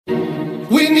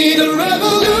We need a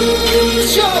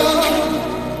revolution.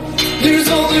 There's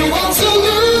only one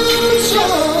solution.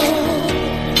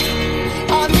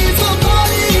 I need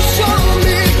somebody to show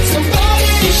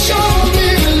me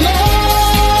the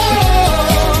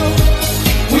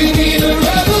love. We need a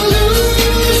revolution.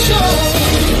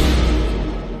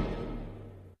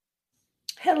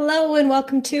 Hello and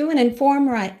welcome to an Inform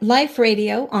Life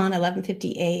Radio on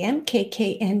 1150 AM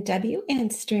KKNW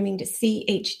and streaming to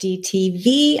CHD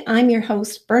TV. I'm your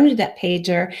host, Bernadette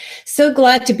Pager. So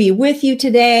glad to be with you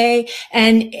today.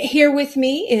 And here with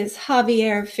me is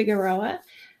Xavier Figueroa,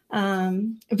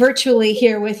 virtually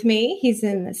here with me. He's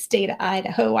in the state of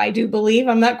Idaho, I do believe.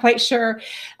 I'm not quite sure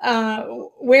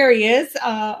where he is.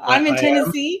 I'm in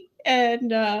Tennessee.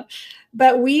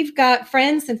 But we've got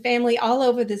friends and family all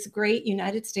over this great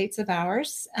United States of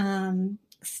ours.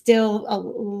 Still a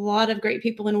lot of great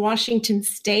people in Washington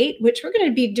State, which we're going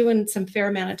to be doing some fair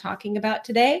amount of talking about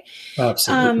today.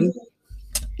 Absolutely.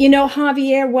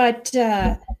 Javier,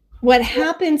 what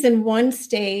happens in one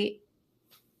state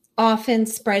often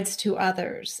spreads to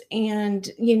others.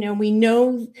 And, we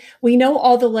know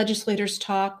all the legislators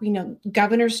talk, we know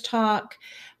governors talk.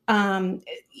 And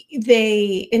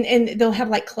they'll have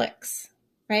like cliques,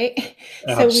 right?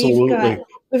 Absolutely. So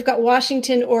we've got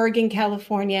Washington, Oregon,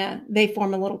 California. They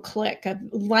form a little clique of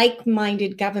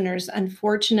like-minded governors,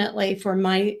 unfortunately, for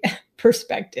my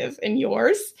perspective and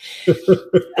yours.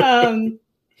 And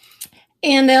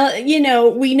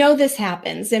we know this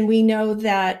happens, and we know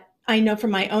that. I know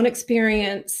from my own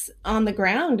experience on the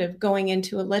ground of going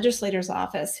into a legislator's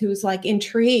office who's like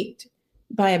intrigued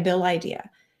by a bill idea.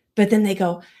 But then they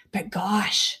go, but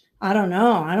gosh, I don't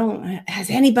know. Has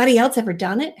anybody else ever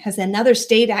done it? Has another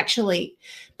state actually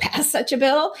passed such a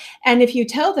bill? And if you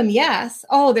tell them yes,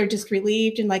 they're just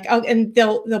relieved and like, and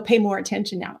they'll pay more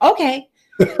attention now. Okay.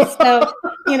 So,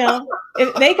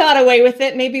 if they got away with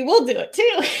it, maybe we'll do it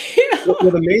too.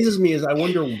 What amazes me is I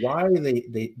wonder why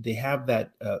they have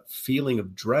that feeling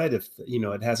of dread if,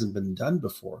 it hasn't been done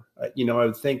before. I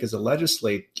would think as a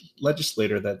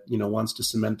legislator that, wants to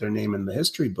cement their name in the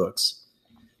history books,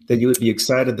 that you would be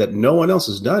excited that no one else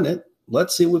has done it.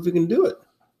 Let's see if we can do it.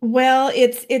 Well,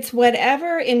 it's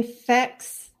whatever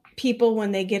infects people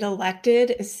when they get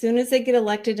elected. As soon as they get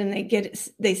elected and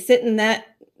they sit in that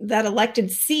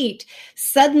elected seat,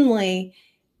 suddenly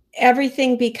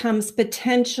everything becomes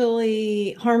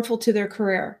potentially harmful to their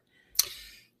career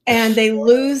and they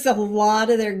lose a lot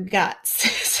of their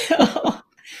guts. So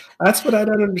that's what I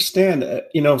don't understand.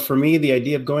 For me, the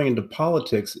idea of going into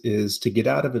politics is to get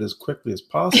out of it as quickly as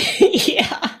possible.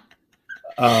 Yeah.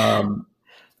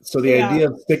 So the idea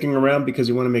of sticking around because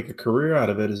you want to make a career out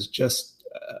of it is just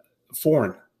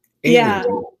foreign. Yeah.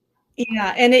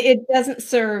 Yeah, and it doesn't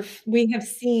serve. We have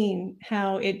seen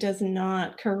how it does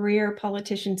not. Career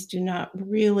politicians do not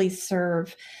really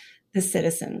serve the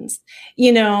citizens.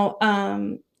 We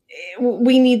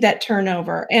need that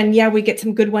turnover. And we get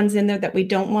some good ones in there that we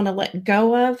don't want to let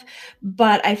go of.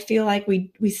 But I feel like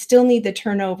we still need the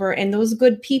turnover. And those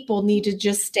good people need to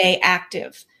just stay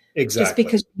active. Exactly. Just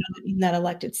because you're in that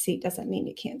elected seat doesn't mean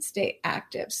you can't stay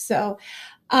active. So,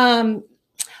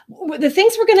 the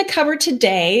things we're going to cover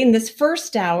today in this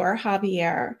first hour,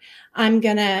 Xavier,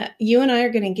 you and I are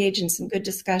going to engage in some good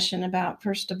discussion about,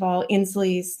 first of all,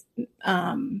 Inslee's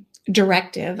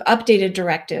updated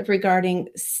directive regarding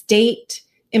state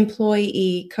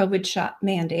employee COVID shot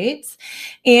mandates.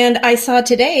 And I saw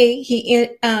today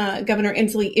Governor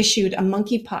Inslee issued a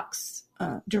monkeypox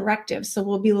directive. So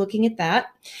we'll be looking at that.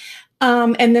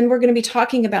 And then we're going to be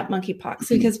talking about monkeypox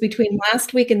because between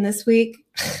last week and this week,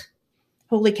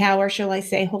 holy cow, or shall I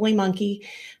say, holy monkey.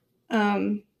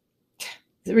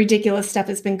 Ridiculous stuff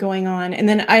has been going on. And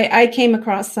then I came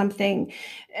across something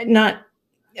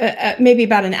maybe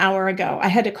about an hour ago. I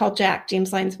had to call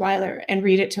James Lyons-Weiler and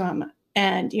read it to him.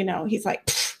 And, he's like,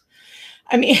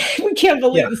 we can't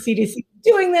believe the CDC is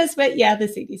doing this, but the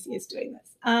CDC is doing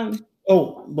this.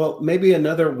 Maybe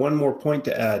one more point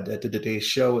to add to today's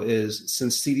show is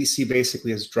since CDC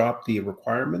basically has dropped the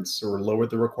requirements or lowered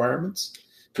the requirements,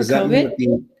 for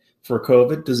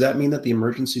COVID, does that mean that the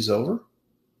emergency's over?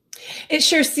 It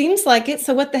sure seems like it.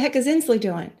 So what the heck is Inslee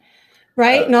doing?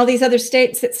 Right? And all these other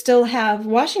states that still have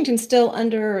Washington's still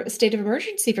under a state of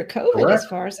emergency for COVID, correct, as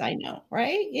far as I know,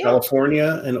 right? Yeah.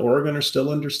 California and Oregon are still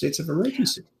under states of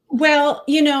emergency. Well,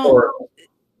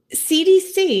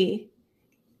 CDC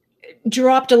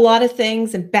dropped a lot of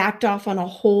things and backed off on a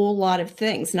whole lot of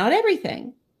things. Not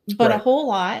everything, but a whole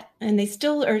lot. And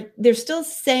they're still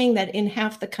saying that in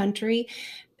half the country,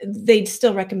 they'd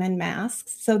still recommend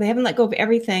masks. So they haven't let go of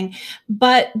everything,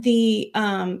 but the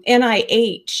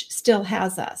NIH still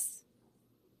has us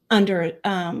under,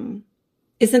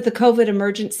 isn't the COVID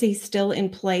emergency still in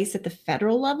place at the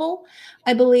federal level,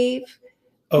 I believe,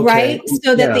 Okay. right?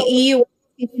 So that Yeah. the EU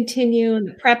can continue and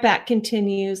the PrEP Act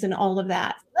continues and all of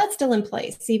that. That's still in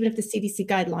place, even if the CDC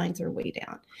guidelines are way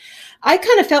down. I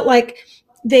kind of felt like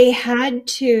they had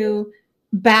to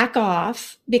back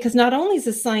off because not only is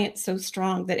the science so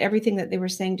strong that everything that they were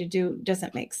saying to do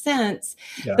doesn't make sense,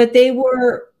 Yeah. but they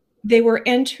were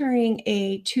entering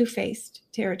a two-faced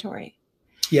territory.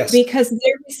 Yes. Because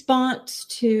their response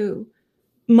to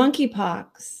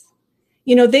monkeypox,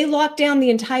 they locked down the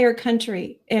entire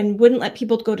country and wouldn't let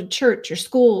people go to church or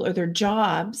school or their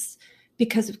jobs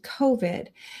because of COVID.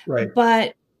 Right.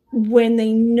 But when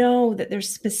they know that there's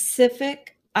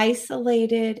specific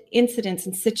isolated incidents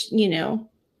and such,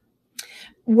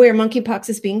 where monkeypox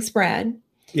is being spread,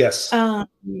 Yes.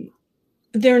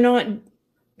 they're not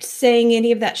saying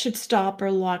any of that should stop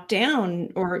or lock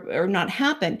down or not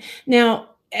happen.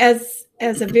 Now, as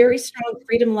a very strong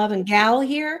freedom loving gal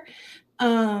here,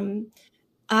 I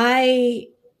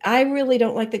really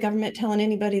don't like the government telling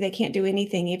anybody they can't do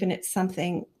anything, even if it's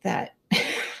something that,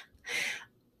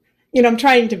 I'm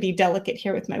trying to be delicate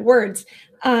here with my words.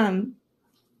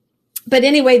 But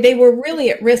anyway, they were really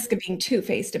at risk of being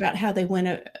two-faced about how they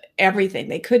went everything.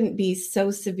 They couldn't be so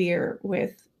severe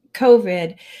with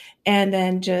COVID and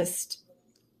then just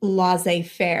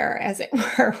laissez-faire, as it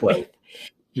were, with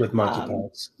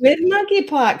monkeypox. With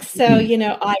monkeypox. So,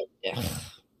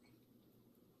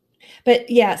 but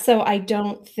yeah, so I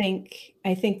don't think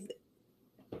that the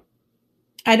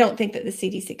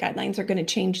CDC guidelines are going to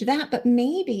change that, but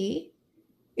maybe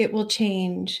it will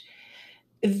change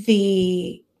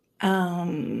the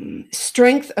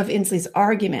strength of Inslee's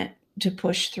argument to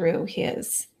push through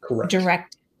his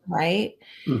directive, right?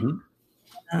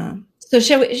 Mm-hmm. So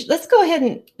let's go ahead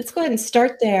and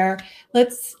start there.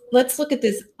 Let's look at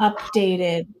this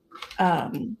updated.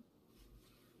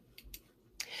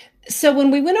 So when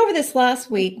we went over this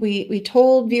last week, we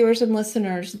told viewers and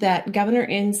listeners that Governor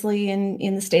Inslee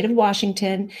in the state of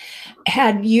Washington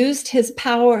had used his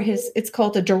power, it's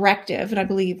called a directive, and I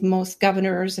believe most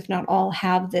governors, if not all,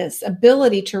 have this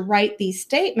ability to write these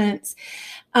statements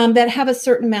that have a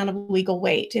certain amount of legal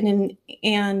weight.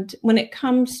 And when it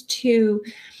comes to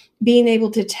being able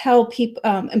to tell people,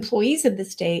 employees of the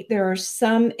state, there are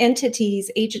some entities,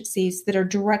 agencies that are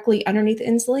directly underneath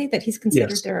Inslee that he's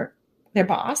considered their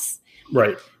boss.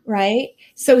 Right. Right.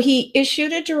 So he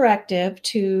issued a directive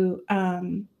to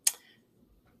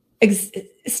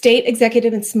state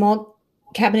executive and small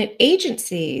cabinet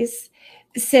agencies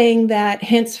saying that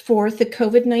henceforth the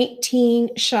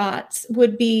COVID-19 shots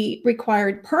would be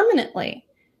required permanently.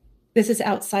 This is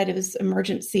outside of his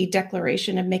emergency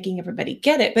declaration of making everybody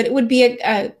get it, but it would be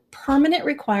a permanent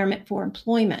requirement for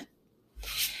employment.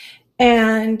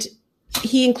 And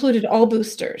he included all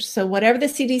boosters. So whatever the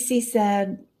CDC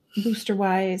said,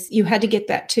 booster-wise, you had to get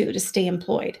that too to stay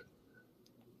employed.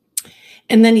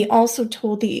 And then he also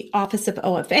told the Office of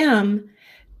OFM,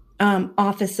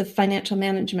 Office of Financial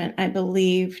Management, I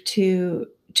believe, to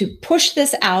push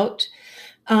this out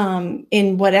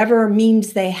in whatever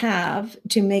means they have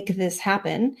to make this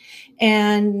happen,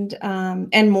 and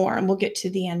more. And we'll get to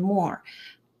the end more.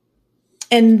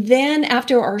 And then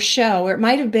after our show, or it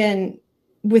might have been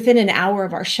within an hour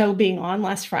of our show being on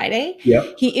last Friday,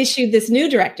 he issued this new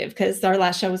directive, because our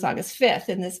last show was August 5th,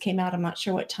 and this came out, I'm not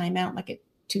sure what time out, like at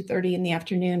 2:30 in the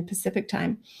afternoon Pacific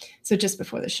time, so just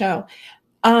before the show.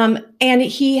 And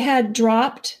he had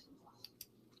dropped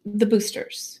the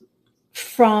boosters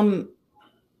from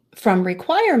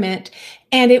requirement,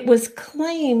 and it was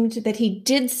claimed that he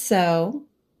did so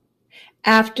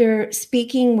after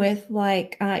speaking with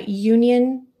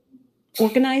union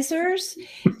organizers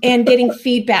and getting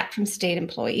feedback from state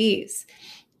employees.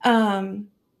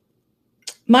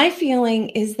 My feeling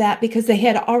is that because they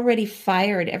had already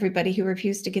fired everybody who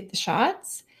refused to get the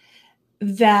shots,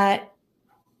 that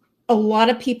a lot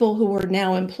of people who were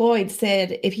now employed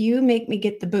said, if you make me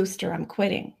get the booster, I'm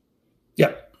quitting.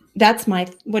 Yeah. That's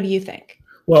what do you think?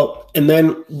 Well, and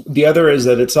then the other is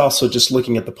that it's also just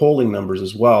looking at the polling numbers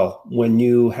as well. When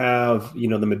you have, the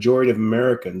majority of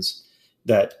Americans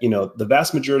that, the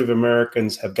vast majority of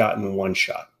Americans have gotten one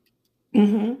shot.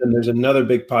 Mm-hmm. And there's another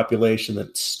big population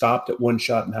that stopped at one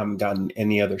shot and haven't gotten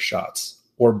any other shots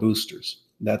or boosters.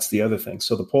 That's the other thing.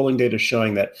 So the polling data is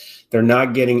showing that they're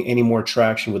not getting any more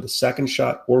traction with the second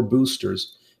shot or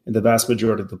boosters in the vast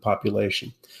majority of the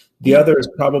population. The other is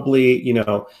probably,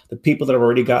 the people that have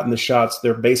already gotten the shots,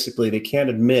 they can't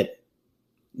admit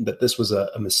that this was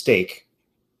a mistake.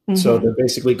 Mm-hmm. So they're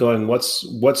basically going,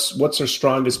 what's our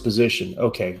strongest position?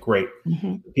 Okay, great.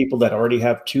 Mm-hmm. The people that already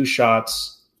have two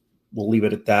shots, leave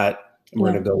it at that, and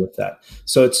we're going to go with that.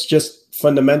 So it's just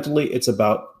fundamentally, it's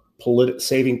about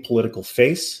saving political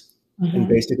face and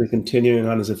basically continuing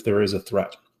on as if there is a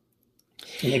threat.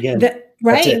 And again,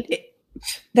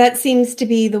 that seems to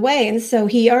be the way. And so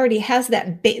he already has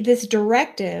that. This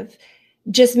directive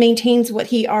just maintains what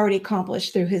he already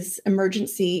accomplished through his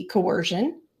emergency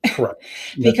coercion. Correct.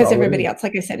 Because everybody else,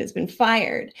 like I said, has been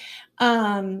fired.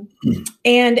 And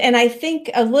I think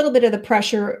a little bit of the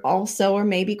pressure also, or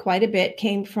maybe quite a bit,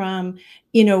 came from,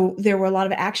 there were a lot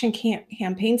of action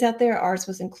campaigns out there. Ours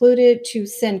was included, to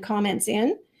send comments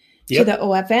in to the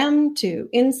OFM, to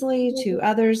Inslee, to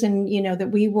others. And,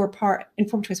 that we were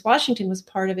Informed Choice Washington was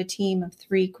part of a team of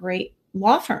 3 great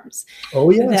law firms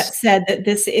that said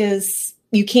that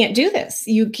you can't do this.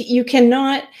 You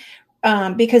cannot,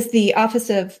 because the office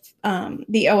of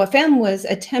the OFM was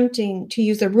attempting to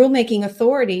use their rulemaking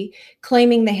authority,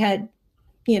 claiming they had,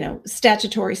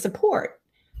 statutory support,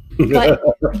 but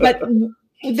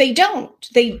they don't.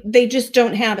 They just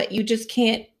don't have it. You just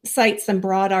can't cite some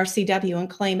broad RCW and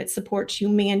claim it supports you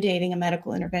mandating a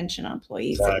medical intervention on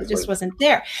employees. Exactly. It just wasn't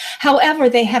there. However,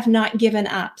 they have not given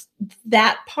up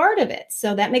that part of it.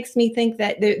 So that makes me think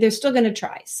that they're still going to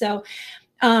try. So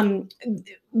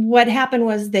what happened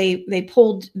was they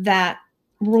pulled that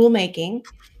rulemaking,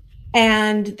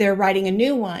 and they're writing a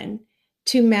new one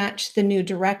to match the new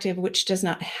directive, which does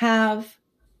not have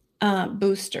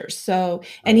boosters. So,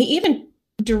 and he even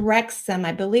directs them,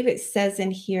 I believe it says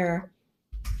in here,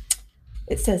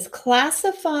 it says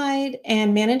classified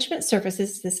and management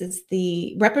services. This is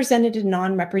the represented and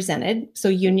non-represented, so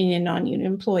union and non-union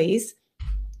employees.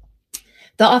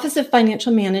 The Office of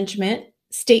Financial Management,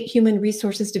 State Human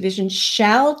Resources Division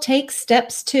shall take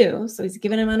steps to, so he's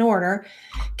given him an order,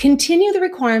 continue the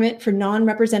requirement for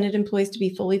non-represented employees to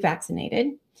be fully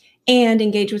vaccinated, and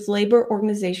engage with labor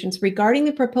organizations regarding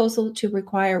the proposal to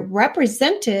require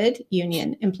represented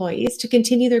union employees to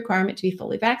continue the requirement to be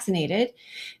fully vaccinated.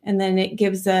 And then it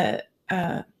gives a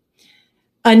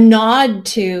nod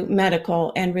to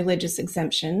medical and religious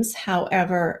exemptions.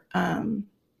 However,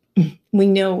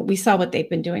 we saw what they've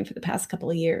been doing for the past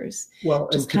couple of years. Well,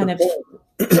 just kind of,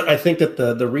 I think that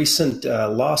the recent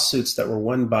lawsuits that were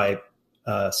won by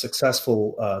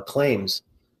successful claims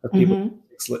of people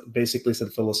basically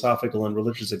said philosophical and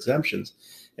religious exemptions,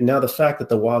 and now the fact that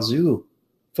the Wazoo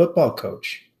football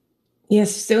coach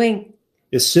is suing,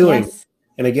 yes.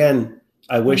 And again,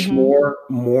 I wish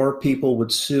more people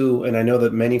would sue, and I know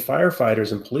that many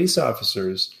firefighters and police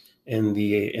officers in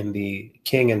the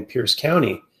King and Pierce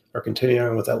County are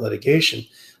continuing with that litigation.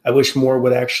 I wish more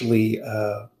would actually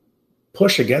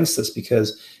push against this,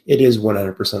 because it is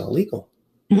 100% illegal.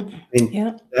 I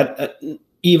mean, that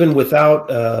even without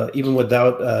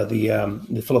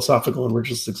the philosophical and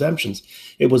religious exemptions,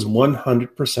 it was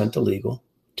 100% illegal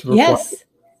to require. Yes.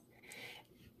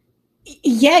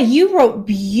 Yeah, you wrote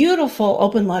beautiful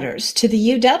open letters to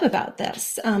the UW about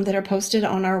this that are posted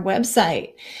on our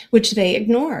website, which they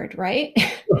ignored, right?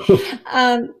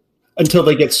 Until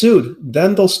they get sued,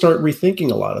 then they'll start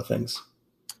rethinking a lot of things.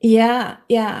 Yeah.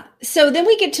 So then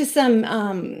we get to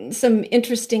some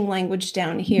interesting language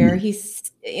down here.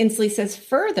 Inslee says,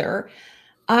 further,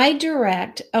 I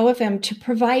direct OFM to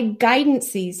provide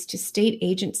guidances to state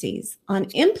agencies on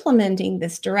implementing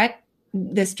this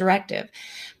directive.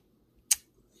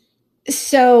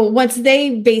 So once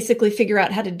they basically figure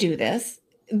out how to do this,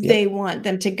 they want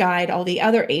them to guide all the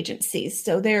other agencies.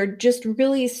 So they're just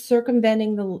really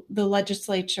circumventing the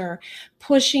legislature,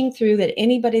 pushing through that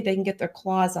anybody they can get their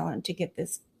claws on to get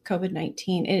this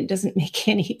COVID-19. And it doesn't make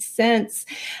any sense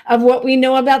of what we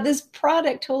know about this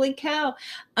product. Holy cow.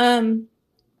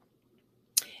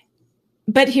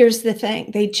 But here's the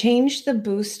thing. They changed the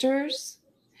boosters.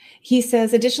 He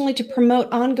says, additionally, to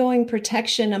promote ongoing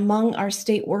protection among our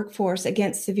state workforce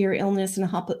against severe illness and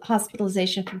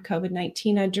hospitalization from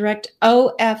COVID-19, I direct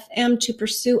OFM to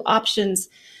pursue options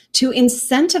to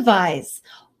incentivize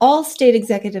all state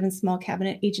executive and small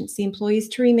cabinet agency employees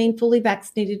to remain fully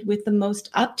vaccinated with the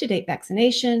most up-to-date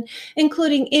vaccination,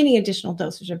 including any additional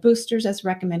doses or boosters as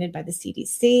recommended by the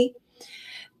CDC.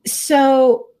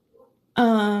 So,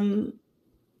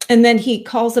 and then he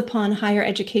calls upon higher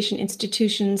education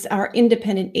institutions, our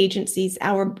independent agencies,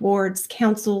 our boards,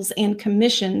 councils, and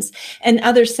commissions, and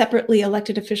other separately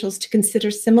elected officials to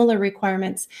consider similar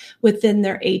requirements within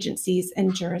their agencies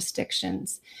and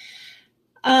jurisdictions.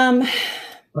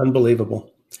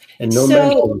 Unbelievable. And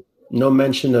no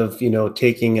mention of,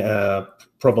 taking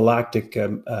prophylactic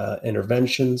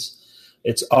interventions.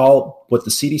 It's all what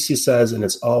the CDC says, and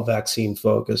it's all vaccine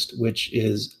focused, which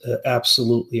is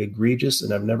absolutely egregious.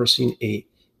 And I've never seen a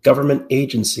government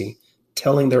agency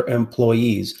telling their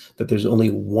employees that there's only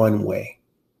one way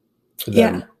for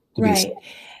them to be safe.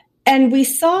 And we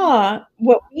saw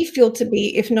what we feel to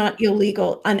be, if not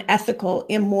illegal, unethical,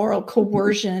 immoral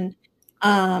coercion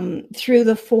through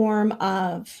the form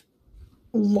of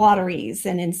lotteries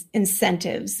and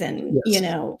incentives and,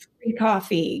 free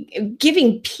coffee,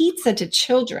 giving pizza to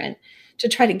children to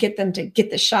try to get them to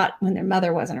get the shot when their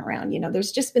mother wasn't around.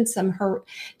 There's just been some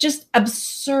just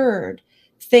absurd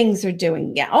things are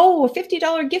doing. Yeah. Oh, a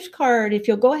 $50 gift card if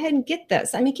you'll go ahead and get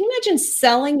this. I mean, can you imagine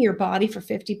selling your body for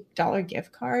 $50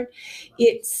 gift card?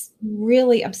 It's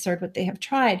really absurd what they have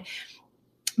tried.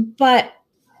 But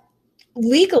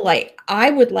legally,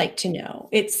 I would like to know,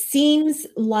 it seems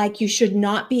like you should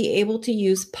not be able to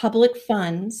use public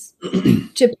funds to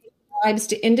pay bribes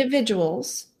to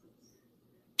individuals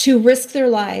to risk their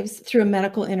lives through a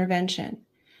medical intervention.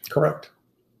 Correct.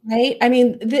 Right? I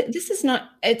mean, this is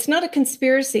it's not a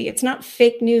conspiracy. It's not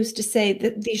fake news to say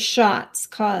that these shots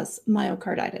cause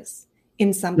myocarditis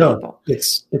in some people.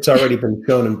 It's already been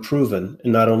shown and proven,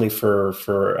 and not only for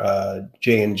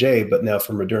J&J, but now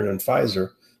for Moderna and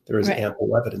Pfizer, there is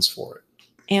ample evidence for it.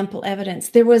 Ample evidence.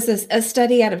 There was a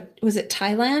study out of, was it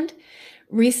Thailand,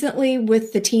 recently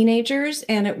with the teenagers,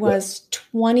 and it was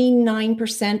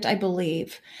 29%, I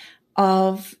believe,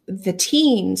 of the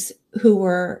teens who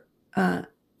were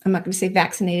I'm not going to say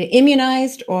vaccinated,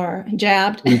 immunized or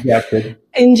jabbed,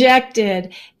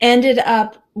 injected, ended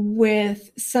up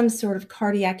with some sort of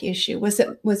cardiac issue. Was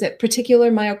it particular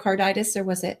myocarditis, or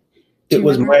was it? It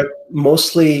was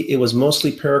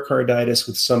mostly pericarditis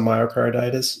with some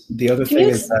myocarditis. The other thing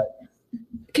is that.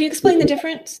 Can you explain the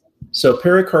difference? So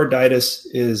pericarditis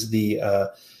is the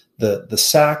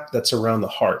sac that's around the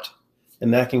heart,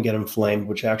 and that can get inflamed,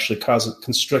 which actually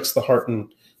constricts the heart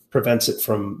and prevents it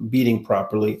from beating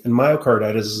properly. And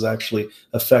myocarditis is actually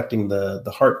affecting the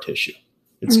heart tissue.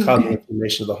 It's causing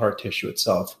inflammation of the heart tissue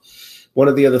itself. One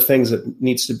of the other things that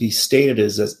needs to be stated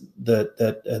is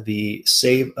that the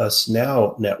Save Us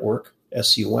Now network,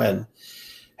 SUN,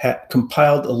 had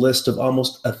compiled a list of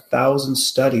almost 1,000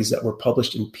 studies that were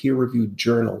published in peer-reviewed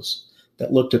journals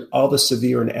that looked at all the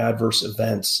severe and adverse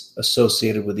events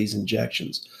associated with these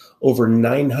injections. Over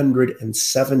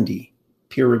 970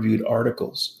 peer-reviewed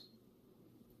articles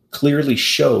clearly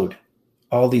showed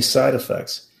all these side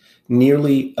effects.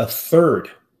 Nearly a third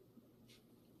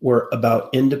were about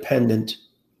independent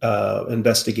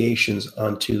investigations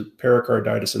onto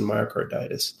pericarditis and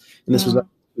myocarditis. And this was 2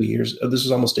 years. This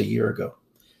was almost a year ago.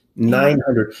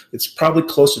 900. It's probably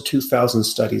close to 2,000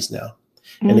 studies now.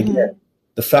 And again,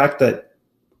 the fact that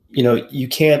you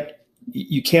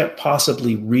can't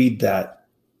possibly read that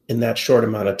in that short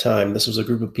amount of time. This was a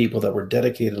group of people that were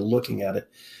dedicated to looking at it.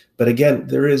 But again,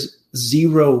 there is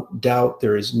zero doubt.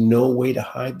 There is no way to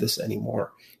hide this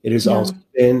anymore. It is all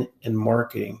spin and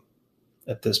marketing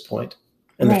at this point.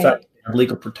 And the fact that they have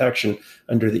legal protection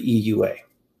under the EUA.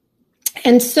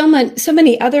 And so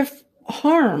many other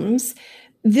harms.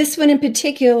 This one in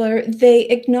particular, they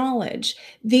acknowledge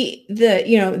they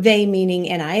meaning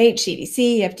NIH,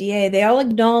 CDC, FDA, they all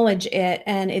acknowledge it.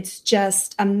 And it's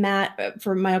just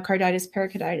for myocarditis,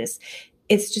 pericarditis,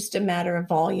 it's just a matter of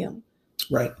volume.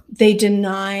 Right. They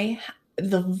deny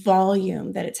the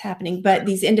volume that it's happening, but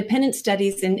these independent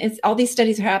studies all these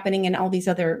studies are happening in all these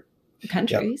other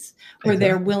countries where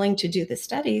they're willing to do the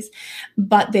studies,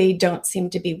 but they don't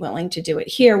seem to be willing to do it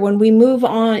here. When we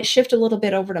shift a little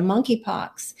bit over to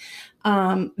monkeypox,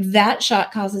 that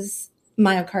shot causes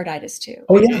myocarditis too.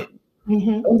 Oh yeah.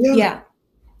 Mm-hmm. Oh, yeah.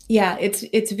 Yeah.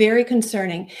 It's very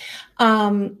concerning.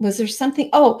 Was there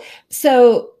something?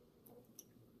 So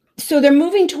they're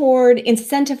moving toward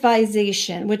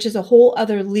incentivization, which is a whole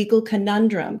other legal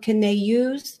conundrum. Can they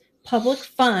use public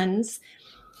funds,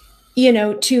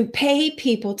 to pay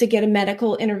people to get a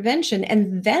medical intervention?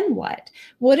 And then what?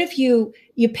 What if you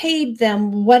paid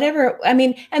them whatever? I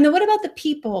mean, and then what about the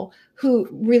people who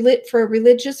for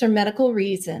religious or medical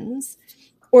reasons,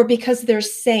 or because they're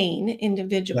sane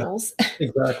individuals,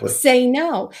 say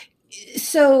no?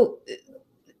 So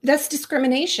that's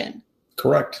discrimination.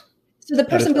 Correct. So the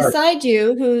person beside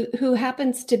you who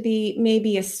happens to be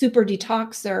maybe a super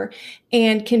detoxer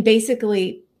and can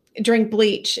basically drink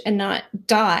bleach and not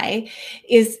die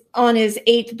is on his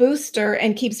 8th booster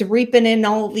and keeps reaping in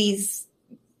all these,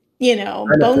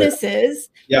 bonuses,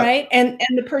 right? And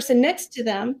the person next to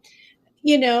them,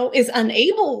 is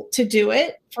unable to do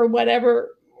it for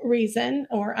whatever reason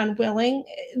or unwilling.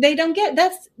 They don't get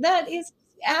that is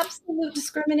absolute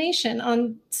discrimination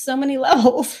on so many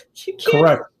levels. You can't.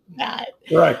 Correct. That.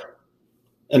 Right.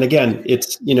 And again,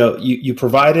 it's, you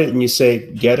provide it and you say,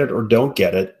 get it or don't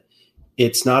get it.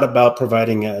 it's not about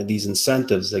providing these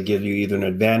incentives that give you either an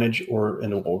advantage or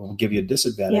will give you a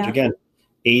disadvantage. Yeah. Again,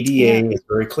 ADA is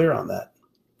very clear on that.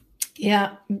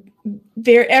 Yeah,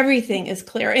 everything is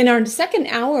clear. In our second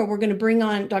hour, we're going to bring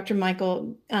on Dr.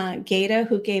 Michael Gaeta,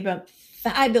 who gave a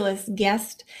fabulous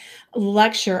guest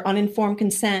lecture on informed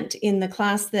consent in the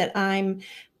class that I'm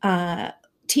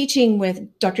teaching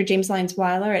with Dr. James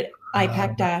Lyons-Weiler at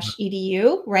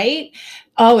IPAC-EDU, right?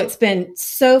 Oh, it's been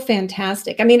so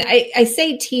fantastic. I mean, I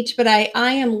say teach, but I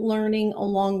am learning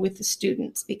along with the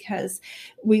students, because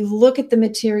we look at the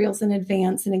materials in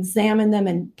advance and examine them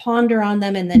and ponder on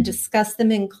them and then discuss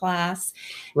them in class.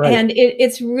 Right. And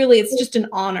it's just an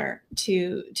honor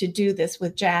to do this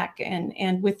with Jack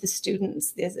and with the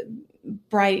students. There's a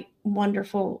bright,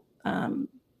 wonderful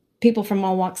people from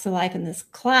all walks of life in this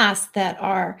class that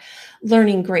are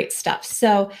learning great stuff.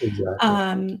 So,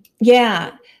 exactly.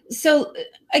 So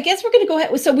I guess we're going to go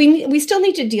ahead. So we still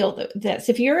need to deal with this.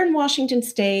 If you're in Washington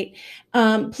State,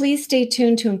 please stay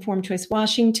tuned to Informed Choice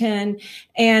Washington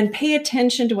and pay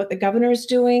attention to what the governor is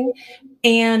doing.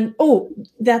 And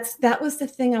that was the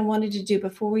thing I wanted to do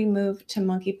before we move to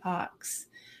monkeypox.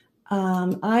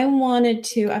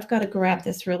 I've got to grab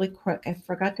this really quick. I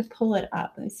forgot to pull it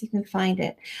up. Let me see if I can find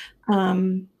it.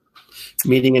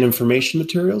 Meeting and information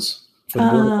materials for the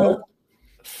Board of Health?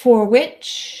 For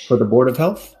which? For the Board of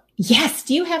Health? Yes.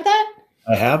 Do you have that?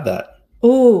 I have that.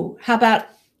 Ooh, how about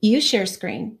you share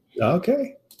screen?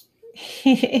 Okay.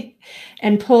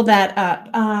 And pull that up.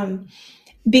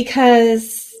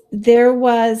 Because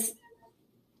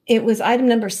it was item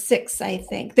number 6, I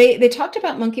think. They talked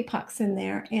about monkeypox in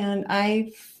there, and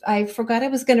I forgot I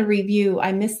was going to review.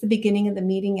 I missed the beginning of the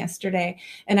meeting yesterday,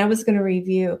 and I was going to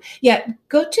review. Yeah,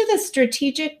 go to the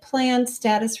strategic plan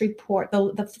status report,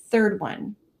 the third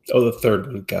one. Oh, the third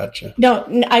one. Gotcha. No,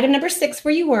 item number 6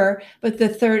 where you were, but the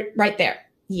third right there.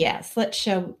 Yes, let's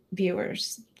show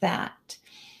viewers that.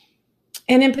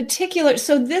 And in particular,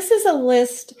 so this is a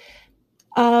list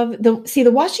of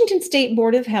the Washington State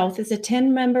Board of Health is a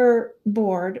 10-member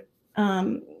board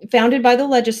founded by the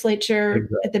legislature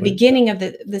at the beginning of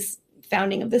this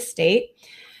founding of the state.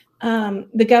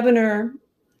 The governor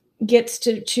gets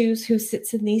to choose who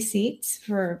sits in these seats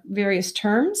for various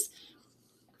terms.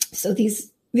 So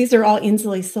these are all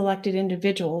easily selected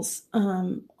individuals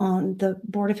on the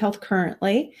Board of Health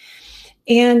currently.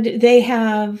 And they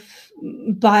have,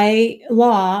 by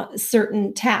law,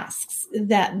 certain tasks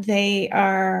that they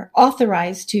are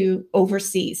authorized to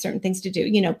oversee, certain things to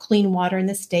do, clean water in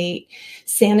the state,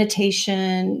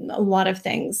 sanitation, a lot of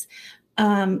things.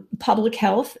 Public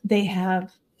health, they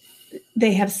have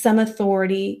some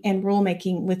authority and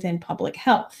rulemaking within public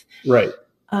health. Right.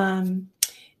 And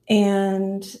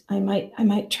I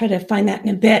might try to find that in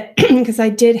a bit, because I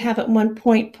did have at one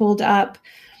point pulled up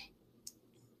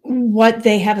what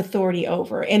they have authority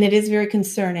over, and it is very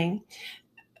concerning.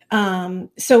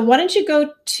 So why don't you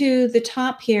go to the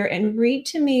top here and read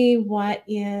to me what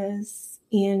is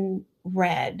in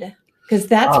red, because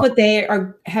that's what they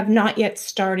have not yet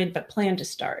started but plan to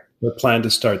start. The plan to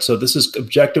start. So this is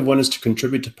objective 1 is to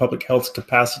contribute to public health's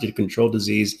capacity to control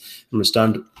disease and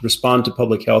respond to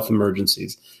public health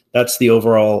emergencies. That's the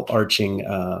overall arching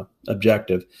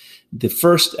objective. The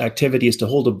first activity is to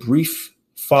hold a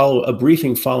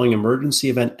briefing following emergency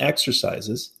event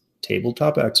exercises,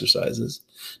 tabletop exercises,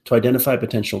 to identify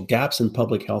potential gaps in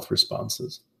public health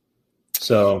responses.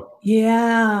 So,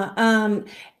 yeah,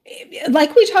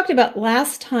 like we talked about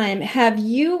last time, have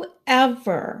you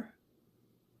ever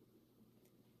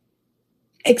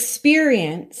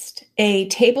experienced a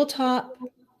tabletop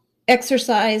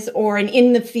exercise or an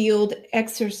in the field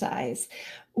exercise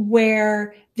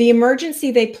where the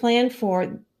emergency they planned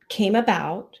for came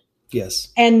about? Yes.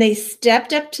 And they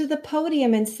stepped up to the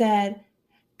podium and said,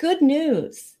 "Good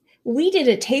news. We did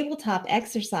a tabletop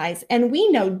exercise and we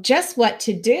know just what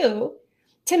to do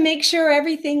to make sure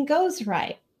everything goes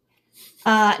right."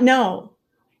 No.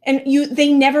 And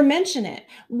they never mention it.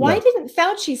 Why didn't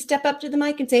Fauci step up to the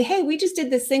mic and say, "Hey, we just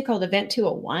did this thing called Event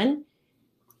 201.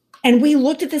 And we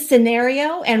looked at the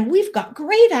scenario and we've got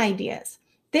great ideas."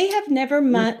 They have never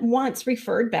once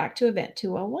referred back to Event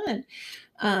 201.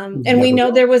 And we know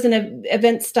there was an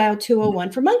event style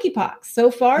 201 for monkeypox.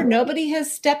 So far, nobody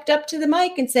has stepped up to the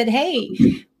mic and said, "Hey,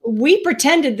 we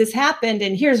pretended this happened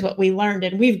and here's what we learned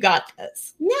and we've got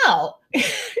this." No,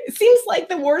 it seems like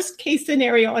the worst case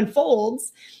scenario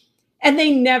unfolds and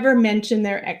they never mention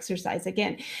their exercise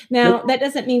again. Now, that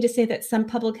doesn't mean to say that some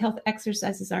public health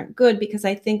exercises aren't good, because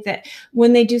I think that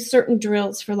when they do certain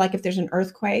drills for, like, if there's an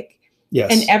earthquake,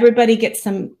 yes, and everybody gets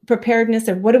some preparedness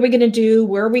of what are we going to do?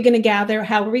 Where are we going to gather?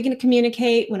 How are we going to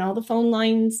communicate when all the phone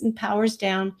lines and power's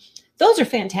down? those are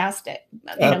fantastic.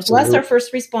 Bless Absolutely. our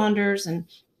first responders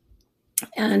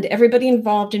and everybody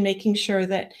involved in making sure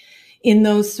that in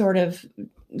those sort of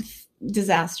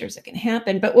disasters that can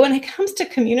happen. But when it comes to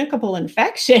communicable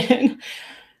infection,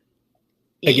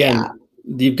 Again,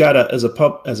 you've got as a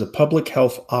public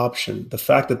health option, the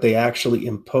fact that they actually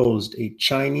imposed a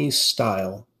Chinese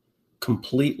style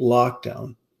complete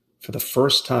lockdown for the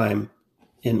first time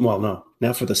now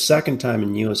for the second time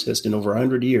in U.S. history in over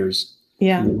 100 years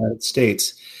in the United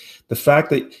States. The fact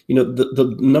that,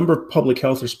 the number of public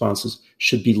health responses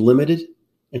should be limited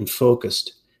and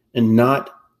focused and not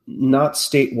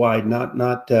statewide, not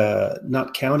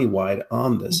countywide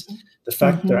on this. Mm-hmm. The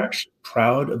fact that they're actually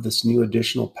proud of this new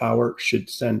additional power should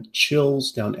send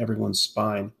chills down everyone's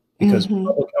spine, because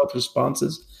public health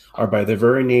responses are by their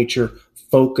very nature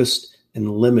focused and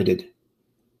limited.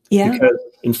 Yeah. Because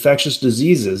infectious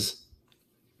diseases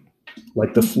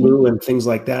like the flu and things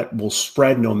like that will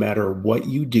spread no matter what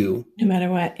you do. No matter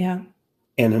what, yeah.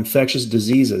 And infectious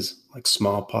diseases like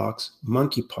smallpox,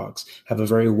 monkeypox have a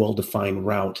very well-defined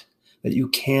route that you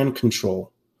can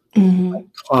control. Like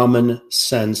common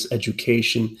sense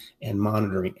education and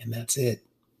monitoring, and that's it.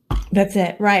 That's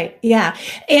it, right? Yeah,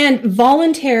 and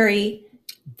voluntary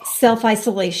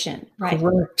self-isolation, right?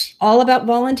 Correct. All about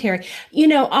voluntary.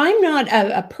 I'm not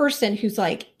a person who's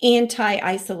like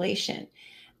anti-isolation,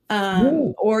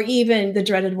 or even the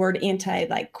dreaded word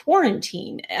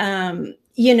quarantine.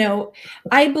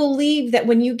 I believe that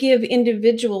when you give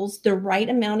individuals the right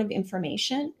amount of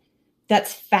information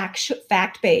that's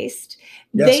fact-based,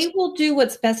 yes, they will do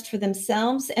what's best for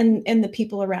themselves and the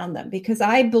people around them, because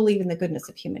I believe in the goodness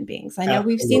of human beings. I know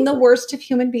we've seen the worst of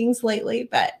human beings lately,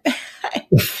 but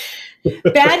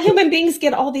bad human beings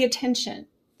get all the attention.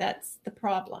 That's the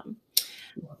problem.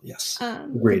 Yes.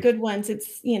 The good ones,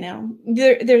 it's,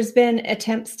 there's been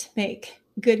attempts to make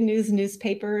good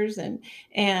newspapers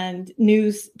and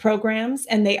news programs,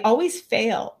 and they always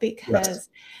fail because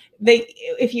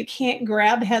if you can't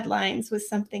grab headlines with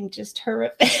something just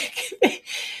horrific,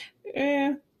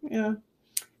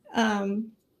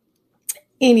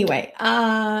 Anyway,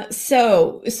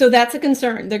 so that's a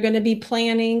concern. They're going to be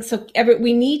planning. So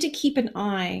we need to keep an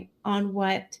eye on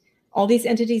what all these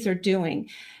entities are doing.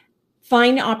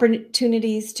 Find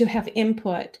opportunities to have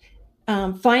input.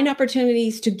 Find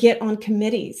opportunities to get on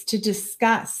committees to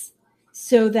discuss,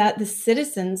 so that the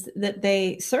citizens that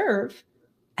they serve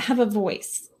have a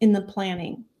voice in the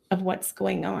planning of what's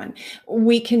going on.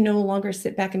 We can no longer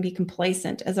sit back and be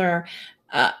complacent as our,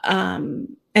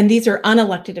 and these are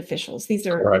unelected officials. These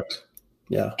are correct.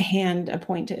 Yeah. Hand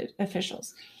appointed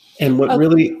officials. And what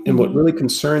really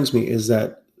concerns me is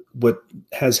that what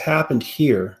has happened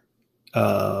here,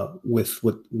 with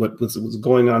what was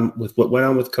going on with what went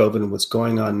on with COVID and what's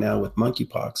going on now with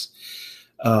monkeypox,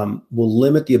 will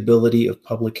limit the ability of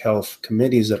public health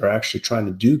committees that are actually trying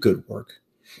to do good work.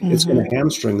 It's going to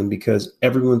hamstring them, because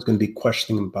everyone's going to be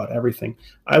questioning about everything.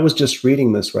 I was just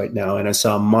reading this right now, and I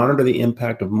saw monitor the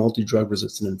impact of multi-drug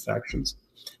resistant infections.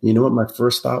 And you know what my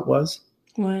first thought was?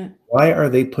 What? Why are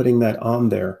they putting that on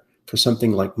there for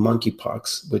something like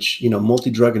monkeypox, which,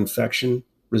 multi-drug infection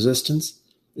resistance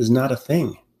is not a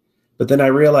thing? But then I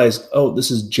realized,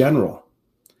 this is general.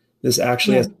 This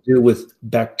actually has to do with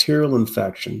bacterial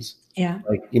infections. Yeah.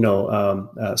 Like,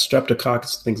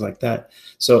 streptococcus, things like that.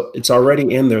 So it's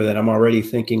already in there that I'm already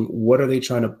thinking, are they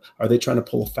trying to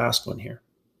pull a fast one here?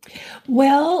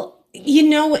 Well,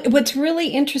 what's really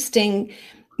interesting,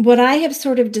 what I have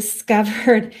sort of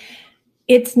discovered,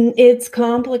 it's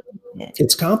complicated.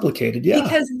 It's complicated, yeah.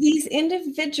 Because these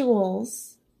individuals,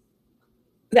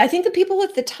 I think the people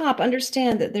at the top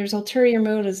understand that there's ulterior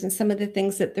motives in some of the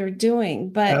things that they're doing,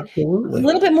 but absolutely, a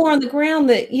little bit more on the ground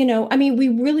that, we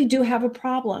really do have a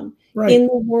problem in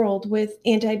the world with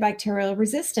antibacterial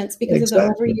resistance, because of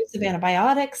the overuse of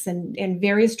antibiotics and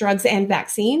various drugs and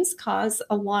vaccines cause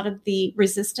a lot of the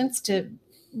resistance to,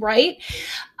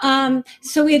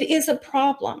 so it is a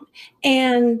problem.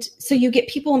 And so you get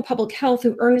people in public health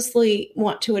who earnestly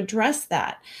want to address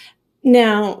that.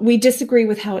 Now, we disagree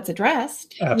with how it's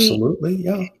addressed. Absolutely,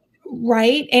 yeah.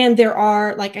 Right. And there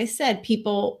are, like I said,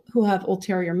 people who have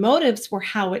ulterior motives for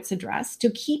how it's addressed to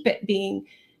keep it being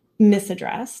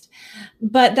misaddressed.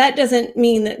 But that doesn't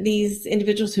mean that these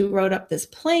individuals who wrote up this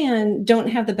plan don't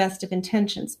have the best of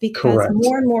intentions, because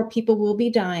more and more people will be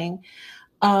dying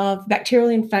of bacterial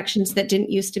infections that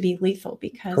didn't used to be lethal.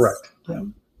 Because,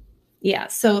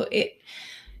 so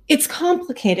it's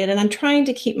complicated, and I'm trying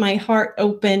to keep my heart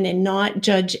open and not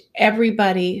judge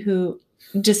everybody who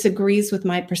disagrees with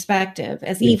my perspective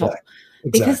as evil,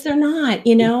 because they're not.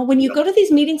 When you go to these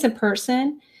meetings in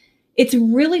person, it's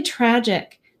really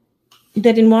tragic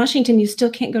that in Washington, you still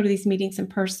can't go to these meetings in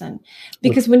person,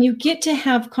 because when you get to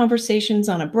have conversations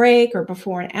on a break or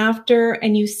before and after,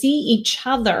 and you see each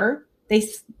other, they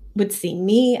would see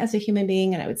me as a human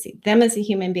being and I would see them as a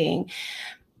human being.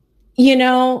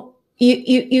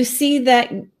 You see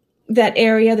that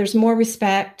area, there's more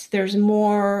respect. There's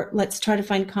more, let's try to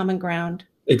find common ground.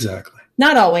 Exactly.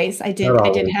 Not always. I did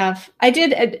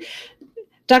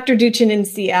Dr. Duchin in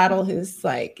Seattle, who's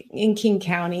like in King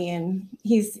County, and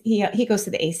he goes to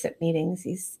the ACIP meetings.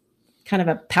 He's kind of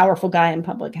a powerful guy in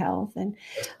public health. And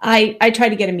I tried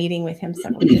to get a meeting with him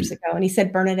several years ago. And he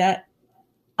said, Bernadette,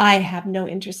 I have no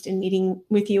interest in meeting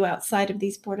with you outside of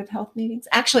these Board of Health meetings.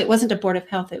 Actually, it wasn't a Board of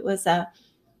Health. It was a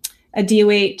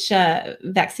DOH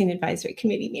Vaccine Advisory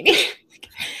Committee meeting.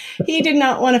 He did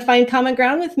not want to find common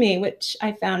ground with me, which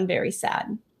I found very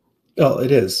sad. Well,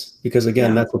 it is, because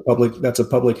again, that's a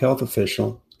public health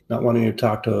official not wanting to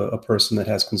talk to a person that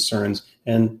has concerns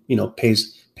and,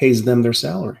 pays them their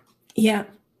salary. Yeah,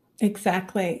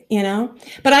 exactly.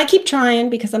 But I keep trying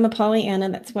because I'm a Pollyanna.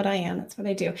 That's what I am. That's what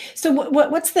I do. So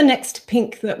what's the next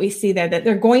pink that we see there that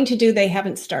they're going to do? They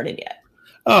haven't started yet.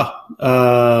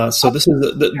 So this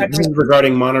is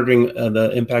regarding monitoring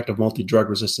the impact of multi-drug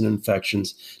resistant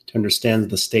infections to understand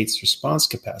the state's response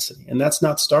capacity. And that's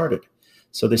not started.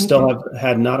 So they still have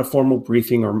had not a formal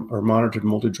briefing or monitored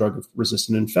multi-drug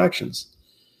resistant infections.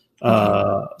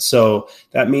 So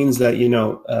that means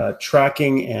that,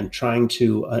 tracking and trying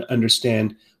to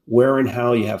understand where and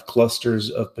how you have clusters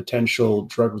of potential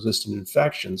drug resistant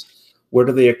infections, where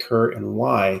do they occur and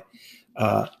why?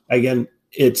 Again,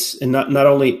 it's not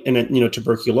only, and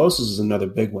tuberculosis is another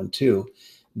big one too.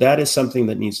 That is something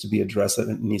that needs to be addressed, that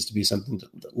it needs to be something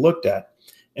looked at.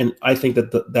 And I think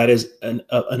that that is an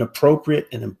appropriate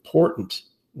and important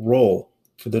role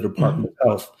for the Department of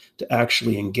Health to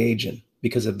actually engage in,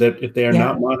 because if they are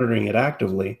not monitoring it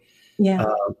actively,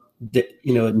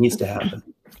 it needs to happen.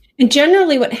 And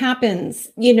generally what happens,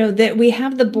 that we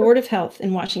have the Board of Health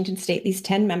in Washington State, these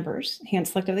 10 members,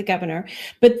 hand-selected of the governor,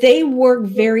 but they work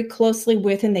very closely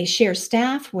with and they share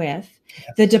staff with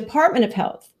the Department of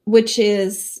Health, which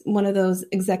is one of those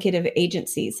executive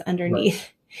agencies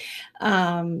underneath.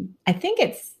 Right. I think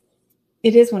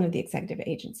it is one of the executive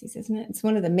agencies, isn't it? It's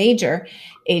one of the major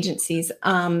agencies.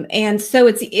 And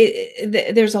so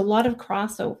there's a lot of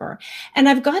crossover. And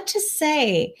I've got to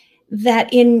say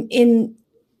that in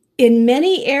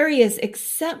many areas,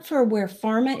 except for where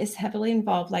pharma is heavily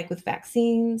involved, like with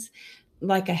vaccines,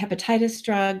 like a hepatitis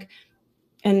drug,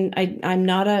 and I'm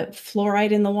not a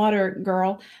fluoride in the water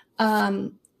girl.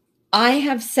 I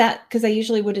have sat, because I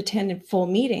usually would attend in full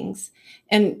meetings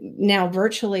and now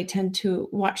virtually tend to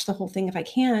watch the whole thing if I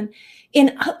can.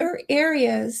 In other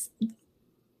areas,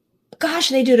 gosh,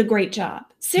 they did a great job.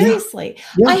 Seriously.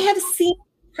 Yeah. I have seen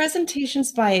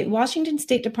presentations by Washington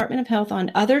State Department of Health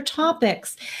on other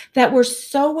topics that were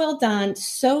so well done,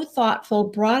 so thoughtful,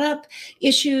 brought up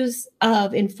issues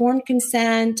of informed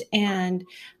consent and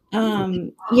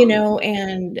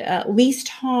least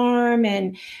harm.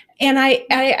 And I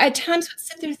at times would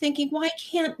sit there thinking, why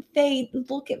can't they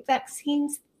look at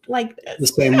vaccines like this? The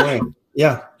same way.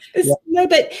 Yeah.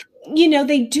 But,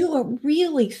 they do a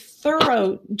really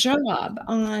thorough job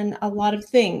on a lot of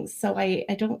things. So I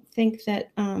don't think that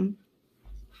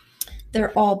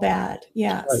they're all bad.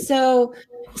 Yeah. Right. So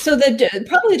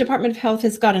probably the Department of Health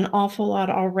has got an awful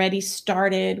lot already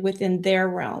started within their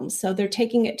realm. So they're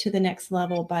taking it to the next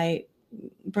level by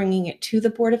bringing it to the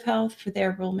Board of Health for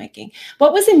their rulemaking.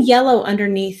 What was in yellow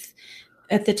underneath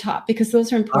at the top? Because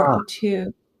those are important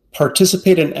too.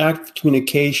 Participate in active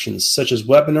communications such as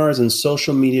webinars and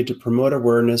social media to promote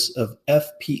awareness of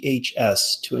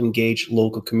FPHS to engage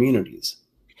local communities.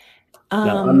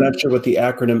 Now, I'm not sure what the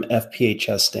acronym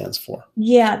FPHS stands for.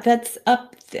 Yeah, that's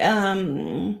up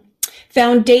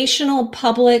Foundational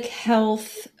Public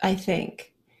Health, I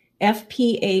think.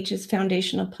 FPH is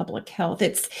Foundational Public Health.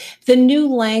 It's the new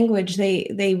language.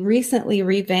 They recently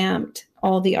revamped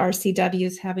all the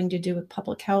RCWs having to do with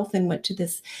public health and went to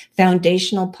this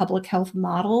foundational public health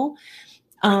model.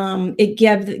 It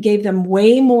gave them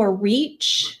way more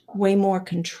reach, way more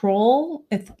control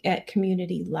at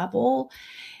community level.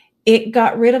 It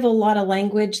got rid of a lot of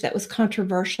language that was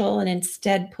controversial and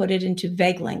instead put it into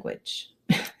vague language.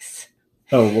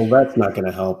 Oh, well, that's not going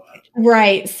to help.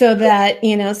 Right. So that,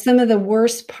 some of the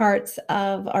worst parts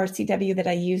of RCW that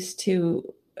I used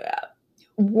to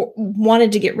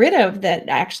wanted to get rid of, that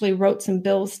actually wrote some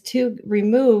bills to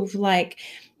remove, like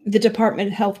the Department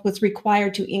of Health was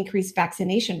required to increase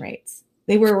vaccination rates.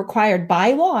 They were required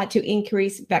by law to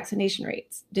increase vaccination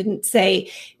rates. Didn't say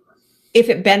if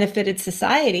it benefited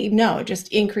society. No, just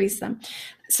increase them.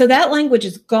 So that language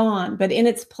is gone, but in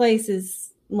its place is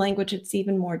language that's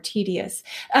even more tedious.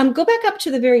 Go back up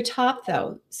to the very top,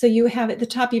 though. So you have at the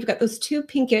top, you've got those two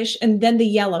pinkish and then the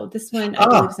yellow. This one I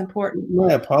believe is important.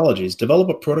 My apologies. Develop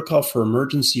a protocol for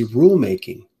emergency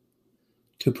rulemaking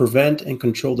to prevent and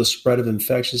control the spread of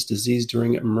infectious disease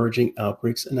during emerging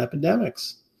outbreaks and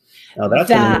epidemics. Now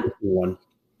that's an interesting one.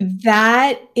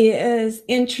 That is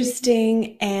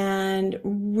interesting and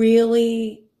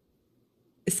really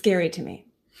scary to me.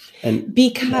 And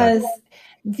because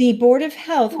the Board of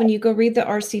Health, when you go read the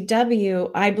RCW,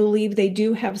 I believe they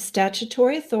do have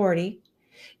statutory authority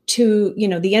to,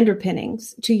 the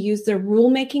underpinnings, to use their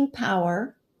rulemaking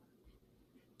power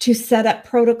to set up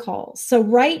protocols. So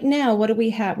right now, what do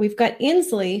we have? We've got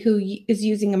Inslee, who is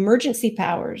using emergency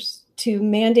powers to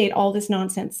mandate all this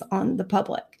nonsense on the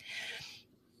public.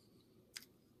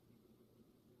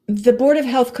 The Board of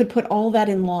Health could put all that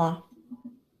in law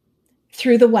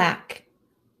through the whack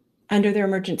under their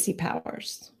emergency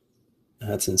powers.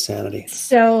 That's insanity.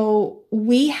 So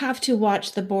we have to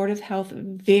watch the Board of Health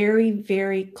very,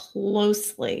 very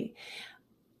closely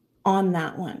on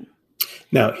that one.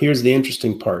 Now, here's the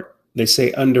interesting part. They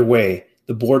say underway.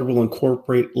 The board will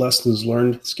incorporate lessons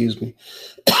learned,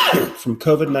 from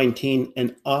COVID-19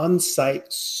 and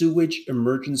on-site sewage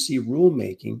emergency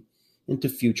rulemaking into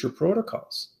future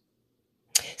protocols.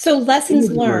 So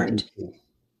lessons learned.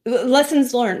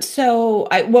 So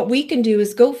what we can do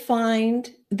is go find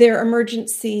their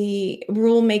emergency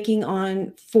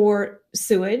rulemaking for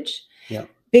sewage. Yeah.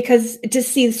 Because to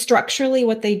see structurally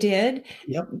what they did.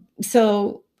 Yep.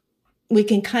 So we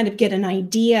can kind of get an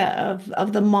idea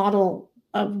of the model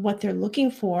of what they're looking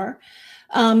for.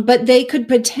 But they could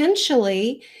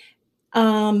potentially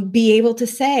be able to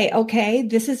say, okay,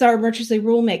 this is our emergency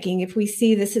rulemaking. If we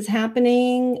see this is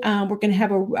happening, we're going to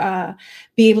have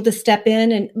be able to step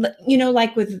in and,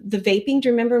 like with the vaping. Do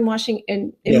you remember in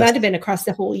Washington? It might have been across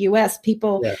the whole U.S.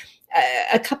 People,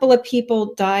 a couple of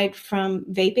people died from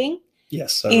vaping.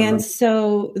 Yes. And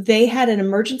so they had an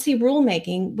emergency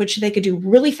rulemaking, which they could do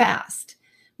really fast.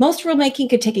 Most rulemaking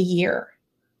could take a year.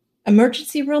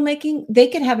 Emergency rulemaking, they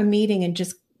could have a meeting and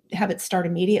just have it start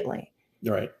immediately.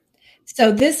 Right.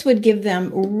 So this would give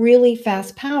them really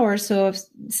fast power. So if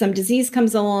some disease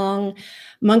comes along,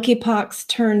 monkeypox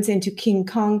turns into King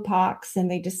Kong pox,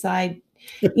 and they decide,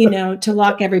 to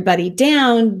lock everybody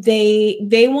down,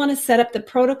 they want to set up the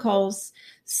protocols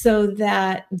so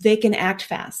that they can act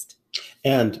fast.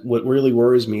 And what really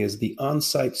worries me is the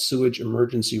on-site sewage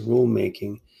emergency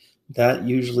rulemaking. That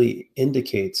usually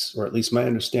indicates, or at least my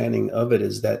understanding of it,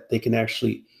 is that they can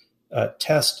actually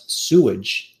test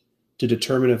sewage to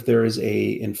determine if there is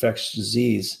a infectious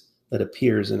disease that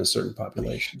appears in a certain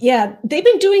population. Yeah, they've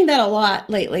been doing that a lot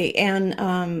lately. And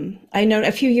I know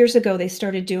a few years ago they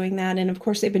started doing that. And of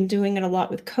course, they've been doing it a lot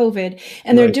with COVID.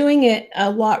 And they're doing it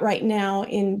a lot right now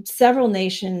in several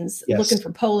nations looking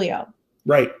for polio.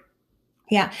 Right.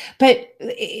 Yeah. But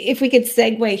if we could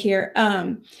segue here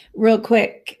real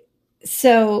quick.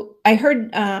 So I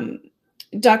heard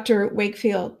Dr.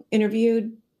 Wakefield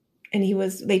interviewed, and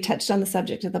they touched on the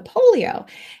subject of the polio.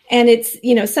 And it's,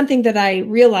 something that I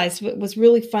realized was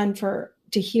really fun to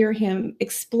hear him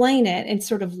explain it and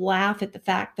sort of laugh at the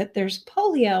fact that there's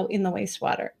polio in the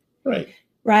wastewater. Right.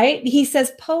 Right. He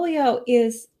says polio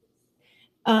is,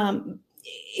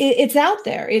 it's out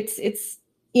there. It's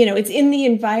in the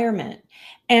environment.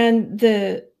 And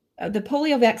the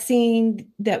polio vaccine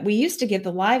that we used to give,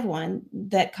 the live one,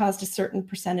 that caused a certain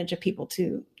percentage of people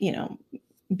to,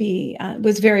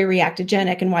 was very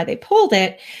reactogenic, and why they pulled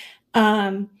it,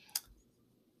 that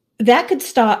could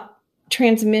stop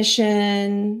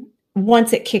transmission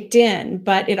once it kicked in,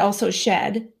 but it also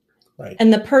shed. Right.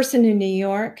 And the person in New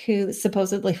York who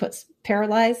supposedly was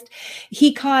paralyzed,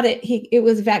 he caught it. It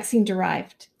was vaccine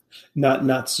derived.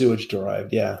 Not sewage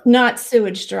derived. Yeah. Not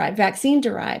sewage derived, vaccine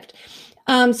derived.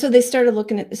 So they started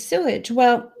looking at the sewage.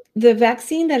 Well, the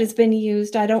vaccine that has been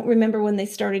used, I don't remember when they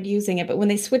started using it, but when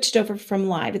they switched over from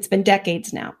live, it's been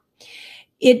decades now.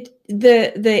 The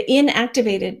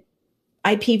inactivated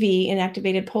IPV,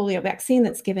 inactivated polio vaccine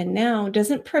that's given now,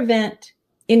 doesn't prevent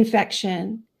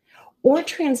infection or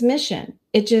transmission.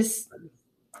 It just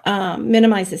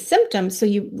minimizes symptoms. So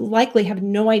you likely have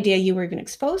no idea you were even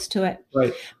exposed to it.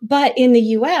 Right. But in the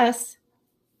US,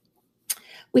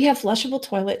 we have flushable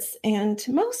toilets, and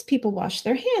most people wash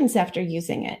their hands after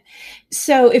using it.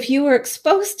 So if you were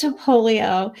exposed to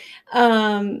polio,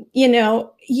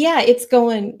 it's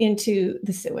going into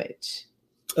the sewage.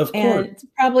 Of course. And it's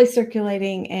probably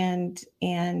circulating and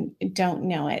don't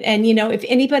know it. And, if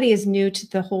anybody is new to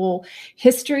the whole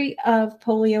history of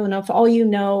polio, and if all you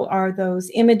know are those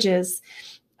images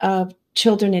of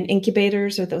children in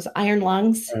incubators or those iron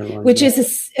lungs, Iron lungs, which yeah.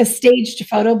 is a staged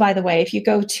photo, by the way. If you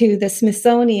go to the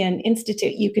Smithsonian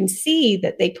Institute, you can see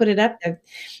that they put it up there.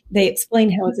 They explain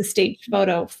how it's a staged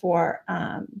photo for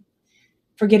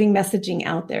getting messaging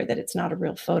out there that it's not a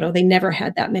real photo. They never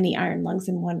had that many iron lungs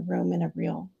in one room in a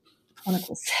real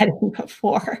clinical setting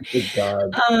before. Good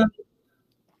God.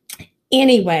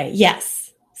 Anyway,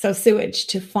 yes. So sewage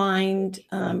to find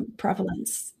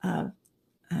prevalence of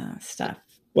stuff.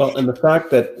 Well, and the fact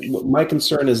that my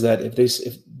concern is that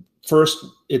if first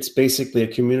it's basically a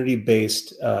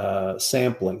community-based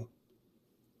sampling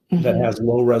that has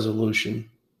low resolution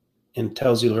and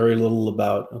tells you very little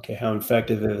about, okay, how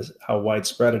effective it is, how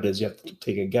widespread it is. You have to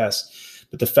take a guess.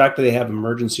 But the fact that they have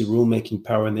emergency rulemaking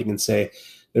power and they can say,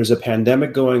 there's a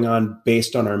pandemic going on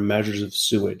based on our measures of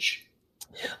sewage.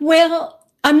 Well,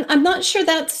 I'm not sure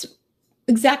that's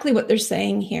exactly what they're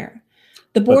saying here.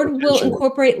 The board will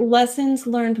incorporate lessons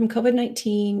learned from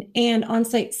COVID-19 and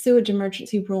on-site sewage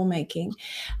emergency rulemaking.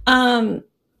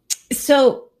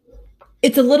 So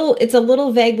it's a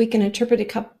little vague. We can interpret a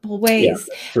couple ways.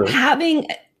 Yeah, having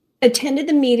attended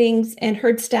the meetings and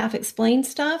heard staff explain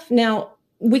stuff. Now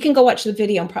we can go watch the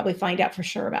video and probably find out for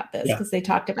sure about this because they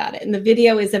talked about it. And the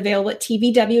video is available at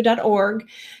tvw.org.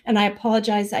 And I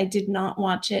apologize, I did not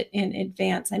watch it in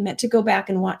advance. I meant to go back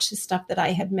and watch the stuff that I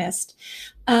had missed.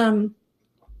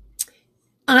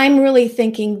 I'm really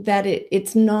thinking that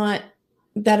it's not,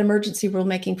 that emergency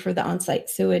rulemaking for the on-site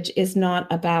sewage is not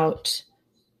about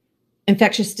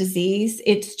infectious disease.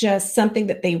 It's just something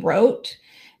that they wrote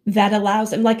that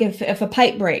allows them, like if a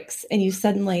pipe breaks and you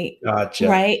suddenly,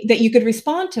 right, that you could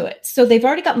respond to it. So they've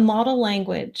already got model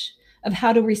language of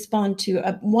how to respond to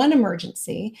one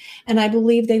emergency. And I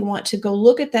believe they want to go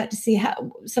look at that to see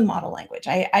how some model language.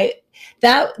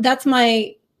 That's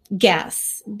my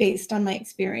guess based on my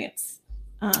experience.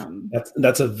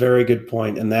 That's a very good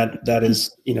point. And that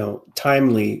is,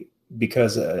 timely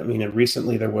because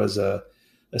recently there was a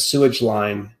sewage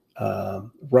line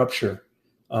rupture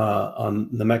on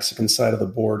the Mexican side of the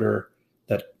border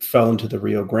that fell into the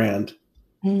Rio Grande.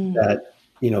 That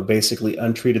basically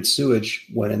untreated sewage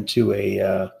went into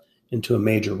a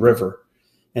major river,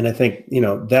 and I think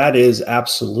that is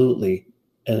absolutely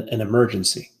an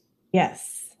emergency.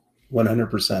 Yes,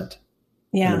 100%.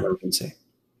 Yeah, an emergency.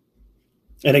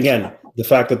 And again, the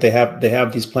fact that they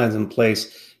have these plans in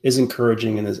place is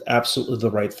encouraging and is absolutely the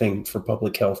right thing for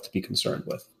public health to be concerned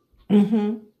with.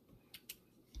 Mm-hmm.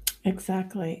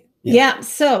 Exactly. Yeah.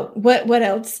 So what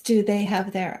else do they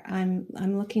have there? I'm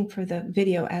looking for the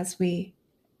video as we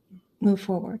move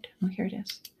forward. Oh, here it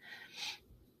is.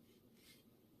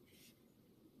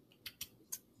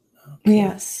 Okay.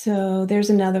 Yeah. So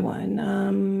there's another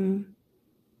one.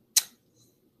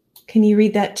 Can you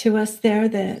read that to us there?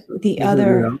 The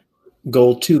other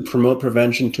goal 2, promote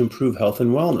prevention to improve health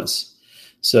and wellness.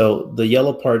 So the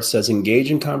yellow part says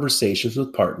engage in conversations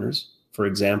with partners, for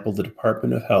example, the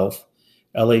Department of Health,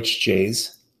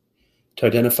 LHJs, to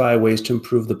identify ways to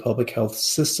improve the public health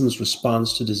system's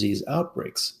response to disease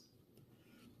outbreaks.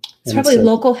 It's probably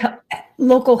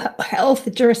local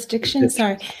health jurisdiction.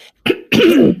 Sorry.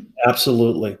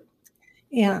 Absolutely.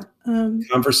 Yeah.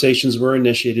 Conversations were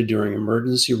initiated during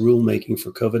emergency rulemaking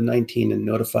for COVID-19 and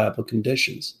notifiable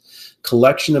conditions.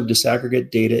 Collection of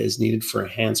disaggregate data is needed for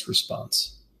enhanced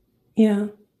response. Yeah.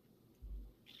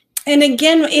 And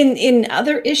again, in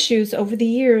other issues over the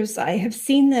years, I have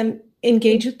seen them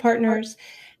engage with partners,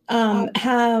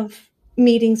 have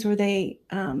meetings where they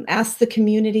ask the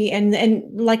community and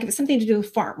like if it's something to do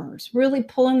with farmers, really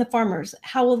pull in the farmers.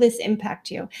 How will this impact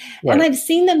you? Right. And I've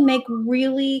seen them make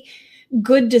really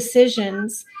good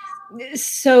decisions.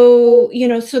 So they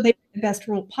make the best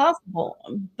rule possible.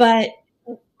 But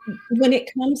when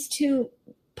it comes to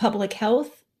public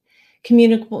health,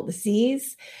 communicable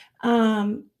disease,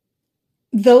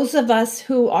 those of us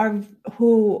who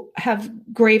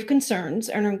have grave concerns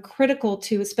and are critical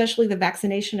to especially the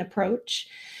vaccination approach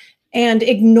and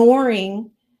ignoring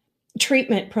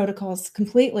treatment protocols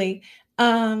completely,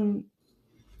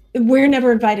 we're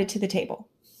never invited to the table.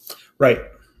 Right.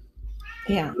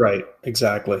 Yeah. Right.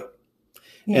 Exactly.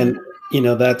 Yeah. And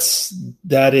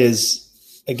that is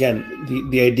again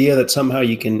the idea that somehow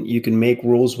you can make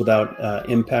rules without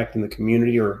impacting the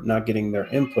community or not getting their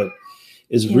input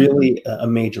is really a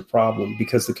major problem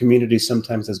because the community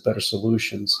sometimes has better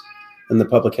solutions than the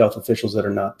public health officials that are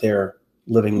not there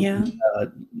living,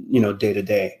 day to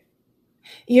day.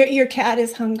 Your cat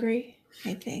is hungry,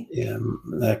 I think. Yeah,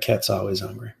 that cat's always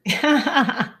hungry.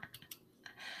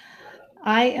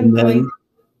 I am going.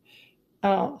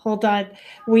 Oh, hold on.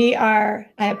 I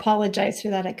apologize for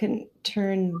that. I couldn't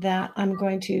turn that. I'm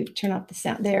going to turn off the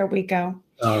sound. There we go.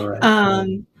 All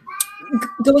right.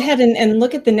 Go ahead and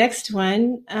look at the next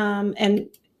one. And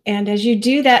as you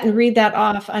do that and read that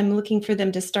off, I'm looking for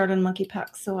them to start on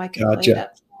monkeypox so I can play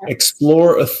that.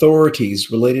 Explore authorities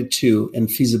related to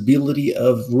and feasibility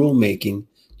of rulemaking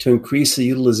to increase the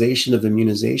utilization of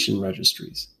immunization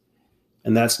registries.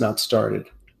 And that's not started.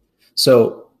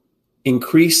 So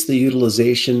increase the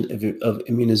utilization of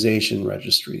immunization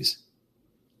registries.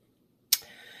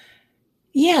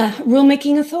 Yeah,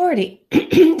 rulemaking authority.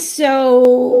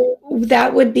 So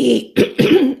that would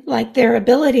be like their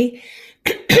ability.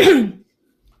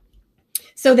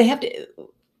 So they have to,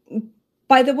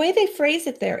 by the way they phrase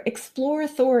it there, explore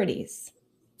authorities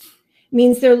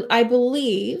means I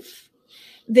believe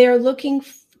they're looking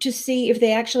to see if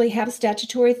they actually have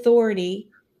statutory authority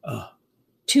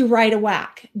to write a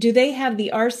WAC. Do they have the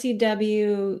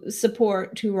RCW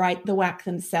support to write the WAC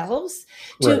themselves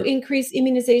to increase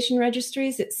immunization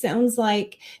registries? It sounds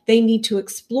like they need to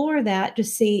explore that to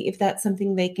see if that's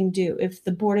something they can do. If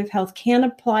the Board of Health can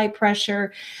apply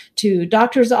pressure to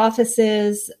doctors'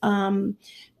 offices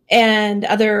and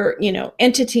other,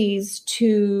 entities,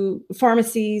 to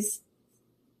pharmacies,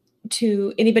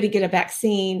 to anybody get a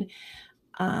vaccine.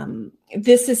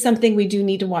 This is something we do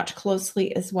need to watch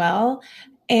closely as well.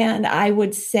 And I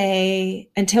would say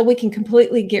until we can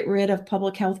completely get rid of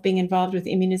public health being involved with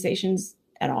immunizations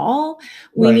at all,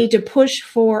 we need to push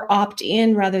for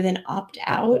opt-in rather than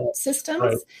opt-out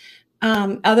systems.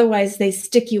 Otherwise, they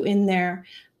stick you in there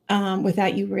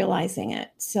without you realizing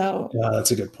it. So yeah,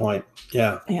 that's a good point.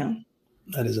 Yeah.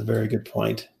 That is a very good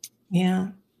point. Yeah.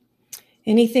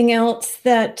 Anything else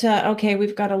that,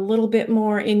 we've got a little bit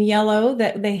more in yellow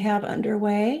that they have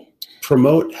underway.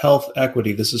 Promote health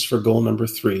equity. This is for goal number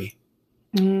 3.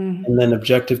 And then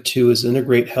objective 2 is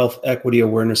integrate health equity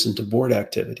awareness into board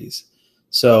activities.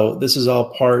 So this is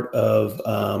all part of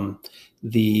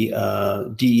the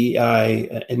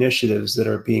DEI initiatives that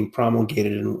are being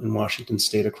promulgated in Washington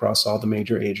State across all the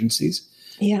major agencies.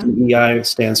 Yeah. DEI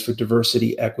stands for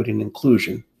diversity, equity, and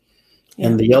inclusion.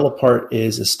 And the yellow part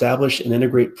is establish and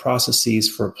integrate processes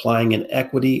for applying an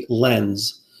equity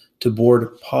lens to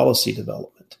board policy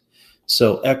development.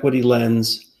 So equity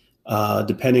lens,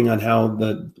 depending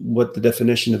on what the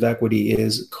definition of equity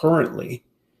is currently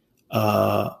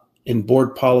in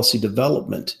board policy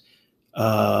development,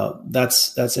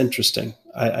 that's interesting.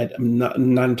 I'm not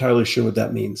entirely sure what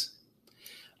that means.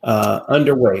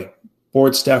 Underway.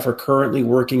 Board staff are currently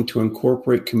working to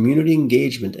incorporate community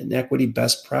engagement and equity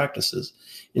best practices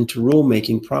into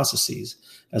rulemaking processes,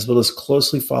 as well as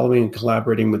closely following and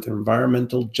collaborating with the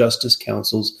Environmental Justice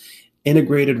Council's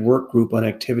integrated work group on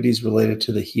activities related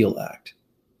to the HEAL Act.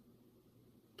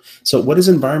 So what is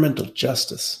environmental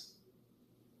justice?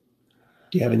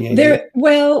 Do you have any idea?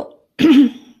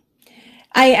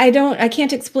 I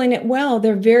can't explain it well.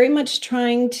 They're very much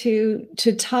trying to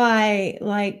tie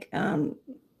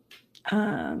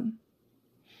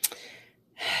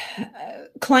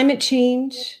climate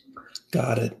change.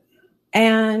 Got it.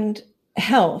 And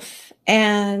health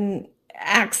and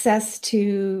access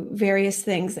to various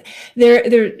things.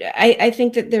 I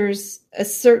think that there's a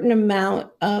certain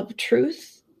amount of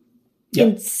truth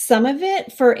in some of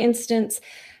it. For instance,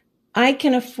 I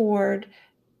can afford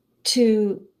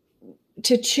to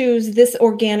choose this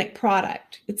organic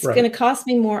product. It's going to cost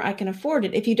me more. I can afford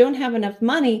it. If you don't have enough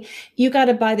money, you got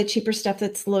to buy the cheaper stuff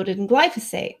that's loaded in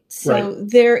glyphosate. So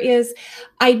there is,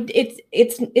 I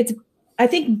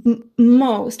think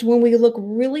most, when we look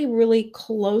really, really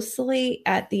closely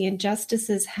at the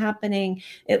injustices happening,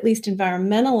 at least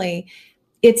environmentally,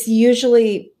 it's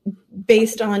usually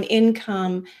based on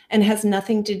income and has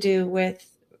nothing to do with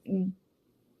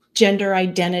gender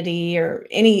identity or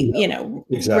any,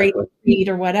 race, creed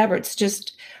or whatever.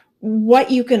 It's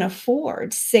what you can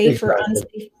afford, safe or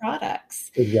unsafe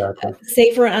products,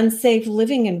 safe or unsafe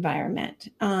living environment.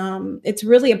 It's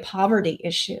really a poverty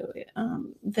issue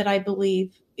that I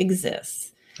believe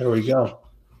exists. There we go.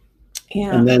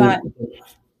 Yeah. And then,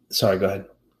 sorry, go ahead.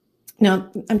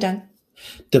 No, I'm done.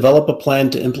 Develop a plan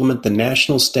to implement the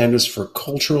national standards for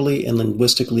culturally and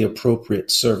linguistically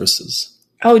appropriate services.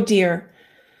 Oh dear.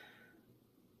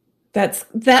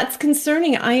 That's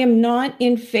concerning. I am not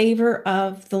in favor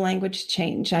of the language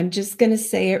change. I'm just going to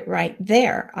say it right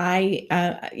there.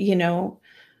 A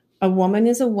woman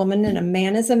is a woman and a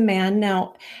man is a man.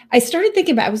 Now, I started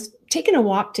thinking I was taking a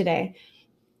walk today,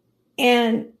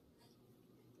 and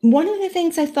one of the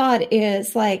things I thought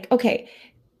is okay,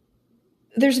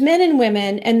 there's men and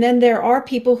women, and then there are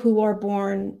people who are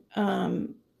born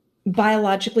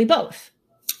biologically both.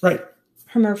 Right.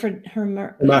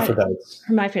 Hermaphrodites.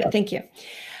 Hermaphrodite. Thank you.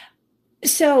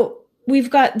 So we've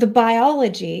got the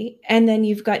biology, and then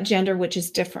you've got gender, which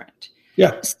is different.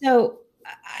 Yeah. So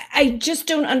I just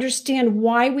don't understand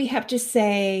why we have to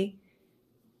say,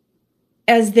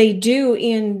 as they do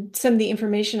in some of the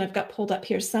information I've got pulled up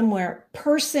here somewhere,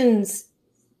 persons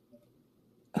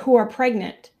who are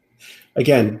pregnant.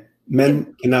 Again,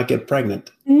 men cannot get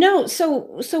pregnant. No.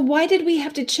 So why did we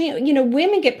have to change?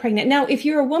 Women get pregnant. Now, if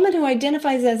you're a woman who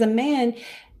identifies as a man,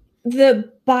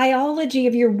 the biology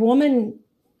of your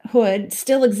womanhood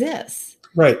still exists.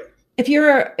 Right. If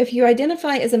you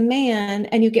identify as a man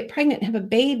and you get pregnant and have a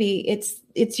baby,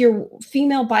 it's your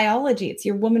female biology, it's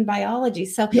your woman biology.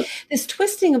 So This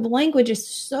twisting of language is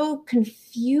so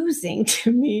confusing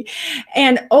to me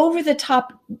and over the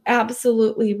top,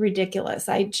 absolutely ridiculous.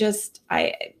 I just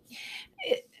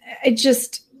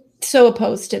so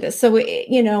opposed to this. So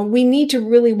we need to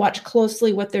really watch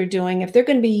closely what they're doing. If they're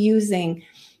going to be using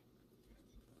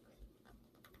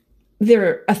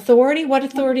their authority, what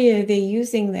authority are they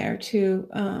using there to,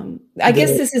 I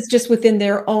guess this is just within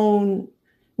their own,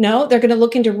 no, they're going to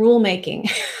look into rulemaking.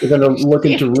 They're going to look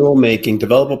into rulemaking,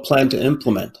 develop a plan to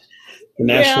implement the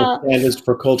national standards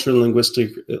for culturally and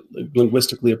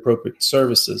linguistically appropriate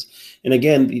services. And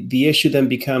again, the issue then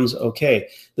becomes, okay,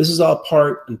 this is all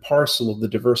part and parcel of the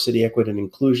diversity, equity, and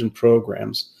inclusion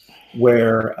programs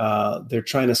where they're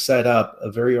trying to set up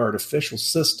a very artificial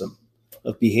system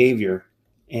of behavior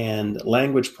and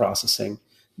language processing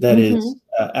that is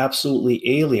absolutely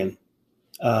alien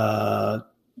to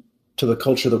the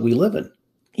culture that we live in.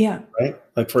 Yeah. Right.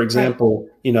 Like, for example,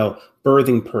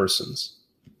 birthing persons.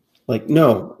 Like,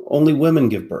 no, only women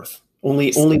give birth.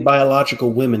 Only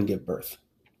biological women give birth.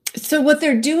 So what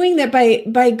they're doing that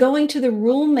by going to the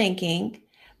rulemaking,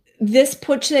 this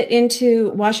puts it into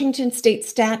Washington state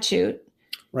statute.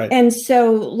 Right. And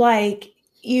so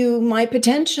you might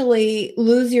potentially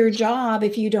lose your job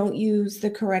if you don't use the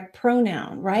correct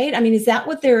pronoun, right? I mean, is that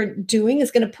what they're doing? Is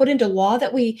going to put into law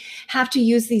that we have to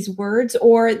use these words,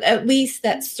 or at least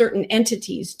that certain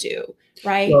entities do,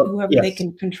 right? Well, whoever yes. they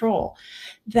can control.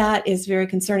 That is very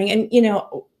concerning. And,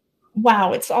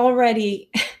 wow, it's already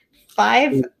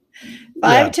five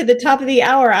to the top of the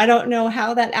hour. I don't know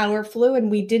how that hour flew,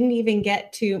 and we didn't even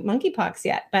get to monkeypox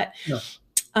yet, but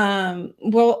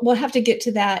we'll have to get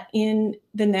to that in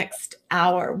the next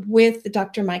hour with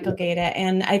Dr. Michael Gaeta,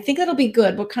 and I think that'll be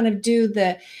good. We'll kind of do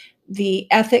the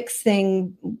ethics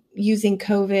thing using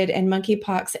COVID and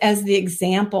monkeypox as the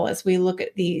example as we look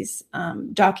at these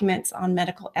documents on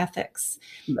medical ethics.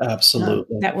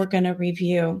 Absolutely. That we're going to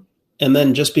review. And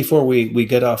then just before we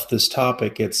get off this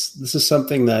topic, this is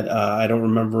something that I don't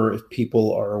remember if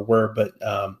people are aware, but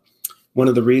one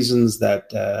of the reasons that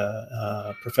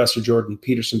Professor Jordan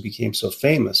Peterson became so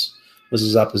famous was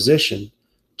his opposition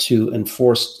to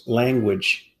enforced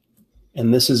language.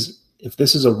 And if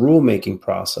this is a rulemaking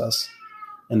process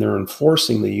and they're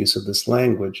enforcing the use of this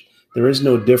language, there is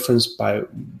no difference by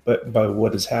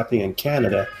what is happening in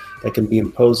Canada that can be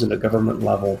imposed at a government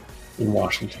level in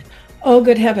Washington. Oh,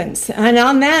 good heavens. And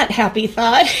on that happy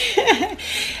thought,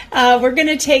 we're going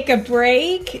to take a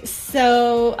break.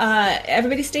 So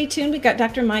everybody stay tuned. We've got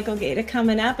Dr. Michael Gaeta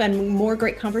coming up and more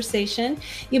great conversation.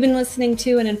 You've been listening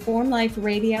to an Informed Life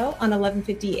Radio on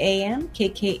 1150 AM,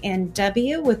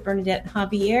 KKNW with Bernadette and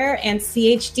Xavier and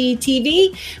CHD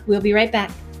TV. We'll be right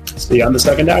back. See you on the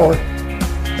second hour.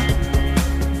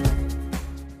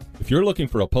 If you're looking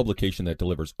for a publication that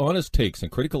delivers honest takes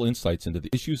and critical insights into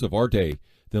the issues of our day,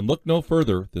 then look no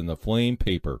further than The Flame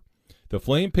Paper. The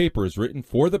Flame Paper is written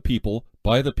for the people,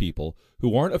 by the people,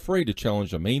 who aren't afraid to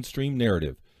challenge a mainstream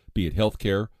narrative, be it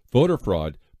healthcare, voter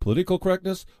fraud, political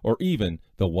correctness, or even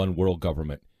the one world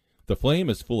government. The Flame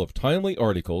is full of timely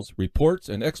articles, reports,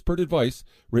 and expert advice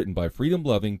written by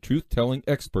freedom-loving, truth-telling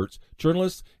experts,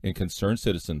 journalists, and concerned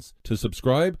citizens. To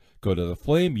subscribe, go to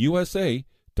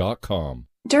theflameusa.com.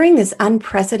 During this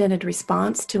unprecedented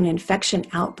response to an infection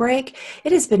outbreak,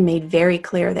 it has been made very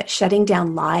clear that shutting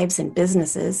down lives and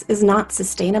businesses is not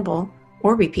sustainable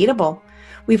or repeatable.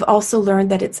 We've also learned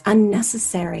that it's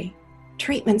unnecessary.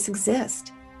 Treatments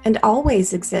exist and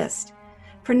always exist.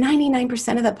 For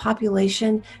 99% of the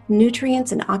population,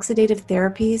 nutrients and oxidative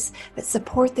therapies that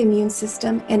support the immune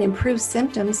system and improve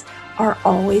symptoms are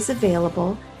always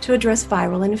available to address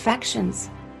viral infections.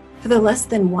 For the less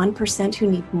than 1% who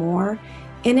need more,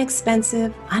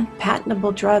 inexpensive,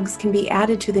 unpatentable drugs can be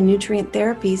added to the nutrient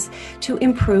therapies to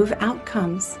improve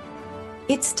outcomes.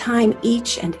 It's time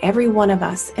each and every one of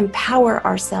us empower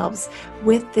ourselves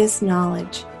with this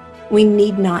knowledge. We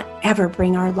need not ever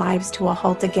bring our lives to a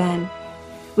halt again.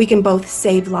 We can both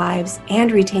save lives and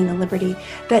retain the liberty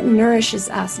that nourishes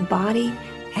us body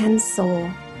and soul.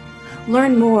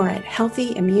 Learn more at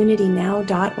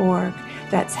healthyimmunitynow.org.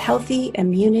 That's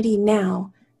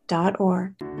healthyimmunitynow.org.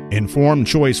 Informed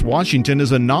Choice Washington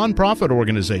is a nonprofit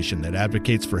organization that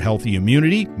advocates for healthy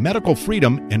immunity, medical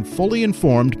freedom, and fully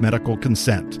informed medical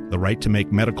consent. The right to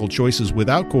make medical choices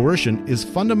without coercion is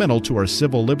fundamental to our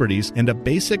civil liberties and a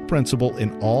basic principle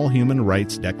in all human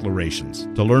rights declarations.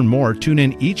 To learn more, tune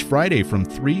in each Friday from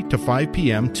 3 to 5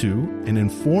 p.m. to An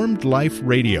Informed Life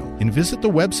Radio and visit the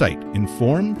website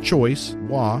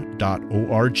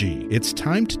informedchoicewa.org. It's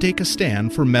time to take a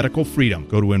stand for medical freedom.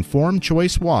 Go to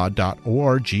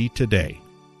informedchoicewa.org today.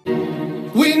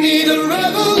 We need a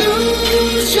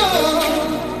revolution.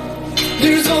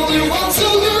 There's only one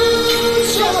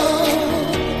solution.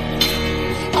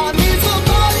 I need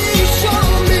somebody to show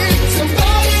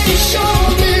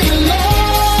me the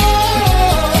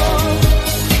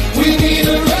love. We need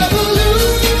a revolution.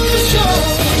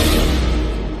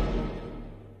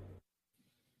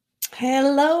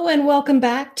 Hello and welcome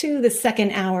back to the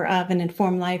second hour of An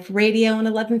Informed Life Radio on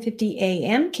 1150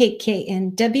 AM,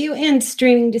 KKNW, and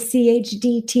streaming to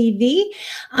CHD TV.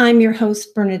 I'm your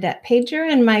host, Bernadette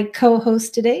Pager, and my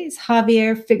co-host today is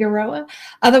Xavier Figueroa,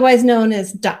 otherwise known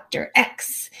as Dr.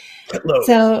 X. Hello.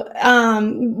 So,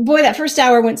 boy, that first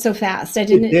hour went so fast. I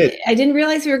didn't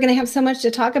realize we were going to have so much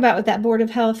to talk about with that Board of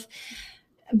Health,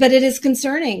 but it is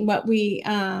concerning what we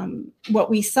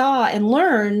saw and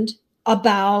learned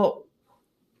about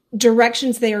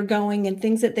directions they are going and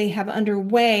things that they have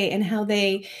underway and how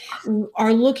they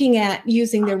are looking at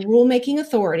using their rulemaking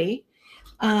authority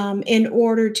in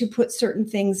order to put certain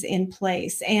things in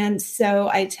place. And so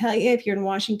I tell you, if you're in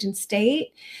Washington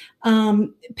State,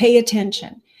 pay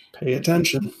attention. Pay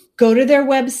attention. Go to their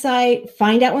website,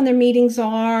 find out when their meetings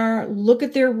are, look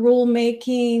at their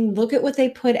rulemaking, look at what they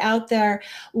put out there.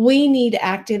 We need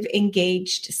active,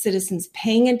 engaged citizens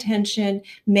paying attention,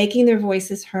 making their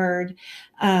voices heard.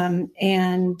 It's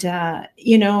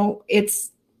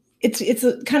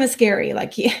kind of scary,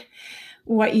 like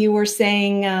what you were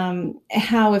saying,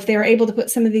 how if they're able to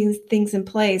put some of these things in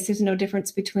place, there's no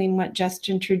difference between what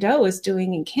Justin Trudeau is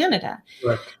doing in Canada.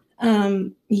 Right.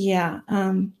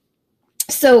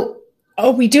 So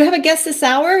we do have a guest this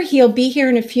hour. He'll be here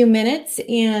in a few minutes.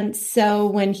 And so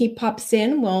when he pops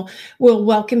in, we'll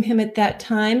welcome him at that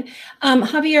time.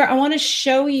 Xavier, I want to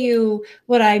show you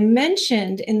what I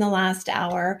mentioned in the last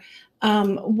hour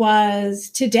was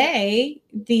today,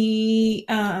 the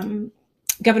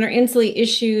Governor Inslee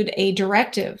issued a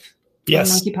directive on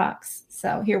monkeypox.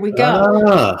 So here we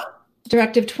go.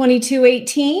 Directive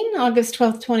 2218, August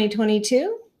 12th,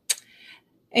 2022.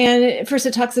 And first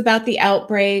it talks about the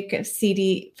outbreak of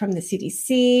from the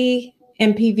CDC.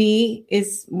 MPV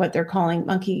is what they're calling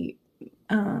monkey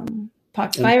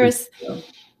pox virus. Yeah.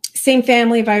 Same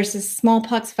family of viruses,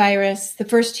 smallpox virus. The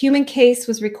first human case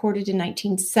was recorded in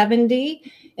 1970.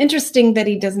 Interesting that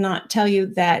he does not tell you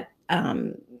that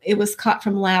it was caught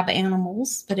from lab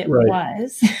animals, but it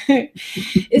was.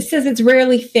 It says it's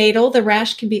rarely fatal. The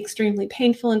rash can be extremely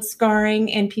painful and scarring.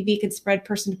 NPV can spread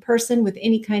person to person with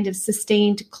any kind of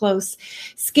sustained close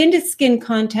skin-to-skin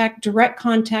contact, direct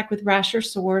contact with rash or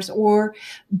sores, or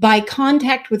by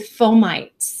contact with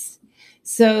fomites.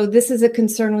 So this is a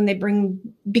concern when they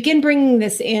begin bringing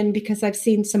this in, because I've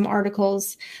seen some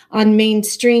articles on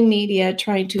mainstream media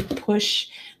trying to push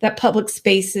that public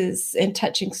spaces and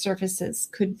touching surfaces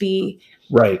could be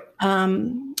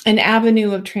an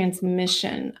avenue of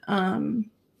transmission.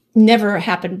 Never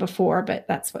happened before, but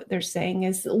that's what they're saying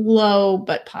is low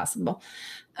but possible.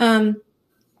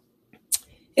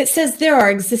 It says there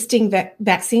are existing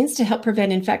vaccines to help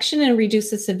prevent infection and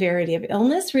reduce the severity of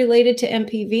illness related to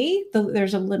MPV.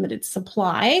 There's a limited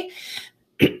supply.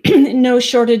 No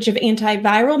shortage of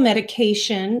antiviral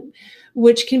medication,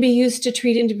 which can be used to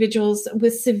treat individuals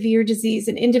with severe disease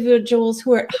and individuals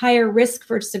who are at higher risk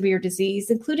for severe disease,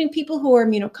 including people who are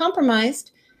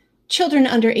immunocompromised, children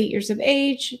under 8 years of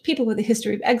age, people with a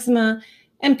history of eczema,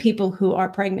 and people who are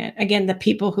pregnant. Again, the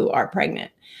people who are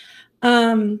pregnant.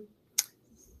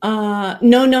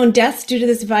 No known deaths due to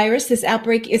this virus. This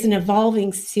outbreak is an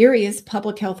evolving, serious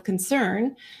public health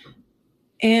concern.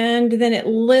 And then it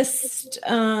lists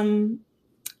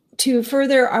to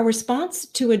further our response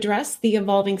to address the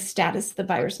evolving status of the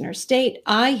virus in our state,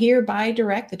 I hereby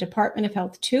direct the Department of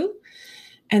Health to,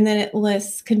 and then it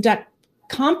lists conduct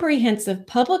comprehensive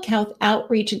public health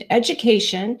outreach and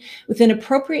education within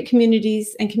appropriate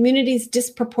communities and communities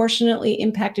disproportionately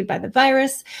impacted by the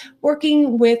virus,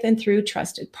 working with and through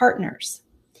trusted partners.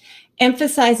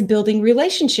 emphasize building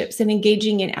relationships and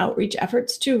engaging in outreach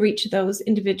efforts to reach those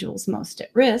individuals most at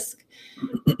risk.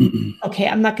 Okay,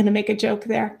 I'm not going to make a joke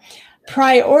there.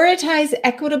 Prioritize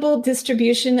equitable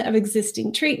distribution of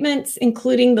existing treatments,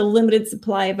 including the limited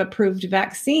supply of approved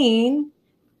vaccine,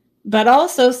 but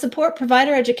also support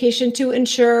provider education to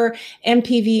ensure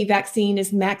MPV vaccine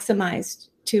is maximized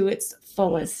to its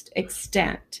fullest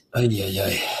extent.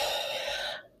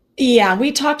 Yeah,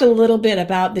 we talked a little bit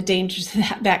about the dangers of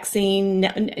that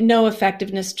vaccine, no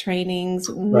effectiveness trainings,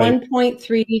 Right.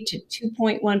 1.3 to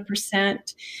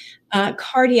 2.1%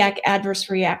 cardiac adverse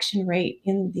reaction rate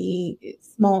in the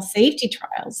small safety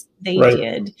trials they Right.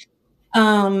 did.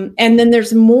 And then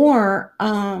there's more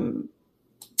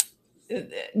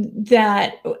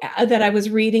that I was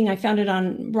reading. I found it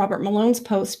on Robert Malone's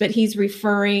post, but he's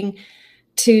referring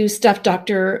to stuff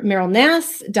Dr. Meryl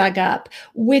Nass dug up,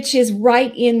 which is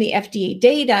right in the FDA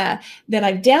data that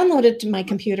I've downloaded to my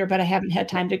computer, but I haven't had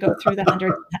time to go through the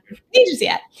 100 pages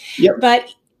yet. Yep. But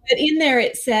in there,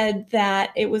 it said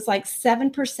that it was like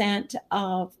 7%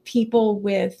 of people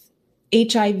with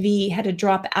HIV had to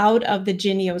drop out of the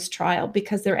Jynneos trial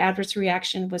because their adverse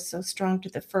reaction was so strong to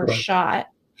the first shot.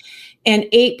 And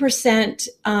 8%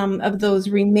 of those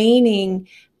remaining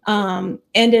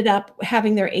ended up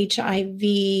having their HIV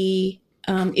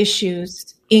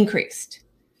issues increased.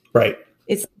 Right.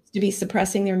 It's to be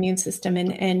suppressing their immune system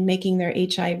and making their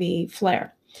HIV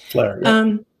flare.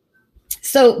 Yeah.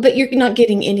 But you're not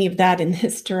getting any of that in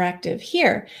this directive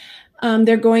here.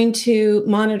 They're going to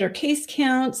monitor case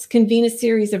counts, convene a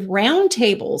series of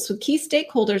roundtables with key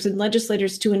stakeholders and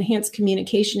legislators to enhance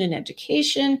communication and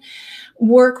education,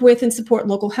 work with and support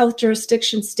local health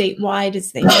jurisdictions statewide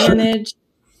as they manage,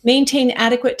 maintain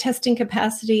adequate testing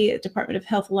capacity at Department of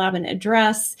Health lab and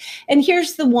address. And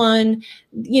here's the one,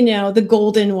 the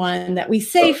golden one that we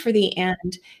say for the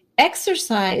end: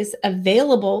 exercise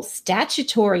available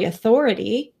statutory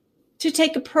authority to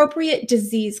take appropriate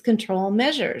disease control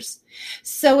measures.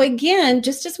 So again,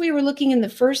 just as we were looking in the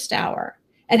first hour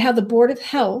at how the Board of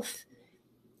Health,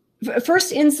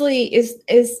 first Inslee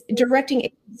is directing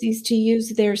agencies to use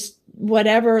their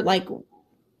whatever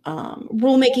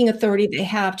rulemaking authority they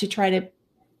have to try to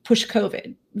push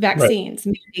COVID vaccines,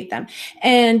 mandate them.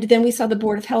 And then we saw the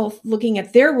Board of Health looking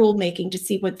at their rulemaking to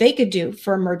see what they could do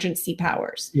for emergency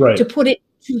powers to put it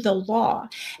to the law.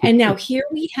 And now here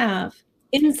we have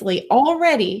Inslee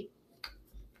already.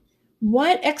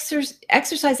 What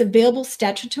exercise available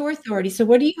statutory authority? So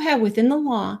what do you have within the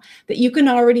law that you can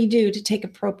already do to take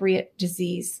appropriate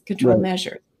disease control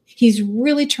measures? He's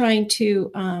really trying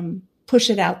to push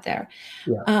it out there.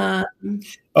 Yeah.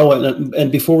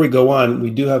 And before we go on, we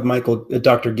do have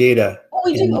Dr. Gaeta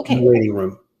in the waiting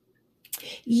room.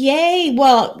 Yay.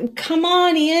 Well, come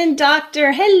on in,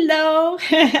 Doctor. Hello.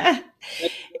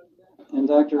 And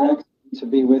Dr. X, to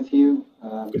be with you.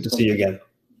 Good to see you again.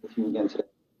 With you again today.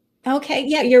 Okay.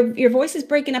 Yeah, your voice is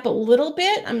breaking up a little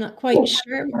bit. I'm not quite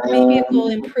sure. Maybe it will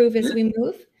improve as we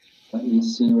move. Let me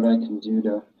see what I can do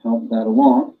to help that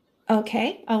along.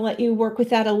 Okay, I'll let you work with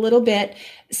that a little bit.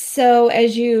 So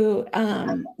as you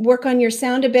work on your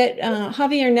sound a bit,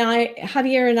 Xavier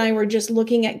and I were just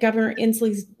looking at Governor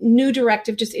Inslee's new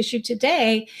directive just issued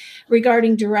today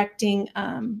regarding directing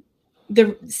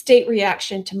the state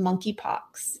reaction to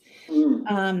monkeypox.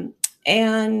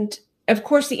 And of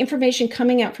course, the information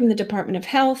coming out from the Department of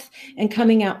Health and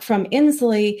coming out from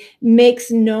Inslee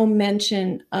makes no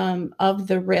mention of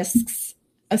the risks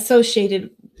associated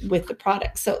with the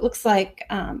product. So it looks like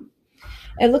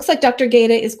Dr.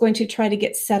 Gaeta is going to try to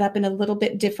get set up in a little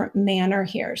bit different manner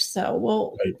here.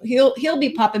 So he'll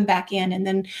be popping back in, and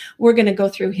then we're going to go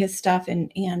through his stuff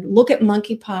and look at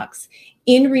monkeypox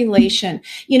in relation.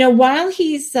 While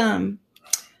he's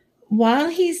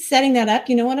setting that up,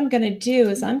 what I'm going to do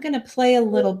is I'm going to play a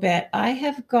little bit. I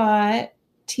have got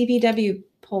TVW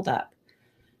pulled up.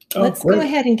 Let's go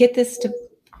ahead and get this to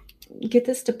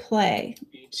play.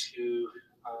 To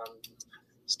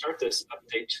start this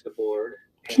update to the board.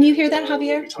 Can you hear that,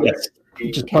 Xavier? Yes.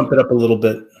 Just pump it up a little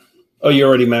bit. Oh, you're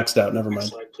already maxed out. Never mind.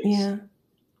 Slide, please. Yeah.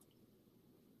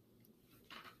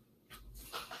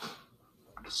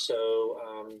 So,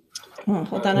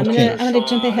 hold on. I'm gonna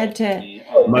jump ahead to.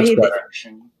 Much better.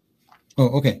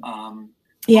 Oh, okay.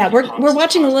 Yeah, we're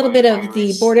watching a little bit of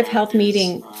the Board of Health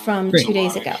meeting from 2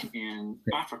 days ago. In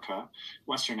Africa,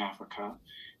 Western Africa,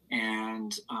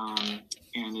 and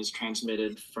is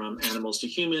transmitted from animals to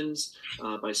humans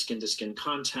by skin-to-skin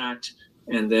contact,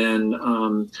 and then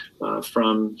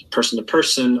from person to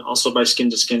person, also by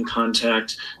skin-to-skin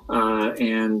contact.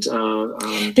 And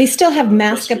they still have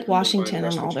Mask Up Washington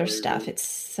on all their stuff. It's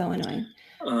so annoying.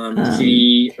 let's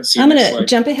see I'm going next to slide.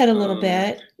 jump ahead a little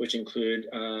bit. Which include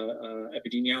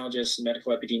epidemiologists,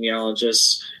 medical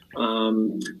epidemiologists,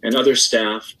 and other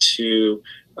staff to,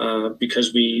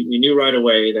 because we knew right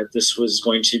away that this was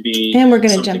going to be. And we're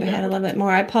going to jump ahead a little bit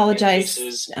more. I apologize.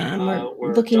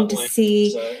 We're looking to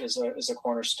see. Is a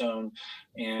cornerstone.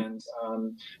 And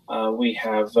we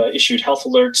have issued health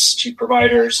alerts to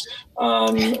providers.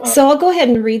 So I'll go ahead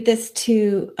and read this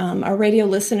to our radio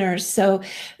listeners. So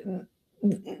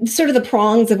sort of the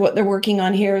prongs of what they're working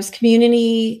on here is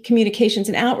community communications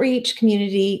and outreach,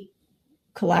 community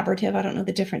collaborative. I don't know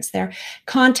the difference there.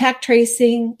 Contact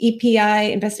tracing,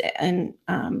 EPI, and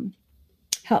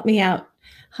help me out,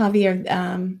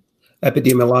 Javier.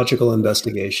 Epidemiological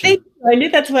investigation. I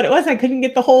knew that's what it was. I couldn't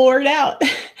get the whole word out.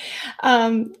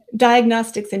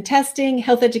 Diagnostics and testing,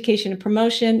 health education and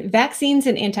promotion, vaccines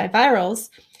and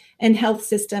antivirals, and health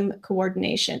system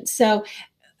coordination. So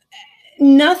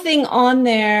nothing on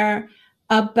there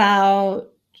about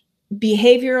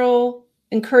behavioral,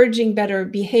 encouraging better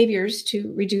behaviors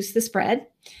to reduce the spread.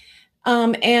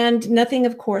 And nothing,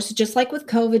 of course, just like with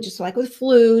COVID, just like with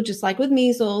flu, just like with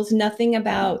measles, nothing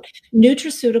about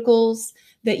nutraceuticals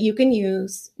that you can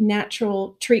use,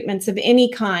 natural treatments of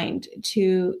any kind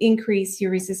to increase your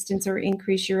resistance or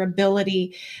increase your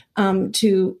ability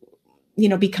to,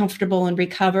 be comfortable and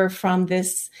recover from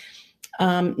this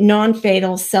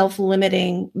non-fatal,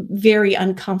 self-limiting, very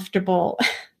uncomfortable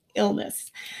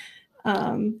illness.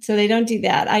 So they don't do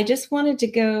that. I just wanted to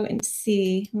go and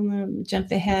see. I'm going to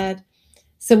jump ahead.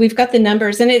 So we've got the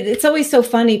numbers, and it's always so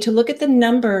funny to look at the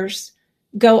numbers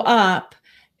go up,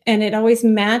 and it always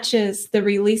matches the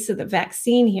release of the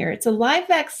vaccine here. It's a live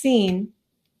vaccine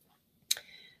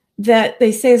that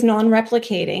they say is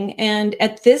non-replicating. And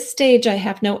at this stage, I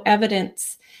have no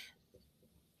evidence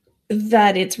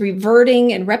that it's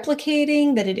reverting and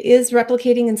replicating, that it is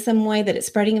replicating in some way, that it's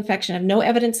spreading infection. I have no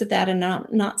evidence of that, and I'm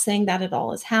not saying that at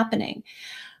all is happening.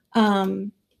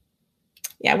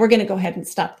 We're going to go ahead and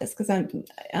stop this because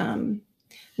I'm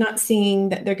not seeing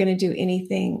that they're going to do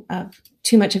anything of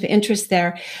too much of interest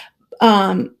there.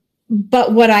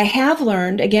 But what I have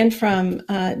learned, again, from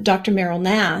Dr. Merrill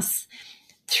Nass,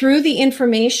 through the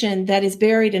information that is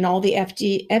buried in all the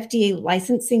FDA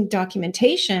licensing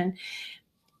documentation,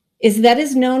 is that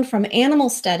is known from animal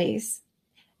studies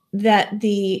that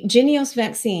the Jynneos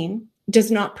vaccine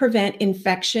does not prevent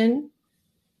infection,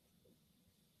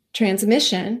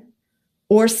 transmission,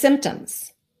 or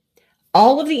symptoms.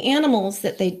 All of the animals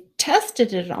that they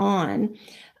tested it on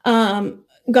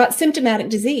got symptomatic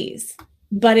disease,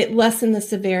 but it lessened the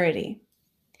severity.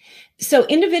 So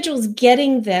individuals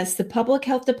getting this, the public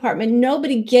health department,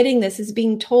 nobody getting this is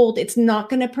being told it's not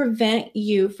going to prevent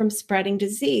you from spreading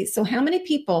disease. So how many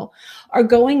people are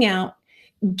going out,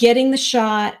 getting the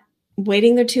shot,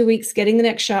 waiting their 2 weeks, getting the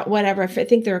next shot, whatever, if I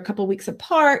think they're a couple weeks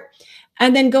apart,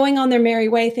 and then going on their merry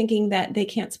way thinking that they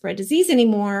can't spread disease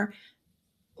anymore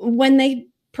when they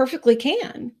perfectly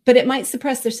can, but it might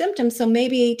suppress their symptoms. So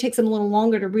maybe it takes them a little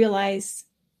longer to realize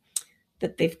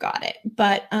that they've got it.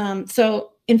 But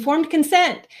so informed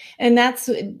consent, and that's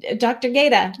Dr.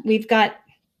 Gaeta. We've got,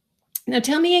 now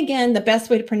tell me again the best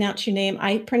way to pronounce your name.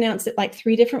 I pronounce it like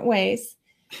 3 different ways.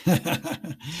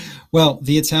 Well,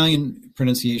 the Italian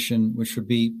pronunciation, which would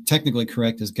be technically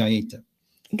correct, is Gaeta.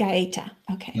 Gaeta,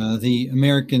 okay. The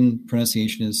American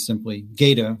pronunciation is simply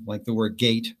Gaeta, like the word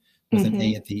gate with an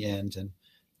A at the end, and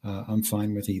I'm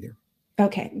fine with either.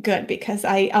 Okay, good, because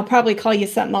I'll probably call you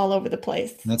something all over the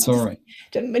place. That's all right.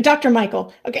 Dr.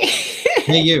 Michael, okay.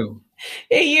 Hey, you.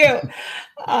 Hey, you.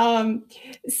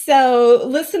 So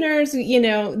listeners,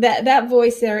 that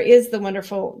voice there is the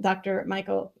wonderful Dr.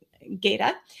 Michael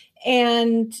Gaeta,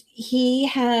 and he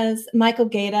has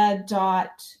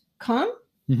michaelgaeta.com.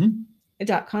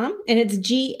 .com, and it's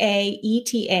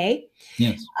Gaeta.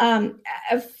 Yes.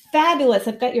 Fabulous.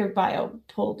 I've got your bio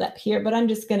pulled up here, but I'm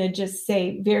just going to just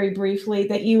say very briefly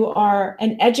that you are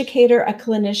an educator, a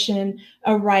clinician,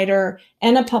 a writer,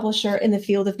 and a publisher in the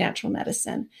field of natural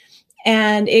medicine.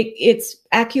 And it's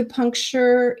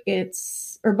acupuncture,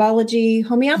 it's herbology,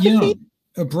 homeopathy.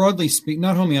 Yeah, broadly speaking,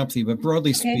 not homeopathy, but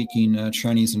broadly speaking,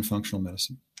 Chinese and functional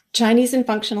medicine. Chinese and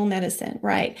functional medicine,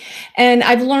 right? And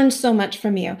I've learned so much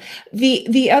from you.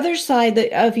 The other side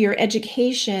of your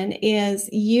education is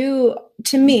you,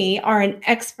 to me, are an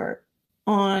expert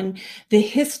on the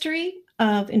history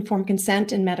of informed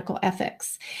consent and medical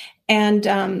ethics.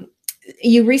 And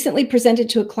you recently presented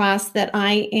to a class that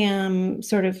I am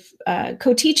sort of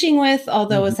co-teaching with,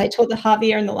 although as I told the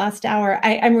Javier in the last hour,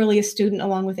 I'm really a student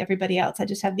along with everybody else. I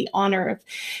just have the honor of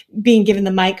being given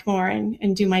the mic more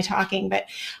and do my talking. But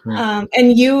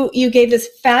and you gave this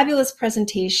fabulous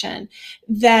presentation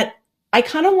that I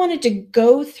kind of wanted to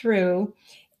go through,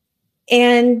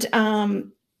 and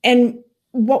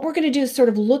what we're going to do is sort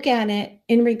of look at it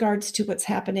in regards to what's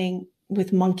happening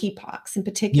with monkeypox in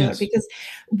particular, because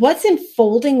what's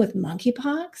unfolding with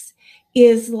monkeypox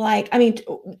is like, I mean,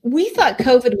 we thought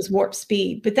COVID was warp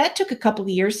speed, but that took a couple of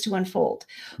years to unfold.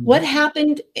 What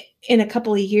happened in a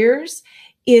couple of years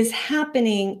is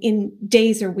happening in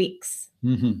days or weeks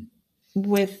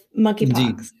with monkeypox.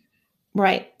 Indeed.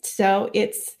 Right. So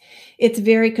it's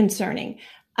very concerning.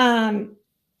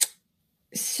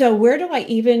 So where do I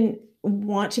even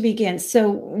want to begin? So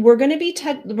we're going to be,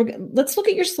 let's look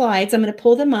at your slides. I'm going to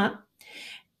pull them up,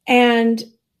 and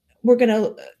we're going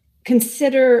to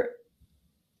consider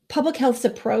public health's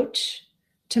approach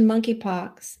to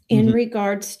monkeypox in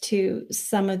regards to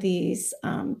some of these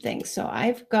things. So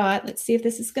I've got, let's see if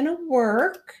this is going to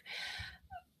work.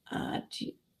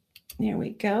 There we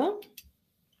go.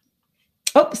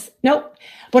 Oops, nope.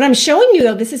 What I'm showing you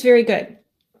though, this is very good.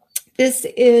 This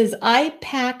is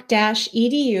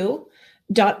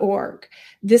ipac-edu.org.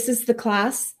 This is the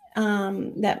class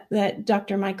that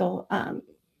Dr. Michael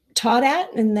taught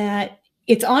at, and that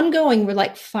it's ongoing. We're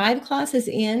like 5 classes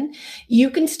in. You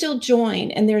can still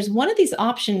join. And there's one of these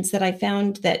options that I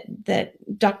found that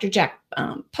Dr. Jack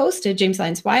posted, James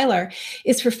Lyons Weiler,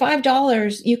 is for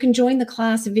 $5. You can join the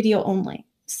class video only.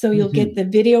 So you'll get the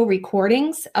video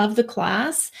recordings of the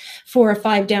class for a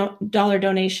 $5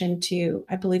 donation to,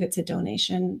 I believe it's a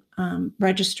donation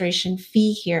registration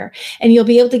fee here. And you'll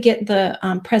be able to get the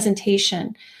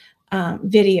presentation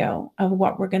video of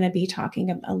what we're going to be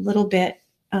talking a little bit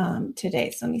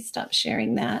today. So let me stop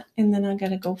sharing that. And then I'm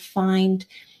going to go find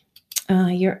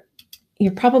you're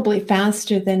probably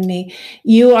faster than me.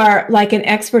 You are like an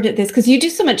expert at this because you do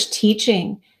so much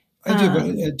teaching. I do,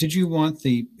 but did you want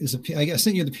I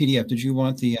sent you the PDF. Did you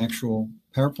want the actual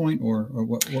PowerPoint or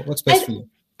what's best for you?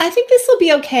 I think this will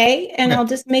be okay, and I'll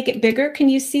just make it bigger. Can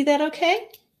you see that okay?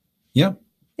 Yeah.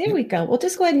 There we go. We'll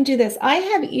just go ahead and do this. I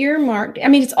have earmarked. I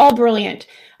mean, it's all brilliant.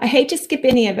 I hate to skip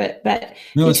any of it, but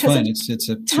no, it's fine. It's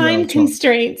a time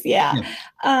constraints. Yeah.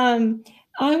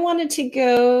 I wanted to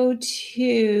go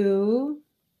to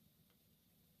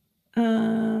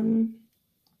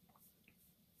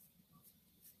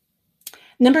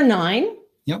number 9,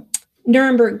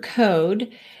 Nuremberg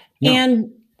Code.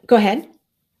 And go ahead.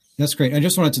 That's great. I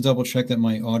just wanted to double check that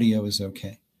my audio is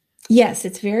okay. Yes,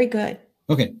 it's very good.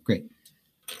 Okay, great.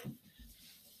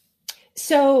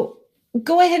 So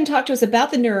go ahead and talk to us about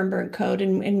the Nuremberg Code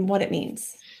and what it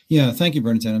means. Yeah, thank you,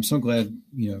 Bernadette. I'm so glad,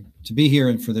 to be here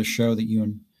and for this show that you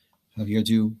and Xavier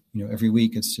do, every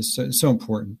week. It's just so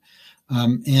important.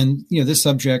 And this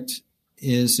subject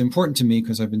is important to me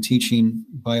because I've been teaching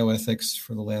bioethics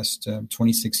for the last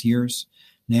 26 years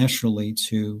nationally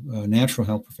to natural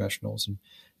health professionals and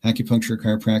acupuncture,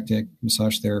 chiropractic,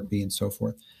 massage therapy, and so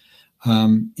forth.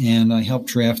 And I helped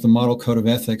draft the model code of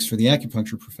ethics for the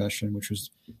acupuncture profession, which was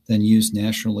then used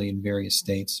nationally in various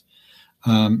states.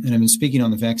 And I've been speaking on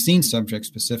the vaccine subject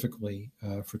specifically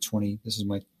this is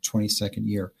my 22nd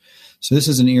year. So this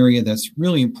is an area that's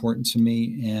really important to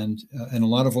me. And a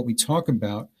lot of what we talk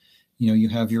about, you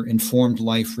have your informed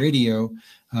life radio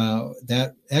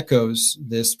that echoes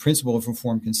this principle of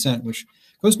informed consent, which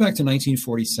goes back to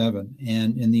 1947.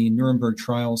 And in the Nuremberg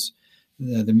trials,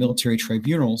 the military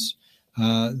tribunals,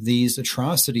 these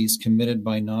atrocities committed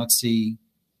by Nazi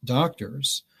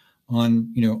doctors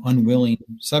on, unwilling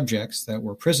subjects that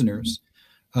were prisoners,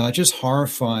 just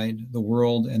horrified the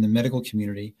world and the medical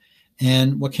community.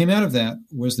 And what came out of that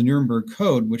was the Nuremberg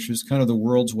Code, which was kind of the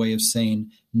world's way of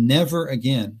saying, never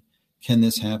again can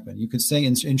this happen. You could say,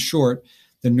 in short,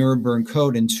 the Nuremberg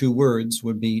Code in 2 words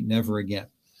would be never again,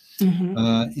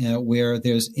 where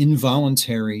there's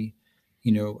involuntary,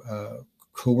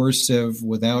 coercive,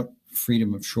 without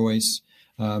freedom of choice,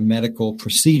 medical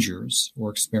procedures or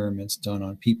experiments done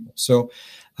on people. So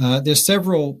there's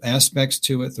several aspects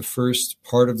to it. The first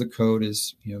part of the code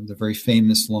is, the very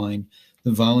famous line,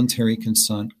 the voluntary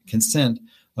consent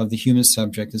of the human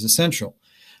subject is essential.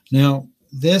 Now,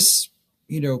 this,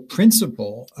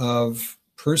 principle of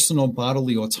personal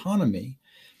bodily autonomy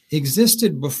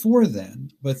existed before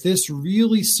then, but this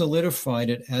really solidified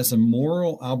it as a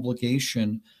moral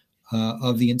obligation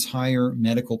of the entire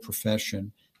medical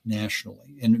profession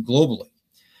nationally and globally.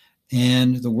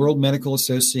 And the World Medical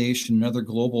Association and other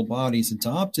global bodies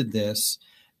adopted this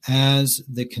as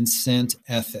the consent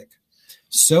ethic.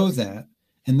 so that,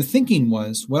 and the thinking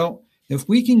was, well, if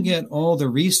we can get all the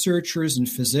researchers and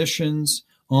physicians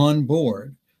on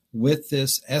board with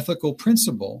this ethical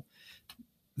principle,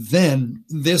 then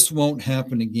this won't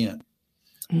happen again.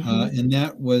 And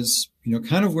that was,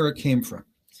 kind of where it came from.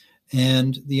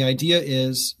 And the idea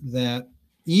is that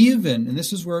even, and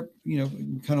this is where,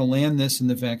 kind of land this in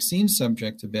the vaccine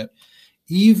subject a bit,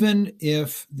 even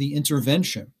if the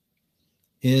intervention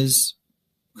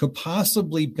could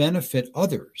possibly benefit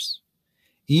others,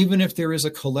 even if there is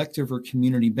a collective or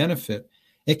community benefit,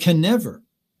 it can never,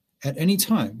 at any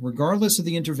time, regardless of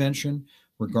the intervention,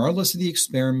 regardless of the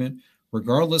experiment,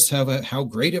 regardless of how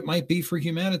great it might be for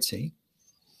humanity,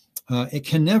 it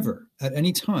can never, at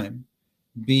any time,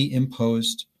 be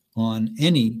imposed on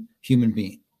any human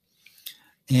being.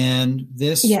 And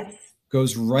this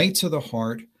goes right to the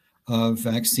heart of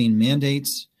vaccine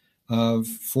mandates, of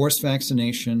forced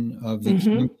vaccination, of the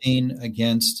campaign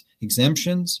against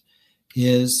exemptions,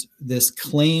 is this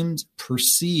claimed,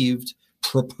 perceived,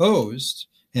 proposed,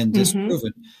 and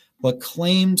disproven, but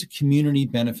claimed community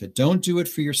benefit. Don't do it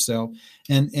for yourself.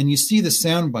 And you see the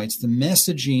sound bites, the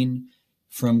messaging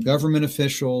from government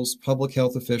officials, public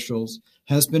health officials,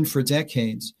 has been for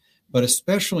decades, but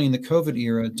especially in the COVID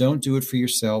era, don't do it for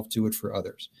yourself, do it for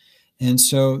others. And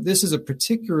so this is a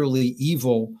particularly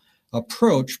evil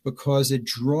approach because it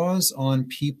draws on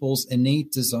people's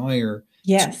innate desire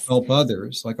to help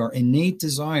others, like our innate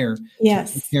desire to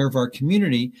take care of our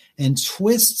community, and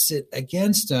twists it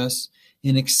against us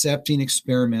in accepting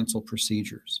experimental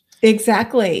procedures.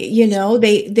 Exactly.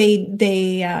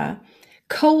 They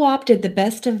co-opted the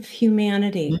best of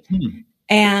humanity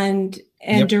and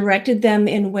directed them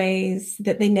in ways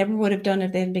that they never would have done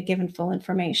if they had been given full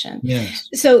information. Yes.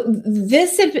 So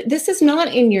this is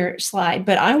not in your slide,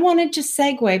 but I wanted to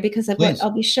segue because of what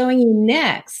I'll be showing you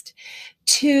next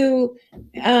to,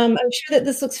 I'm sure that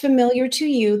this looks familiar to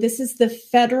you. This is the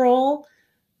federal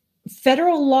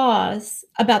laws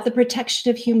about the protection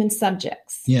of human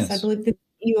subjects. Yes. So I believe that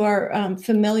you are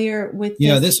familiar with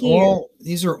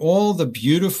these are all the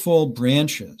beautiful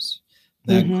branches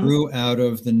that grew out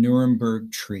of the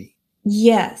Nuremberg tree.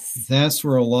 Yes. That's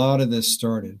where a lot of this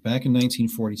started back in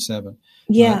 1947.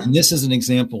 Yeah. And this is an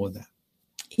example of that.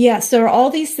 Yeah. So all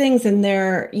these things, and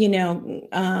they're,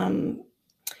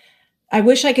 I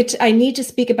wish I need to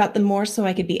speak about them more so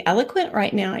I could be eloquent.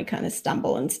 Right now, I kind of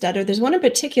stumble and stutter. There's one in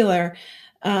particular,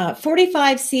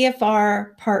 45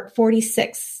 CFR Part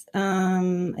 46.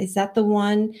 Is that the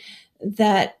one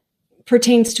that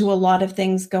pertains to a lot of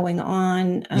things going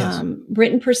on?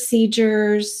 Written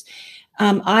procedures,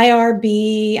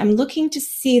 IRB. I'm looking to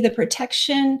see the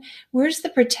protection. Where's the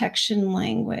protection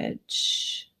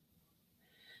language?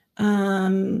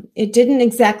 It didn't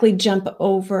exactly jump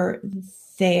over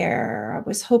there. I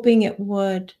was hoping it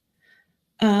would.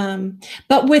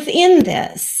 But within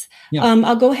this,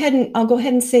 I'll go ahead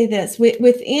and say this.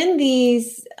 Within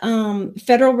these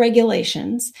federal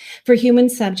regulations for human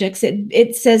subjects,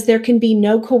 it says there can be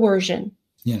no coercion.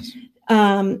 Yes.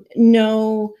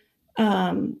 No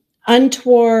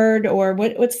untoward, or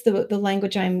what's the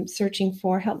language I'm searching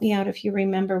for? Help me out if you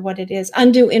remember what it is.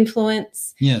 Undue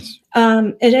influence. Yes.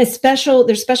 There's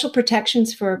special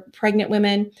protections for pregnant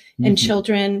women and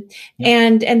children,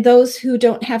 and those who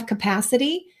don't have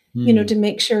capacity, to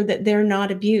make sure that they're not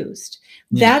abused.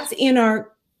 Yes. That's in our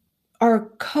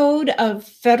code of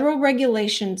federal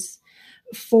regulations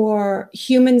for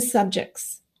human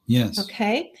subjects. Yes.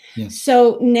 Okay. Yes.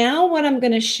 So now what I'm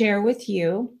going to share with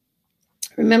you,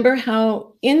 remember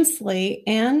how Inslee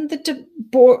and the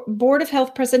Board of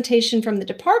Health presentation from the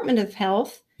Department of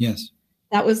Health. Yes.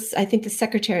 That was, I think, the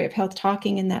Secretary of Health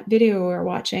talking in that video we were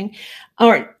watching.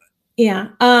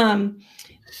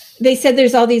 They said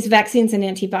there's all these vaccines and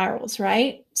antivirals,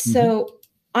 right? So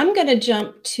I'm going to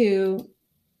jump to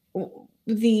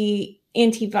the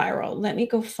antiviral. Let me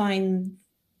go find.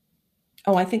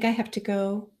 Oh, I think I have to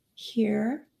go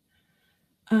here.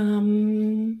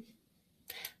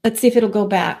 Let's see if it'll go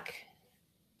back.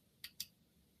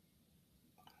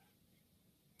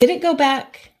 Did it go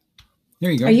back? There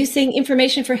you go. Are you seeing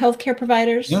information for healthcare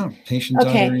providers? Yeah, patient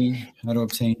diary, how to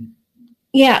obtain.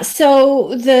 Yeah,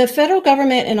 so the federal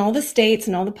government and all the states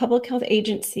and all the public health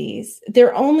agencies,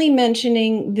 they're only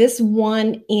mentioning this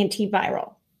one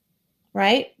antiviral,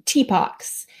 right?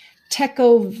 TPOXX,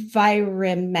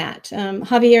 tecovirimat.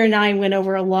 Xavier and I went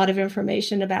over a lot of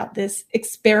information about this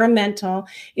experimental.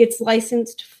 It's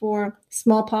licensed for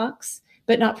smallpox,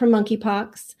 but not for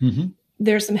monkeypox.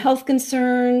 There's some health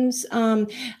concerns.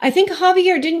 I think,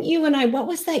 Xavier, didn't you and I, what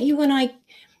was that you and I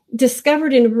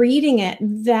discovered in reading it,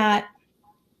 that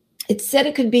it said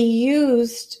it could be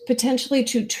used potentially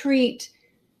to treat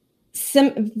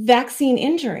some vaccine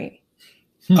injury.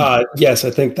 Yes,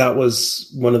 I think that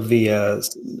was one of the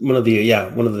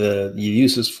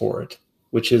uses for it,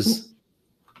 which is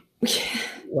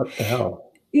what the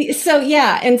hell. So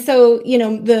yeah, and so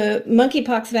the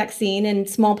monkeypox vaccine and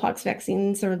smallpox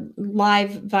vaccines are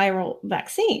live viral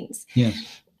vaccines.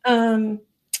 Yes.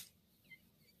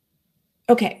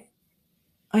 Okay,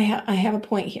 I have a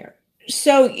point here.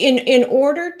 So in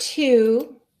order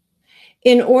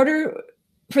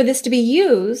for this to be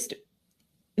used,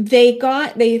 they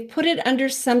put it under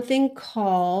something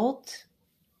called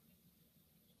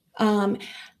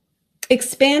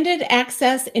Expanded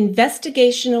Access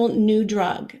Investigational New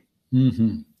Drug.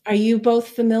 Mm-hmm. Are you both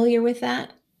familiar with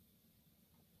that?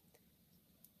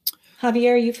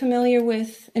 Javier, are you familiar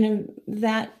with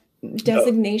that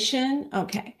designation? No.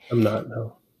 Okay. I'm not,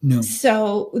 no. No.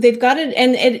 So they've got it,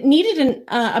 and it needed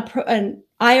an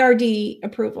IRD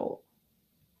approval.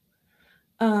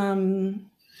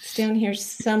 It's down here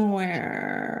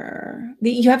somewhere.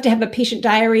 You have to have a patient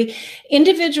diary.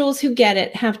 Individuals who get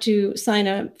it have to sign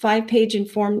a 5-page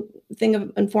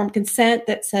informed consent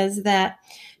that says that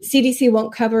CDC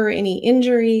won't cover any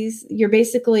injuries. You're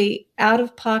basically out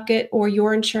of pocket, or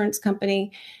your insurance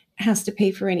company has to pay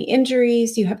for any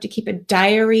injuries. You have to keep a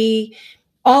diary.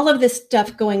 All of this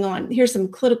stuff going on. Here's some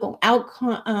clinical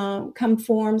outcome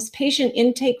forms, patient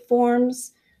intake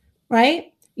forms,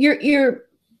 right? You're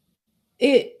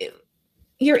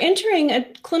entering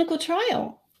a clinical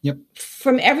trial. Yep.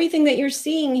 From everything that you're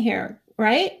seeing here,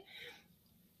 right?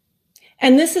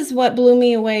 And this is what blew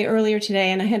me away earlier today,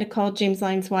 and I had to call James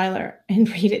Lyons-Weiler and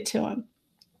read it to him.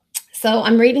 So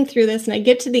I'm reading through this, and I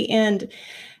get to the end,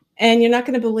 and you're not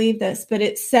going to believe this, but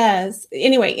it says,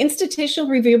 anyway, Institutional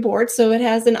Review Board, so it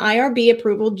has an IRB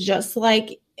approval, just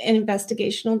like an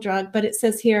investigational drug, but it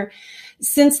says here,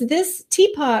 since this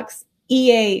TPOXX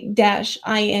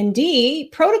EA-IND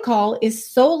protocol is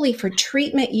solely for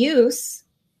treatment use,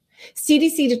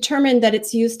 CDC determined that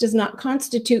its use does not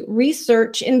constitute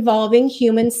research involving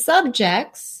human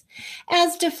subjects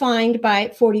as defined by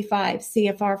 45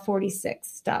 CFR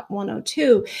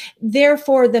 46.102.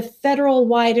 Therefore, the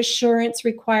federal-wide assurance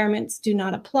requirements do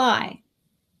not apply.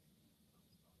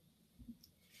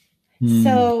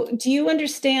 So do you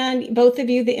understand, both of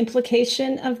you, the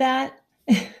implication of that?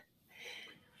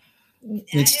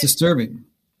 It's disturbing.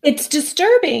 It's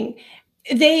disturbing.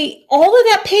 All of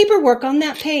that paperwork on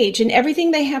that page and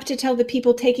everything they have to tell the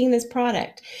people taking this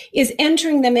product is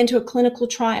entering them into a clinical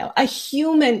trial, a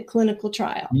human clinical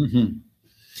trial. Mm-hmm.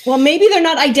 Well, maybe they're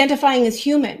not identifying as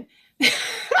human.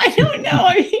 I don't know.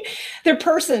 I mean, they're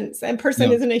persons, and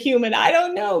person isn't a human. I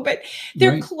don't know, but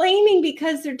they're claiming,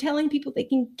 because they're telling people they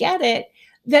can get it,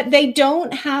 that they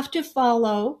don't have to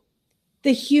follow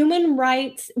the human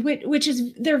rights, which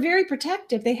is, they're very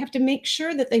protective. They have to make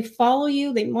sure that they follow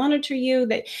you, they monitor you,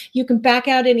 that you can back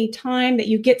out any time, that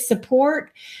you get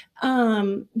support.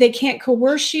 They can't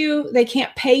coerce you. They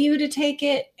can't pay you to take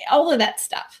it. All of that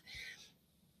stuff.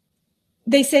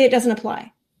 They say it doesn't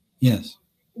apply. Yes.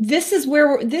 This is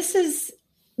what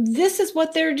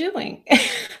they're doing.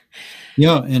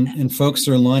 Yeah. And folks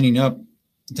are lining up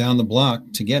down the block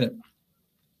to get it.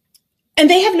 And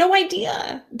they have no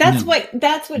idea. That's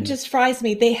what just fries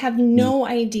me. They have no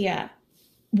idea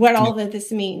what all of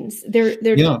this means. They're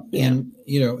and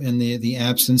and the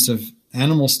absence of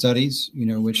animal studies,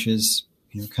 which is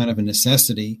kind of a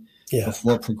necessity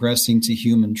before progressing to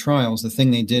human trials. The thing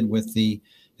they did with the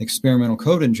experimental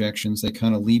code injections, they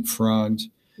kind of leapfrogged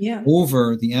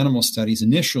over the animal studies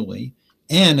initially,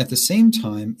 and at the same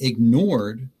time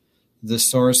ignored the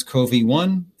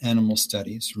SARS-CoV-1 animal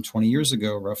studies from 20 years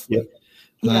ago, roughly.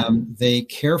 They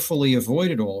carefully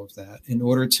avoided all of that in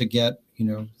order to get,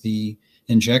 the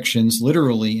injections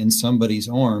literally in somebody's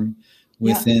arm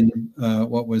within,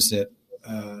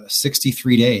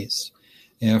 63 days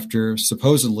after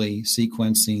supposedly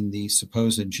sequencing the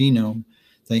supposed genome.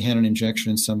 They had an injection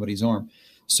in somebody's arm.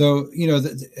 So,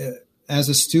 as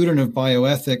a student of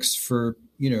bioethics for,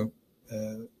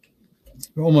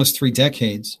 almost 3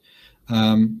 decades,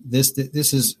 this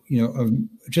is,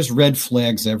 just red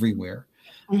flags everywhere.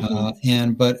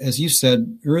 Mm-hmm. But as you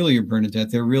said earlier,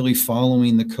 Bernadette, they're really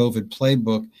following the COVID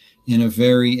playbook in a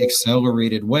very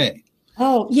accelerated way.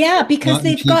 Oh, yeah, because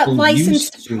they've got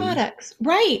licensed products,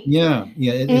 right? Yeah.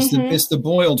 It's the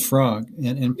boiled frog,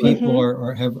 and people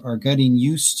are getting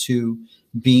used to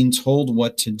being told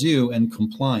what to do and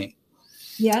complying.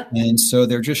 Yeah, and so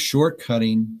they're just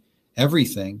shortcutting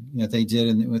everything that they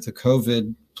did with the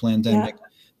COVID pandemic.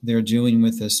 They're doing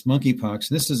with this monkeypox.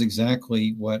 This is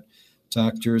exactly what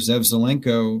Dr. Zev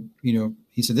Zelenko,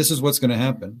 He said, this is what's going to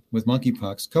happen with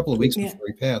monkeypox a couple of weeks before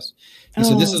he passed. He Oh,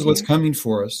 said, this is what's dear. coming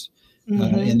for us in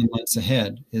the months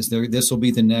ahead. This will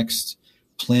be the next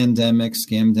plandemic,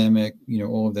 scamdemic,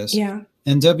 all of this. Yeah.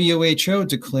 And WHO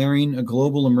declaring a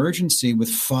global emergency with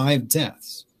 5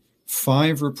 deaths,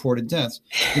 5 reported deaths,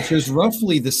 which is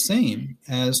roughly the same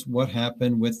as what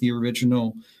happened with the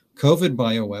original COVID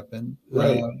bioweapon.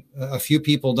 Right. A few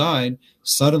people died.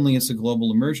 Suddenly it's a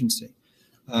global emergency.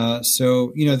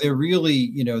 So, they're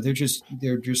really,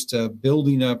 they're just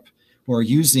building up or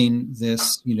using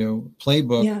this,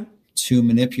 playbook to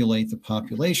manipulate the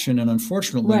population. And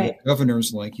unfortunately,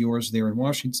 governors like yours there in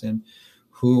Washington,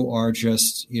 who are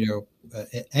just,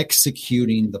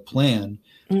 executing the plan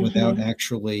without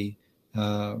actually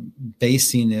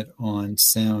basing it on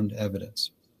sound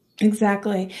evidence.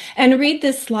 Exactly. And read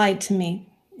this slide to me,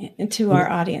 to our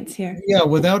audience here. Yeah,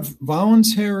 without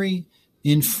voluntary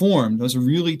informed, those are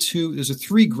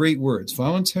 3 great words: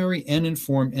 voluntary and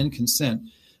informed and consent.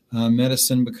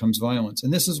 Medicine becomes violence.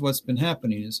 And this is what's been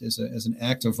happening as an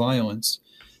act of violence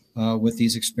with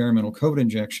these experimental COVID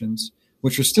injections,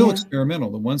 which are still experimental.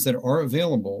 The ones that are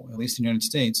available, at least in the United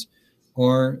States,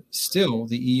 are still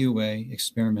the EUA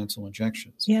experimental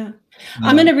injections. Yeah.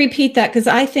 I'm going to repeat that because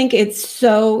I think it's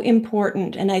so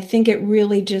important. And I think it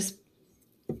really just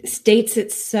states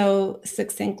it so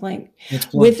succinctly.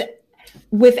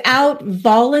 Without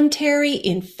voluntary,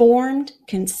 informed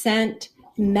consent,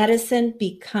 medicine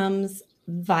becomes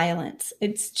violence.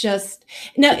 It's just,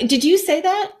 now, did you say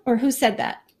that or who said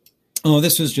that? Oh,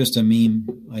 this was just a meme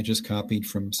I just copied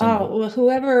from someone. Oh, well,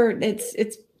 whoever,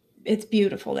 it's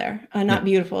beautiful there. Not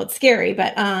beautiful, it's scary,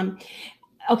 but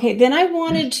okay, then I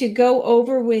wanted to go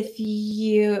over with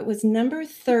you. It was number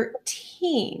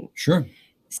 13. Sure.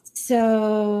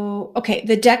 So, okay,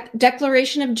 the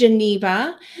Declaration of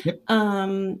Geneva. Yep.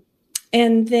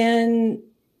 And then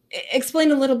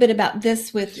explain a little bit about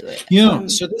this with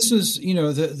so this is,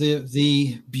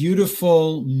 the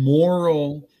beautiful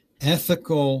moral,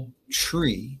 ethical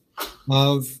tree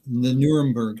of the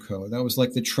Nuremberg Code. That was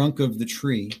like the trunk of the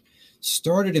tree,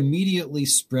 started immediately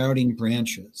sprouting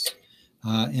branches.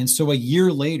 And so a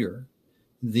year later,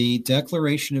 the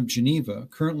Declaration of Geneva,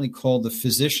 currently called the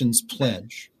Physician's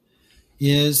Pledge,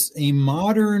 is a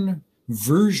modern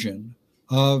version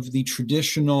of the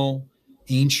traditional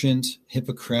ancient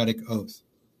Hippocratic Oath.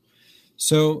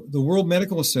 So the World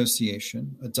Medical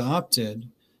Association adopted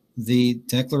the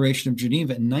Declaration of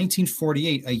Geneva in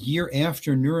 1948, a year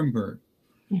after Nuremberg.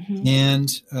 And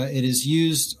it is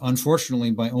used,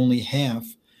 unfortunately, by only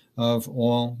half of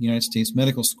all United States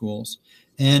medical schools.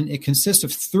 And it consists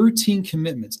of 13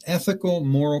 commitments, ethical,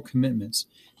 moral commitments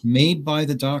made by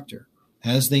the doctor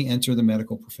as they enter the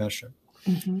medical profession.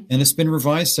 And it's been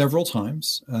revised several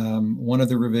times. One of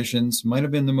the revisions might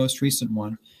have been the most recent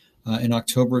one in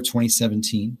October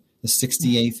 2017, the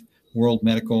 68th World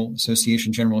Medical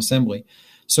Association General Assembly.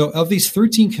 So of these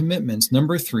 13 commitments,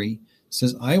 number 3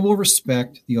 says, I will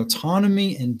respect the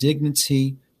autonomy and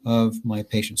dignity of my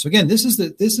patient. So again, this is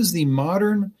the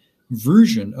modern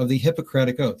version of the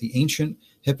Hippocratic Oath, the ancient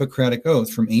Hippocratic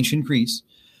Oath from ancient Greece.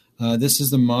 This is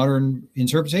the modern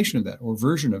interpretation of that or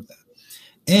version of that.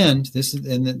 And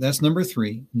that's number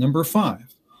 3. Number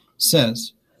 5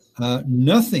 says,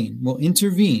 nothing will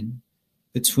intervene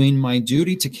between my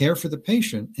duty to care for the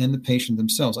patient and the patient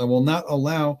themselves. I will not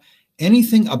allow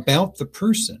anything about the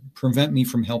person prevent me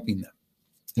from helping them,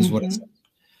 is what it says.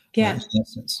 Yeah. In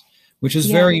essence, which is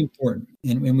very important.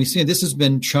 And we see this has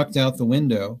been chucked out the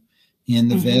window in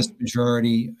the vast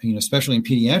majority, especially in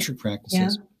pediatric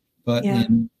practices. But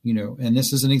and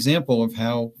this is an example of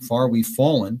how far we've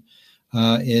fallen.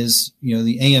 Is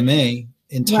the AMA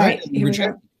entirely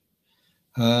rejected.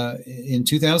 In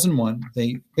 2001,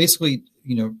 they basically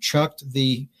chucked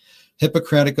the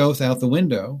Hippocratic Oath out the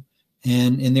window,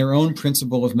 and in their own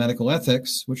principle of medical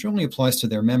ethics, which only applies to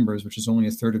their members, which is only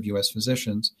a third of U.S.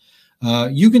 physicians,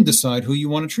 you can decide who you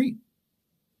want to treat,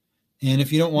 and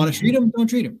if you don't want to treat them, don't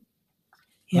treat them.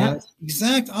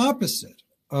 Exact opposite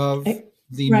of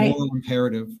the moral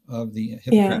imperative of the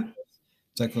Hippocratic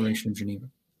Declaration of Geneva.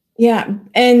 Yeah.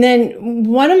 And then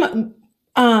one of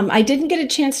I didn't get a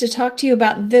chance to talk to you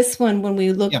about this one when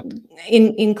we looked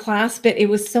in class, but it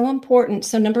was so important.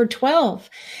 So number 12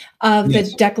 of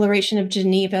the Declaration of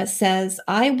Geneva says,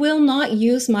 I will not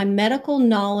use my medical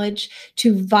knowledge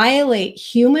to violate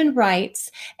human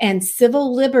rights and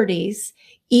civil liberties,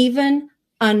 even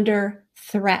under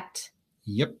threat.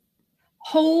 Yep.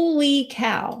 Holy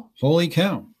cow. Holy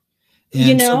cow.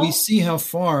 And so we see how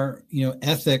far,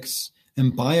 ethics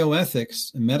and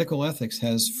bioethics and medical ethics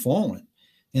has fallen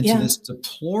into this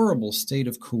deplorable state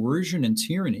of coercion and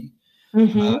tyranny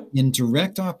in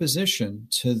direct opposition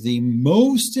to the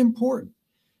most important.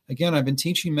 Again, I've been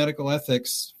teaching medical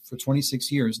ethics for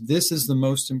 26 years. This is the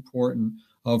most important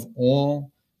of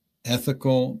all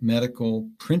ethical medical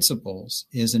principles,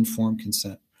 is informed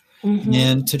consent.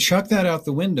 And to chuck that out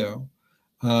the window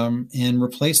and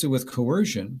replace it with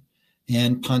coercion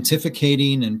and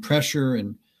pontificating and pressure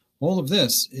and all of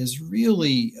this is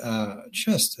really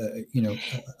just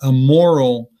a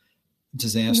moral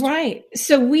disaster. Right.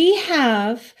 So we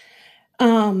have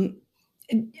not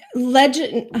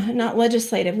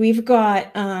legislative. We've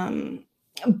got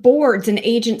boards and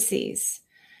agencies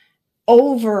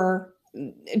over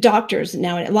doctors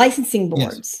now, licensing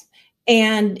boards,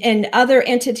 and other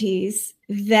entities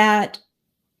that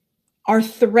are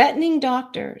threatening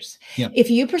doctors.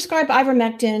 If you prescribe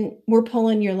ivermectin, we're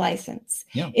pulling your license.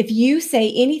 If you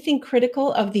say anything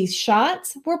critical of these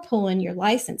shots, we're pulling your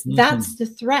license. That's the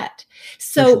threat.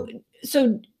 So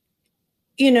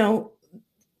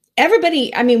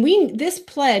everybody, I mean, this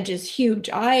pledge is huge.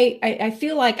 I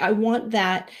feel like I want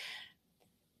that,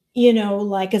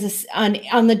 like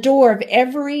on the door of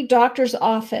every doctor's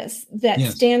office that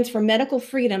stands for medical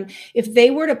freedom. If they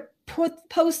were to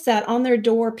post that on their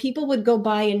door, people would go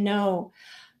by and know,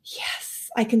 yes,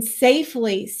 I can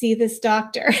safely see this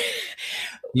doctor,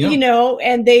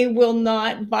 and they will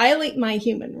not violate my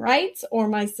human rights or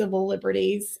my civil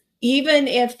liberties, even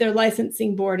if their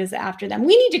licensing board is after them.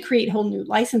 We need to create whole new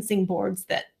licensing boards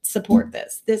that support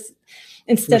this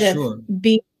instead of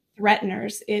being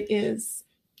threateners. It is.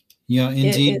 Yeah,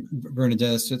 indeed,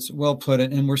 Bernadette, it's well put.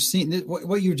 And we're seeing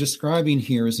what you're describing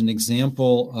here is an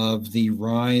example of the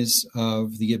rise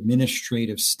of the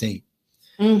administrative state.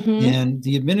 And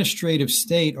the administrative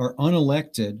state are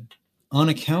unelected,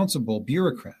 unaccountable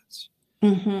bureaucrats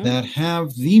that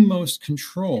have the most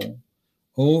control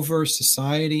over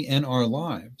society and our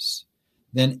lives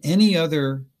than any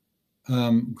other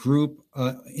group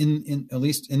in at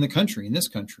least in the country, in this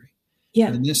country.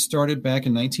 And this started back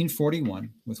in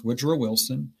 1941 with Woodrow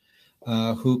Wilson,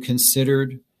 who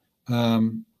considered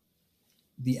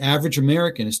the average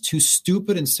American is too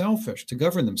stupid and selfish to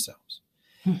govern themselves.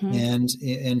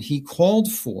 And he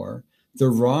called for the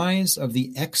rise of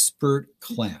the expert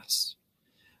class.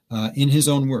 In his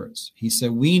own words, he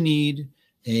said, we need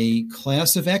a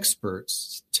class of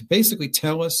experts to basically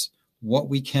tell us what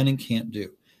we can and can't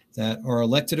do. That our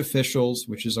elected officials,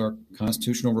 which is our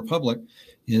constitutional republic,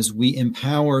 is we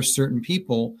empower certain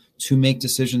people to make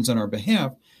decisions on our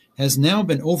behalf, has now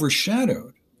been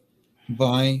overshadowed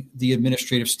by the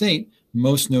administrative state,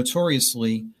 most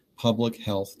notoriously public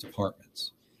health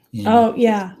departments in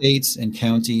states and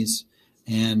counties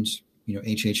and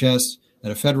HHS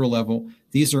at a federal level.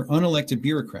 These are unelected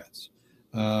bureaucrats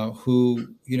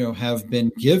who have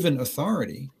been given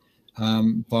authority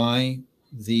by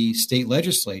the state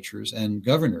legislatures and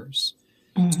governors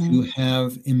to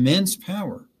have immense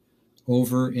power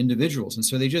over individuals. And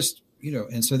so they just,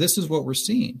 and so this is what we're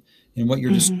seeing in what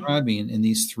you're describing in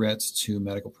these threats to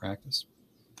medical practice.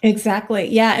 Exactly.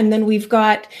 Yeah. And then we've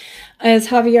got, as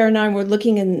Xavier and I were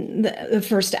looking in the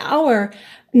first hour,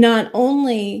 not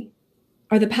only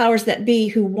are the powers that be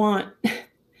who want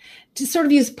to sort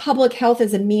of use public health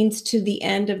as a means to the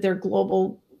end of their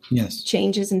global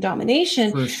changes and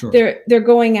domination. For sure. They're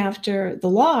going after the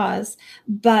laws,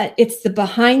 but it's the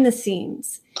behind the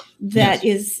scenes that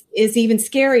is even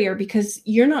scarier because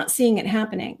you're not seeing it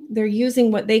happening. They're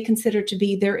using what they consider to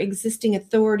be their existing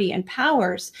authority and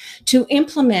powers to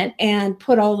implement and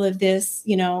put all of this,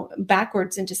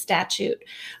 backwards into statute,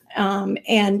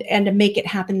 and to make it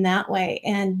happen that way.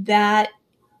 And that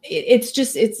it's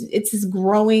this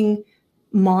growing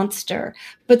monster.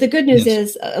 But the good news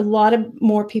is a lot of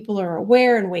more people are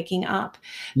aware and waking up.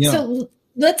 So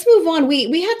let's move on.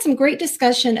 We had some great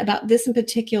discussion about this in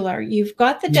particular. You've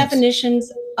got the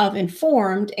definitions of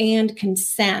informed and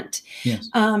consent.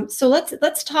 So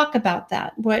let's talk about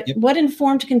that. What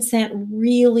informed consent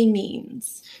really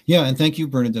means. Yeah, and thank you,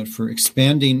 Bernadette, for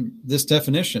expanding this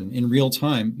definition in real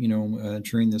time,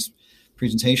 during this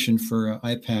presentation for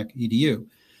IPAC EDU.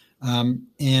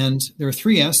 And there are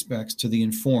three aspects to the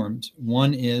informed.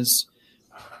 One is,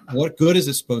 what good is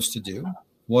it supposed to do?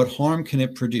 What harm can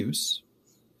it produce?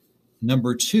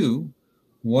 Number two,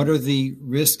 what are the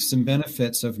risks and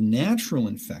benefits of natural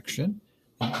infection?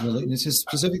 This is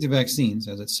specific to vaccines,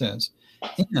 as it says.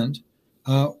 And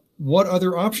what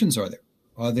other options are there?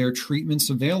 Are there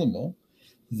treatments available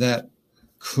that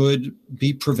could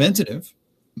be preventative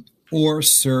or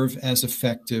serve as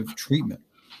effective treatment?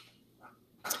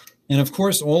 And of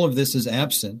course, all of this is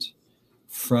absent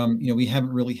from, we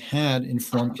haven't really had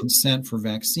informed consent for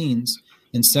vaccines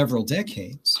in several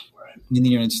decades. in the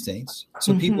United States.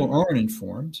 So people aren't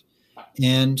informed.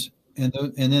 And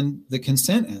then the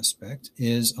consent aspect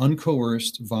is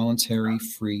uncoerced, voluntary,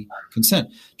 free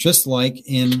consent. Just like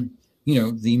in,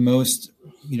 the most,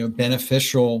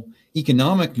 beneficial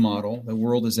economic model the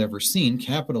world has ever seen,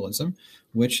 capitalism,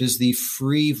 which is the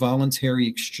free voluntary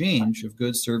exchange of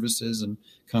goods, services, and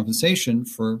compensation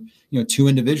for, two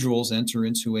individuals enter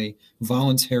into a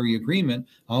voluntary agreement.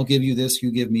 I'll give you this,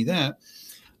 you give me that.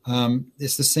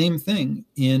 It's the same thing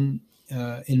in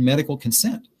medical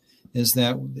consent. Is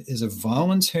a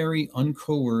voluntary,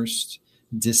 uncoerced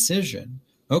decision.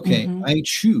 Okay, I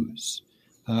choose,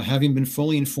 having been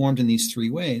fully informed in these three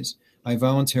ways, I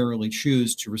voluntarily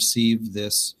choose to receive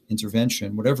this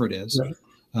intervention, whatever it is,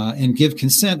 and give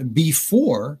consent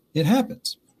before it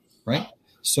happens, right?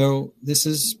 So this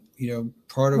is,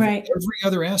 part of every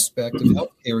other aspect of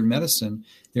healthcare and medicine.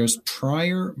 There's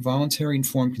prior voluntary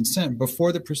informed consent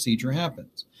before the procedure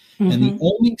happens. And the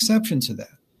only exception to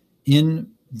that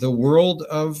in the world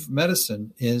of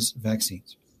medicine is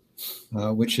vaccines,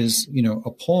 which is,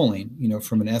 appalling,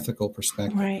 from an ethical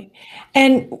perspective. Right.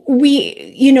 And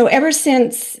we, ever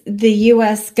since the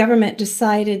U.S. government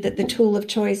decided that the tool of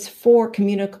choice for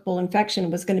communicable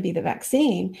infection was going to be the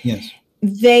vaccine,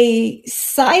 they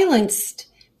silenced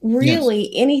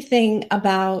really anything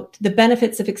about the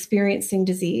benefits of experiencing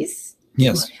disease.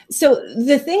 Yes. So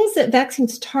the things that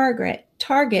vaccines target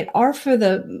are, for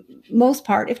the most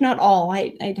part, if not all,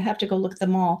 I'd have to go look at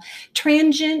them all,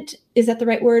 transient, is that the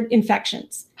right word?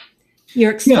 Infections.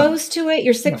 You're exposed to it,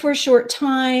 you're sick for a short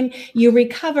time, you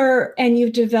recover, and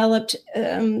you've developed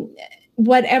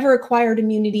whatever acquired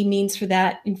immunity means for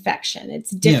that infection.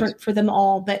 It's different for them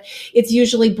all, but it's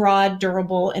usually broad,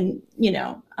 durable, and,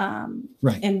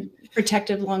 and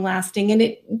protective, long lasting, and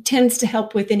it tends to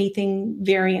help with anything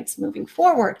variants moving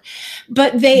forward.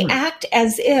 But they act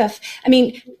as if,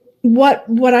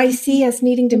 what I see us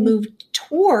needing to move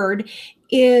toward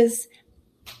is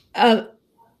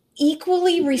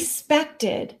equally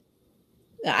respected.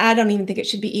 I don't even think it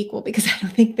should be equal, because I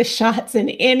don't think the shots in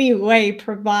any way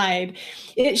provide.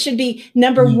 It should be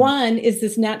number one is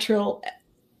this natural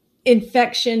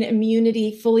infection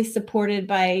immunity, fully supported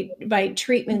by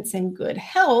treatments and good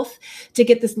health to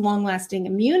get this long-lasting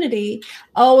immunity.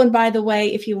 Oh, and by the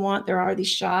way, if you want, there are these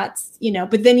shots,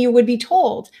 but then you would be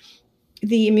told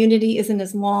the immunity isn't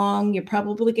as long. You're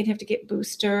probably going to have to get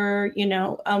booster.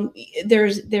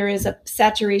 There is a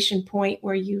saturation point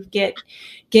where you get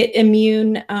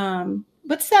immune.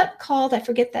 What's that called? I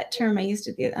forget that term. I used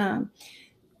to be.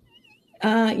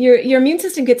 Your immune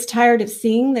system gets tired of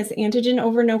seeing this antigen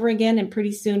over and over again, and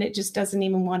pretty soon it just doesn't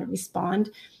even want to respond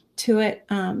to it.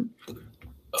 You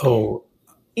know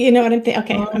what I'm thinking?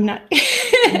 Okay, I'm not.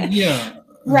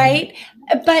 Right,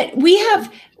 but we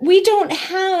don't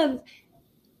have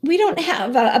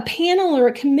a panel or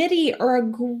a committee or a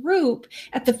group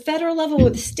at the federal level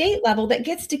or the state level that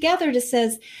gets together to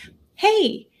says,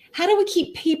 hey, how do we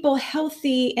keep people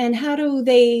healthy, and how do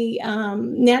they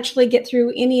naturally get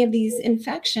through any of these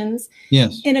infections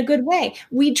in a good way?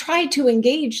 We tried to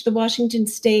engage the Washington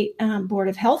State Board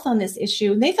of Health on this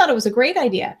issue, and they thought it was a great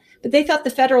idea, but they thought the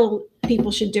federal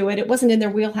people should do it. It wasn't in their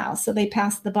wheelhouse, so they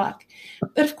passed the buck.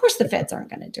 But of course, the feds aren't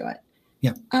going to do it.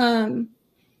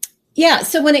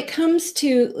 So when it comes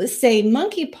to, let's say,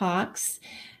 monkeypox,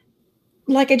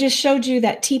 like I just showed you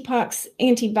that TPOXX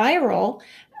antiviral,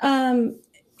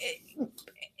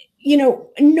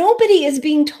 nobody is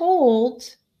being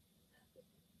told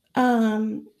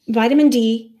vitamin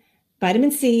D,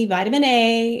 vitamin C, vitamin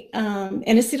A,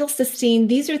 N-acetylcysteine.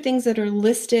 These are things that are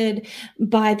listed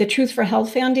by the Truth for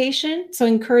Health Foundation. So I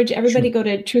encourage everybody to go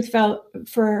to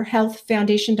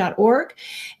truthforhealthfoundation.org.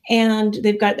 And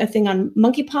they've got a thing on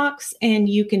monkeypox, and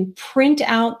you can print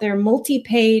out their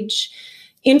multi-page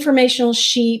informational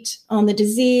sheet on the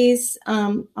disease.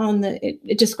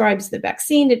 It describes the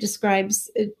vaccine, it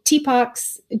describes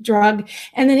TPOXX drug,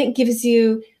 and then it gives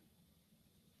you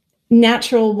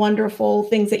natural, wonderful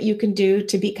things that you can do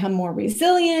to become more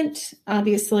resilient.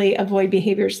 Obviously, avoid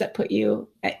behaviors that put you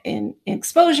in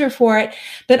exposure for it,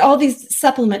 but all these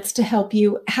supplements to help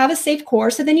you have a safe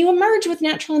course, and then you emerge with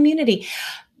natural immunity.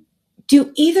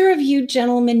 Do either of you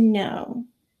gentlemen know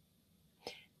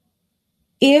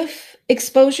if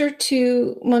exposure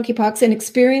to monkeypox and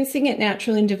experiencing it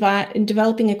naturally and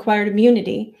developing acquired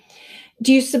immunity,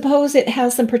 do you suppose it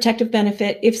has some protective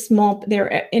benefit if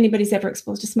anybody's ever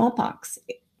exposed to smallpox?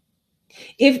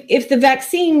 If the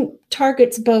vaccine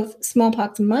targets both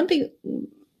smallpox and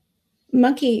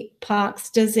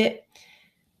monkeypox,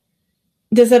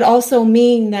 does it also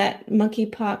mean that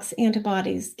monkeypox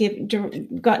antibodies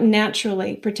gotten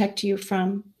naturally protect you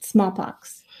from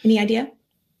smallpox? Any idea?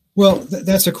 Well,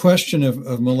 that's a question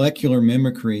of molecular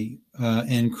mimicry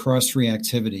and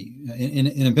cross-reactivity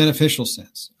in a beneficial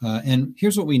sense. And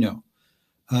here's what we know.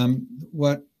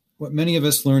 What many of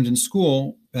us learned in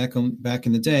school back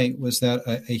in the day was that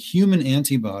a human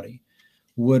antibody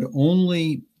would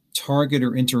only target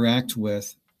or interact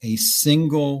with a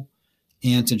single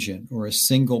antigen or a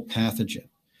single pathogen.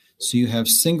 So you have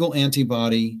single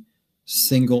antibody,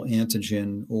 single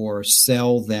antigen, or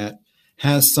cell that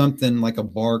has something like a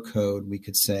barcode, we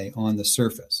could say, on the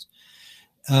surface.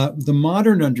 The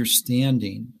modern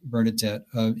understanding, Bernadette,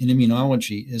 in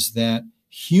immunology is that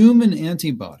human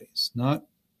antibodies, not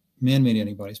man-made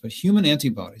antibodies, but human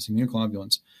antibodies,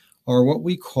 immunoglobulins, are what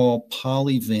we call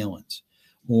polyvalent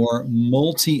or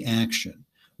multi-action,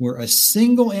 where a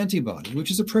single antibody,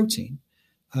 which is a protein,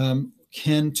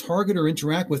 can target or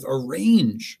interact with a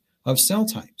range of cell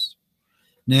types.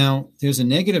 Now, there's a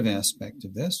negative aspect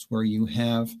of this where you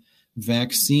have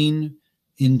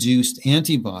vaccine-induced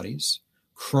antibodies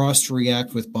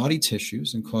cross-react with body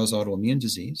tissues and cause autoimmune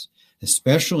disease,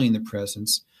 especially in the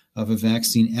presence of a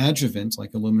vaccine adjuvant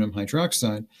like aluminum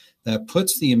hydroxide that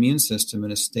puts the immune system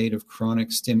in a state of chronic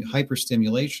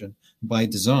hyperstimulation by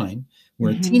design,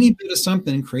 where a teeny bit of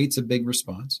something creates a big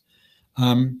response.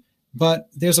 But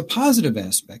there's a positive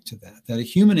aspect to that a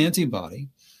human antibody,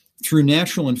 through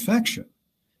natural infection,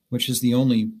 which is the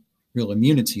only real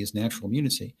immunity, is natural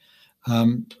immunity,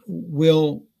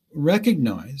 will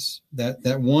recognize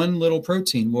that one little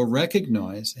protein will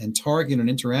recognize and target and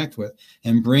interact with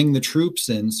and bring the troops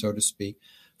in, so to speak,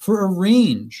 for a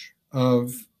range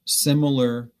of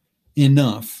similar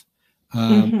enough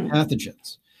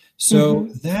pathogens. So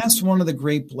that's one of the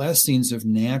great blessings of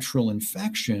natural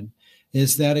infection,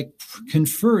 is that it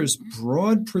confers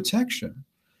broad protection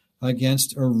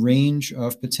against a range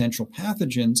of potential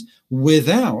pathogens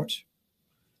without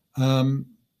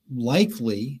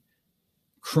likely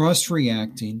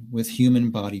cross-reacting with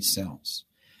human body cells.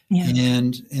 Yeah.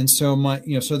 And so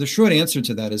so the short answer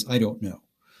to that is I don't know.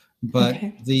 But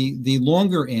the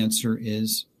longer answer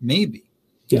is maybe.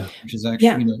 Yeah. Which is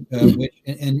actually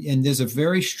and there's a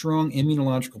very strong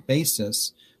immunological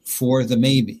basis for the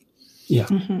maybe. Yeah.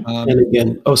 And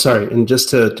again, and just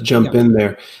to jump in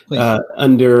there,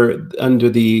 under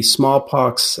the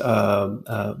smallpox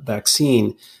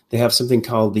vaccine, they have something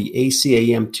called the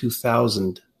ACAM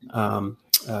 2000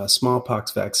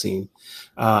 smallpox vaccine.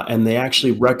 And they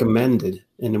actually recommended,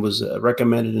 and it was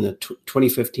recommended in a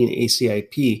 2015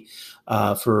 ACIP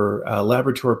for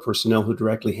laboratory personnel who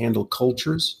directly handle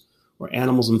cultures or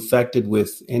animals infected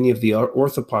with any of the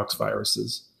orthopox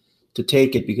viruses, to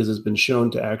take it, because it's been shown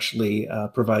to actually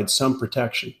provide some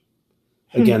protection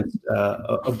against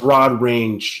a broad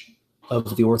range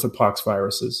of the orthopox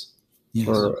viruses,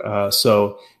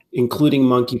 so including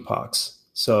monkeypox.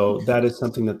 So that is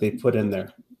something that they put in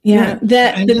there. Yeah,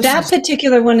 that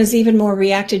particular one is even more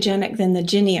reactogenic than the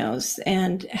Jynneos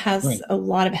and has a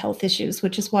lot of health issues,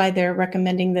 which is why they're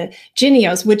recommending the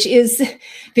Jynneos, which is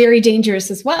very dangerous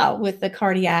as well with the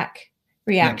cardiac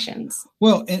reactions.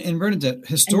 Well, and Bernadette,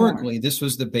 historically, this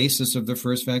was the basis of the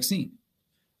first vaccine.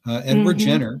 Edward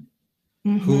Jenner,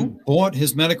 who bought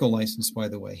his medical license, by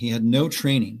the way, he had no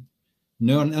training,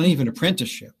 not even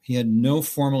apprenticeship. He had no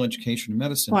formal education in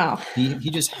medicine. Wow. He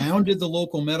just hounded the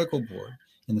local medical board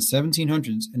in the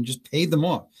 1700s and just paid them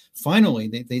off. Finally,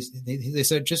 they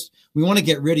said, we want to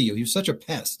get rid of you. He was such a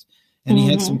pest. And he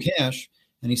had some cash.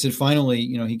 And he said, finally,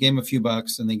 he gave him a few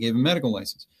bucks and they gave him a medical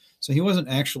license. So he wasn't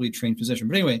actually a trained physician.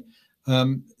 But anyway,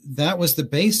 that was the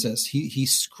basis. He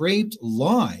scraped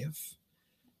live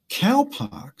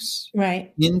cowpox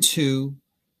into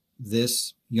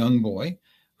this young boy,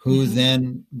 who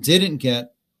then didn't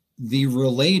get the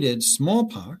related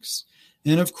smallpox.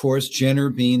 And of course, Jenner,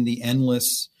 being the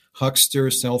endless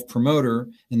huckster, self-promoter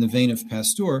in the vein of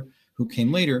Pasteur, who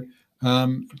came later,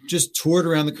 just toured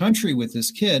around the country with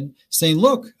this kid saying,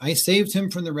 look, I saved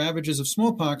him from the ravages of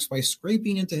smallpox by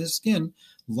scraping into his skin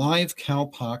live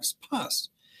cowpox pus.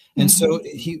 And so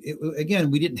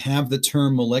we didn't have the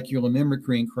term molecular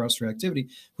mimicry and cross-reactivity,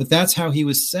 but that's how he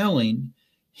was selling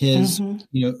his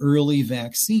early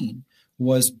vaccine,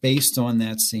 was based on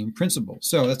that same principle.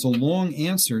 So that's a long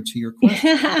answer to your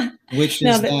question, which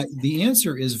is that the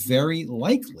answer is very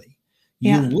likely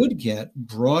you would get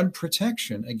broad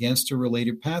protection against a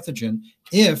related pathogen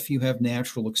if you have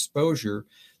natural exposure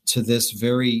to this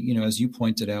very, as you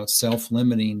pointed out,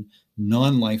 self-limiting,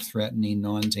 non-life-threatening,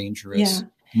 non-dangerous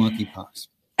monkeypox.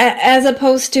 As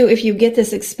opposed to if you get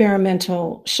this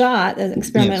experimental shot, an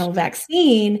experimental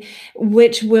vaccine,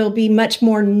 which will be much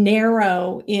more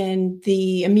narrow in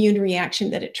the immune reaction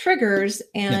that it triggers,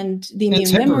 and the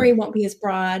immune memory won't be as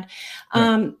broad.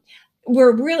 Right.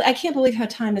 I can't believe how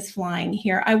time is flying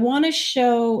here. I want to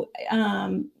show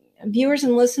viewers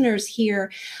and listeners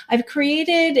here, I've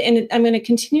created, and I'm going to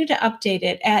continue to update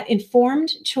it at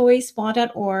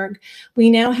informedchoicelaw.org.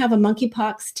 We now have a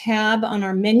monkeypox tab on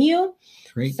our menu.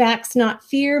 Great. Facts, not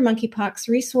fear, monkeypox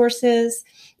resources.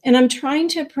 And I'm trying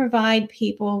to provide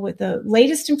people with the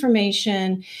latest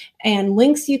information and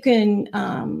links you can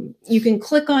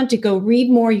click on to go read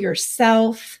more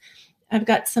yourself. I've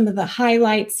got some of the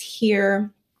highlights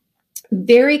here.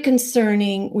 Very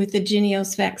concerning with the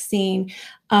Jynneos vaccine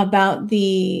about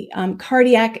the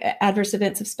cardiac adverse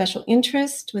events of special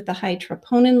interest with the high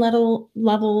troponin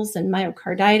levels and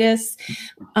myocarditis.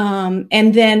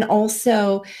 And then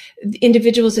also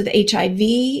individuals with HIV,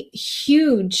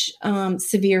 huge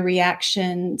severe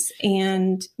reactions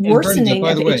and worsening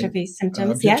of HIV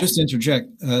symptoms. Yes? Just to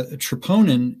interject,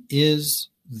 troponin is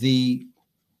the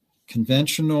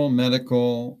conventional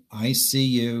medical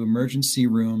ICU emergency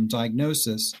room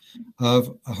diagnosis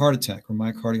of a heart attack or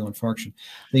myocardial infarction.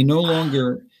 They no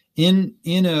longer in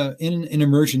an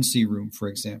emergency room, for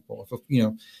example, if a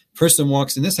person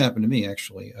walks in, this happened to me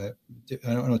actually. I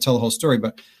don't want to tell the whole story,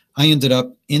 but I ended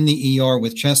up in the ER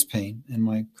with chest pain, and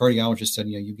my cardiologist said,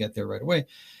 you get there right away,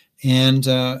 and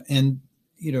the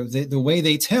way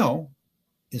they tell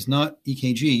is not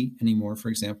EKG anymore, for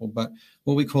example, but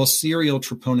what we call serial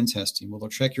troponin testing. Well, they'll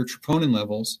check your troponin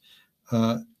levels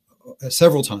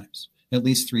several times, at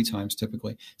least 3 times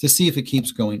typically, to see if it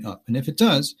keeps going up. And if it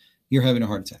does, you're having a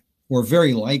heart attack, or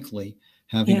very likely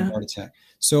having a heart attack.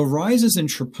 So rises in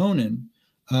troponin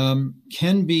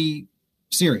can be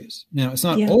serious. Now, it's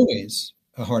not always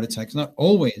a heart attack. It's not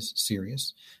always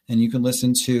serious. And you can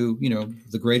listen to,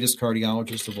 the greatest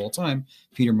cardiologist of all time,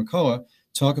 Peter McCullough,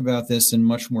 talk about this in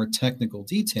much more technical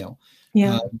detail.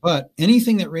 But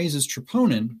anything that raises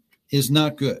troponin is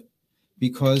not good,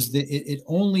 because it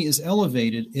only is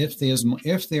elevated if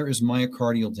there is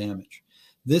myocardial damage.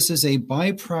 This is a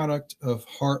byproduct of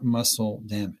heart muscle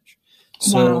damage.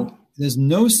 So there's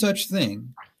no such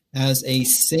thing as a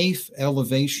safe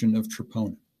elevation of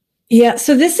troponin. Yeah,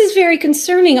 so this is very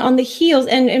concerning on the heels,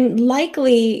 and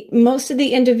likely most of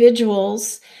the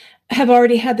individuals have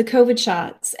already had the COVID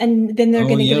shots, and then they're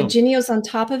going to get a Jynneos on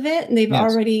top of it, and they've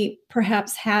already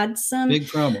perhaps had some big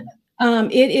problem.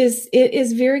 It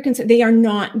is very concerning. They are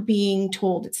not being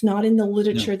told. It's not in the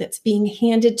literature that's being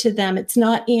handed to them. It's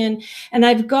not in, and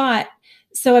I've got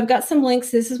some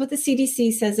links. This is what the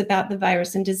CDC says about the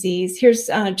virus and disease. Here's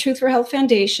Truth for Health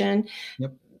Foundation.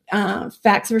 Yep.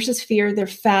 Facts versus fear. They're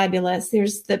fabulous.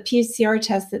 There's the PCR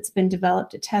test that's been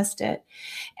developed to test it.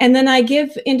 And then I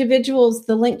give individuals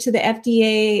the link to the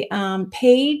FDA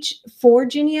page for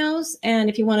Jynneos. And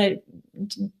if you want to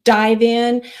dive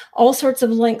in, all sorts of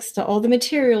links to all the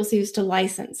materials used to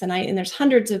license. And there's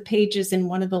hundreds of pages in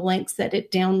one of the links that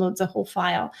it downloads a whole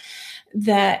file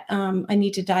that I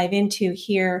need to dive into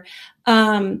here.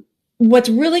 What's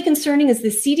really concerning is the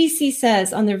CDC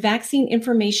says on their vaccine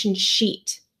information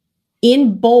sheet,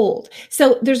 in bold.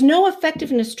 So there's no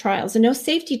effectiveness trials and no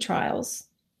safety trials,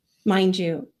 mind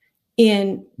you,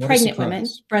 in pregnant women,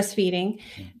 breastfeeding,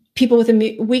 people with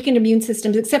weakened immune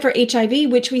systems, except for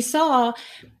HIV, which we saw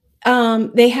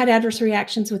they had adverse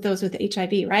reactions with those with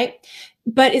HIV, right?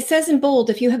 But it says in bold,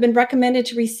 if you have been recommended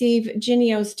to receive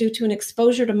Jynneos due to an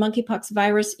exposure to monkeypox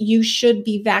virus, you should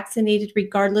be vaccinated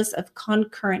regardless of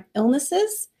concurrent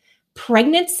illnesses,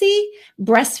 pregnancy,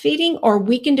 breastfeeding, or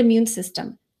weakened immune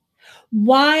system.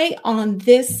 Why on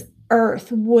this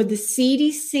earth would the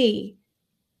CDC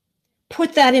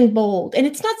put that in bold? And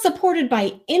it's not supported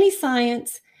by any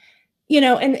science,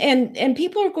 and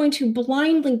people are going to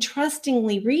blindly,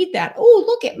 trustingly read that. Oh,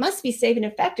 look, it must be safe and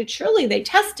effective. Surely they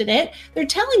tested it. They're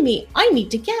telling me I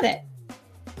need to get it.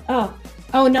 Oh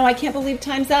no, I can't believe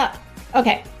time's up.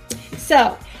 Okay.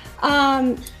 So,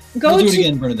 we'll do it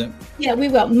again, Bernadette. Yeah, we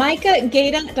will.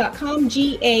 Gaeta.com,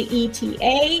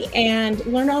 Gaeta, and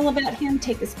learn all about him.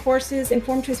 Take his courses,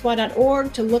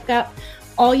 informedchoicelaw.org to look up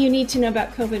all you need to know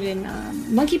about COVID and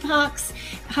monkeypox.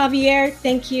 Javier,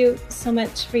 thank you so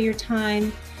much for your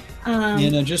time.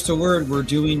 And just a word, we're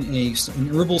doing an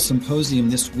herbal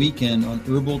symposium this weekend on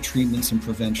herbal treatments and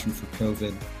prevention for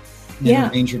COVID and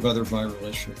a range of other viral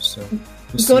issues. So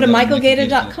go to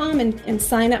michaelgaeta.com and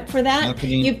sign up for that.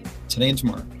 Happening today and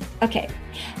tomorrow. Okay.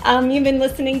 You've been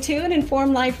listening to an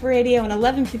Informed Life Radio on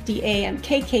 1150 AM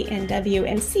KKNW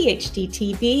and CHD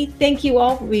TV. Thank you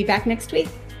all. We'll be back next week.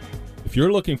 If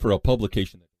you're looking for a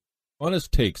publication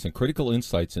honest takes and critical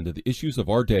insights into the issues of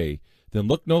our day, then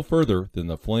look no further than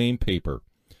the Flame Paper.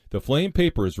 The Flame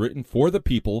Paper is written for the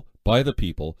people, by the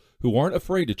people, who aren't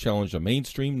afraid to challenge a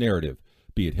mainstream narrative,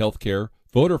 be it healthcare,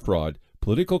 voter fraud,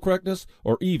 political correctness,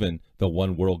 or even the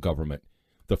one world government.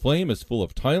 The Flame is full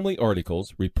of timely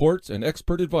articles, reports, and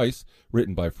expert advice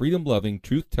written by freedom-loving,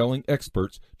 truth-telling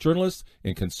experts, journalists,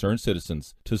 and concerned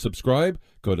citizens. To subscribe,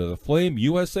 go to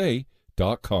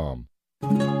theflameusa.com.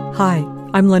 Hi,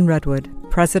 I'm Lynn Redwood,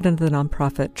 president of the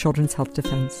nonprofit Children's Health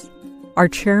Defense. Our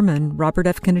chairman, Robert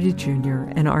F. Kennedy Jr.,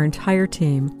 and our entire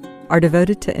team are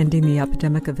devoted to ending the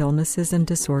epidemic of illnesses and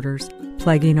disorders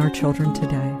plaguing our children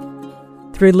today.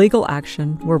 Through legal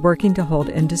action, we're working to hold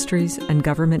industries and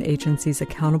government agencies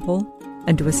accountable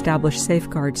and to establish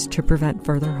safeguards to prevent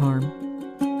further harm.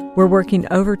 We're working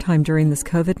overtime during this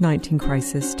COVID-19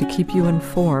 crisis to keep you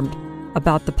informed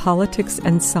about the politics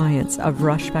and science of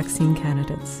rush vaccine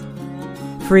candidates.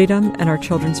 Freedom and our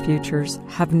children's futures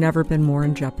have never been more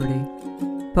in jeopardy.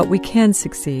 But we can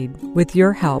succeed. With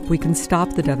your help, we can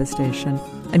stop the devastation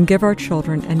and give our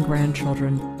children and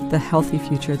grandchildren the healthy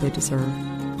future they deserve.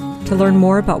 To learn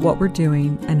more about what we're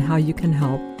doing and how you can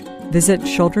help, visit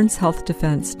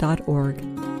childrenshealthdefense.org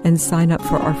and sign up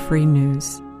for our free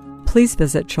news. Please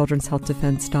visit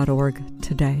childrenshealthdefense.org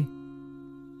today.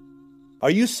 Are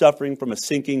you suffering from a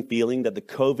sinking feeling that the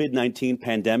COVID-19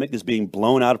 pandemic is being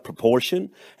blown out of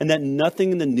proportion and that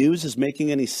nothing in the news is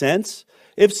making any sense?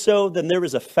 If so, then there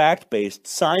is a fact-based,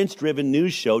 science-driven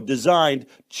news show designed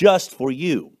just for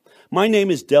you. My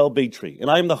name is Del Bigtree, and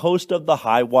I am the host of The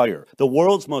High Wire, the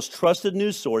world's most trusted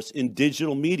news source in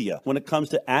digital media when it comes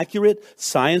to accurate,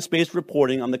 science-based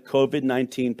reporting on the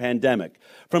COVID-19 pandemic.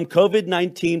 From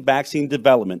COVID-19 vaccine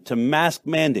development to mask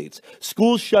mandates,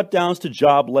 school shutdowns to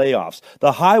job layoffs,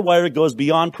 The High Wire goes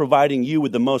beyond providing you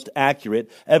with the most accurate,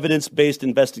 evidence-based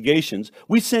investigations.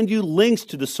 We send you links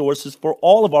to the sources for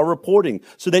all of our reporting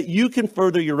so that you can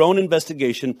further your own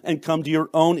investigation and come to your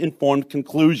own informed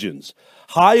conclusions.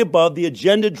 High above the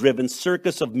agenda-driven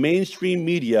circus of mainstream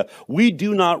media, we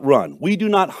do not run. We do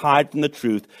not hide from the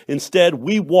truth. Instead,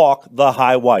 we walk the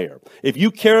high wire. If you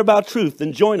care about truth,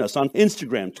 then join us on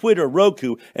Instagram, Twitter,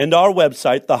 Roku, and our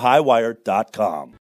website, thehighwire.com.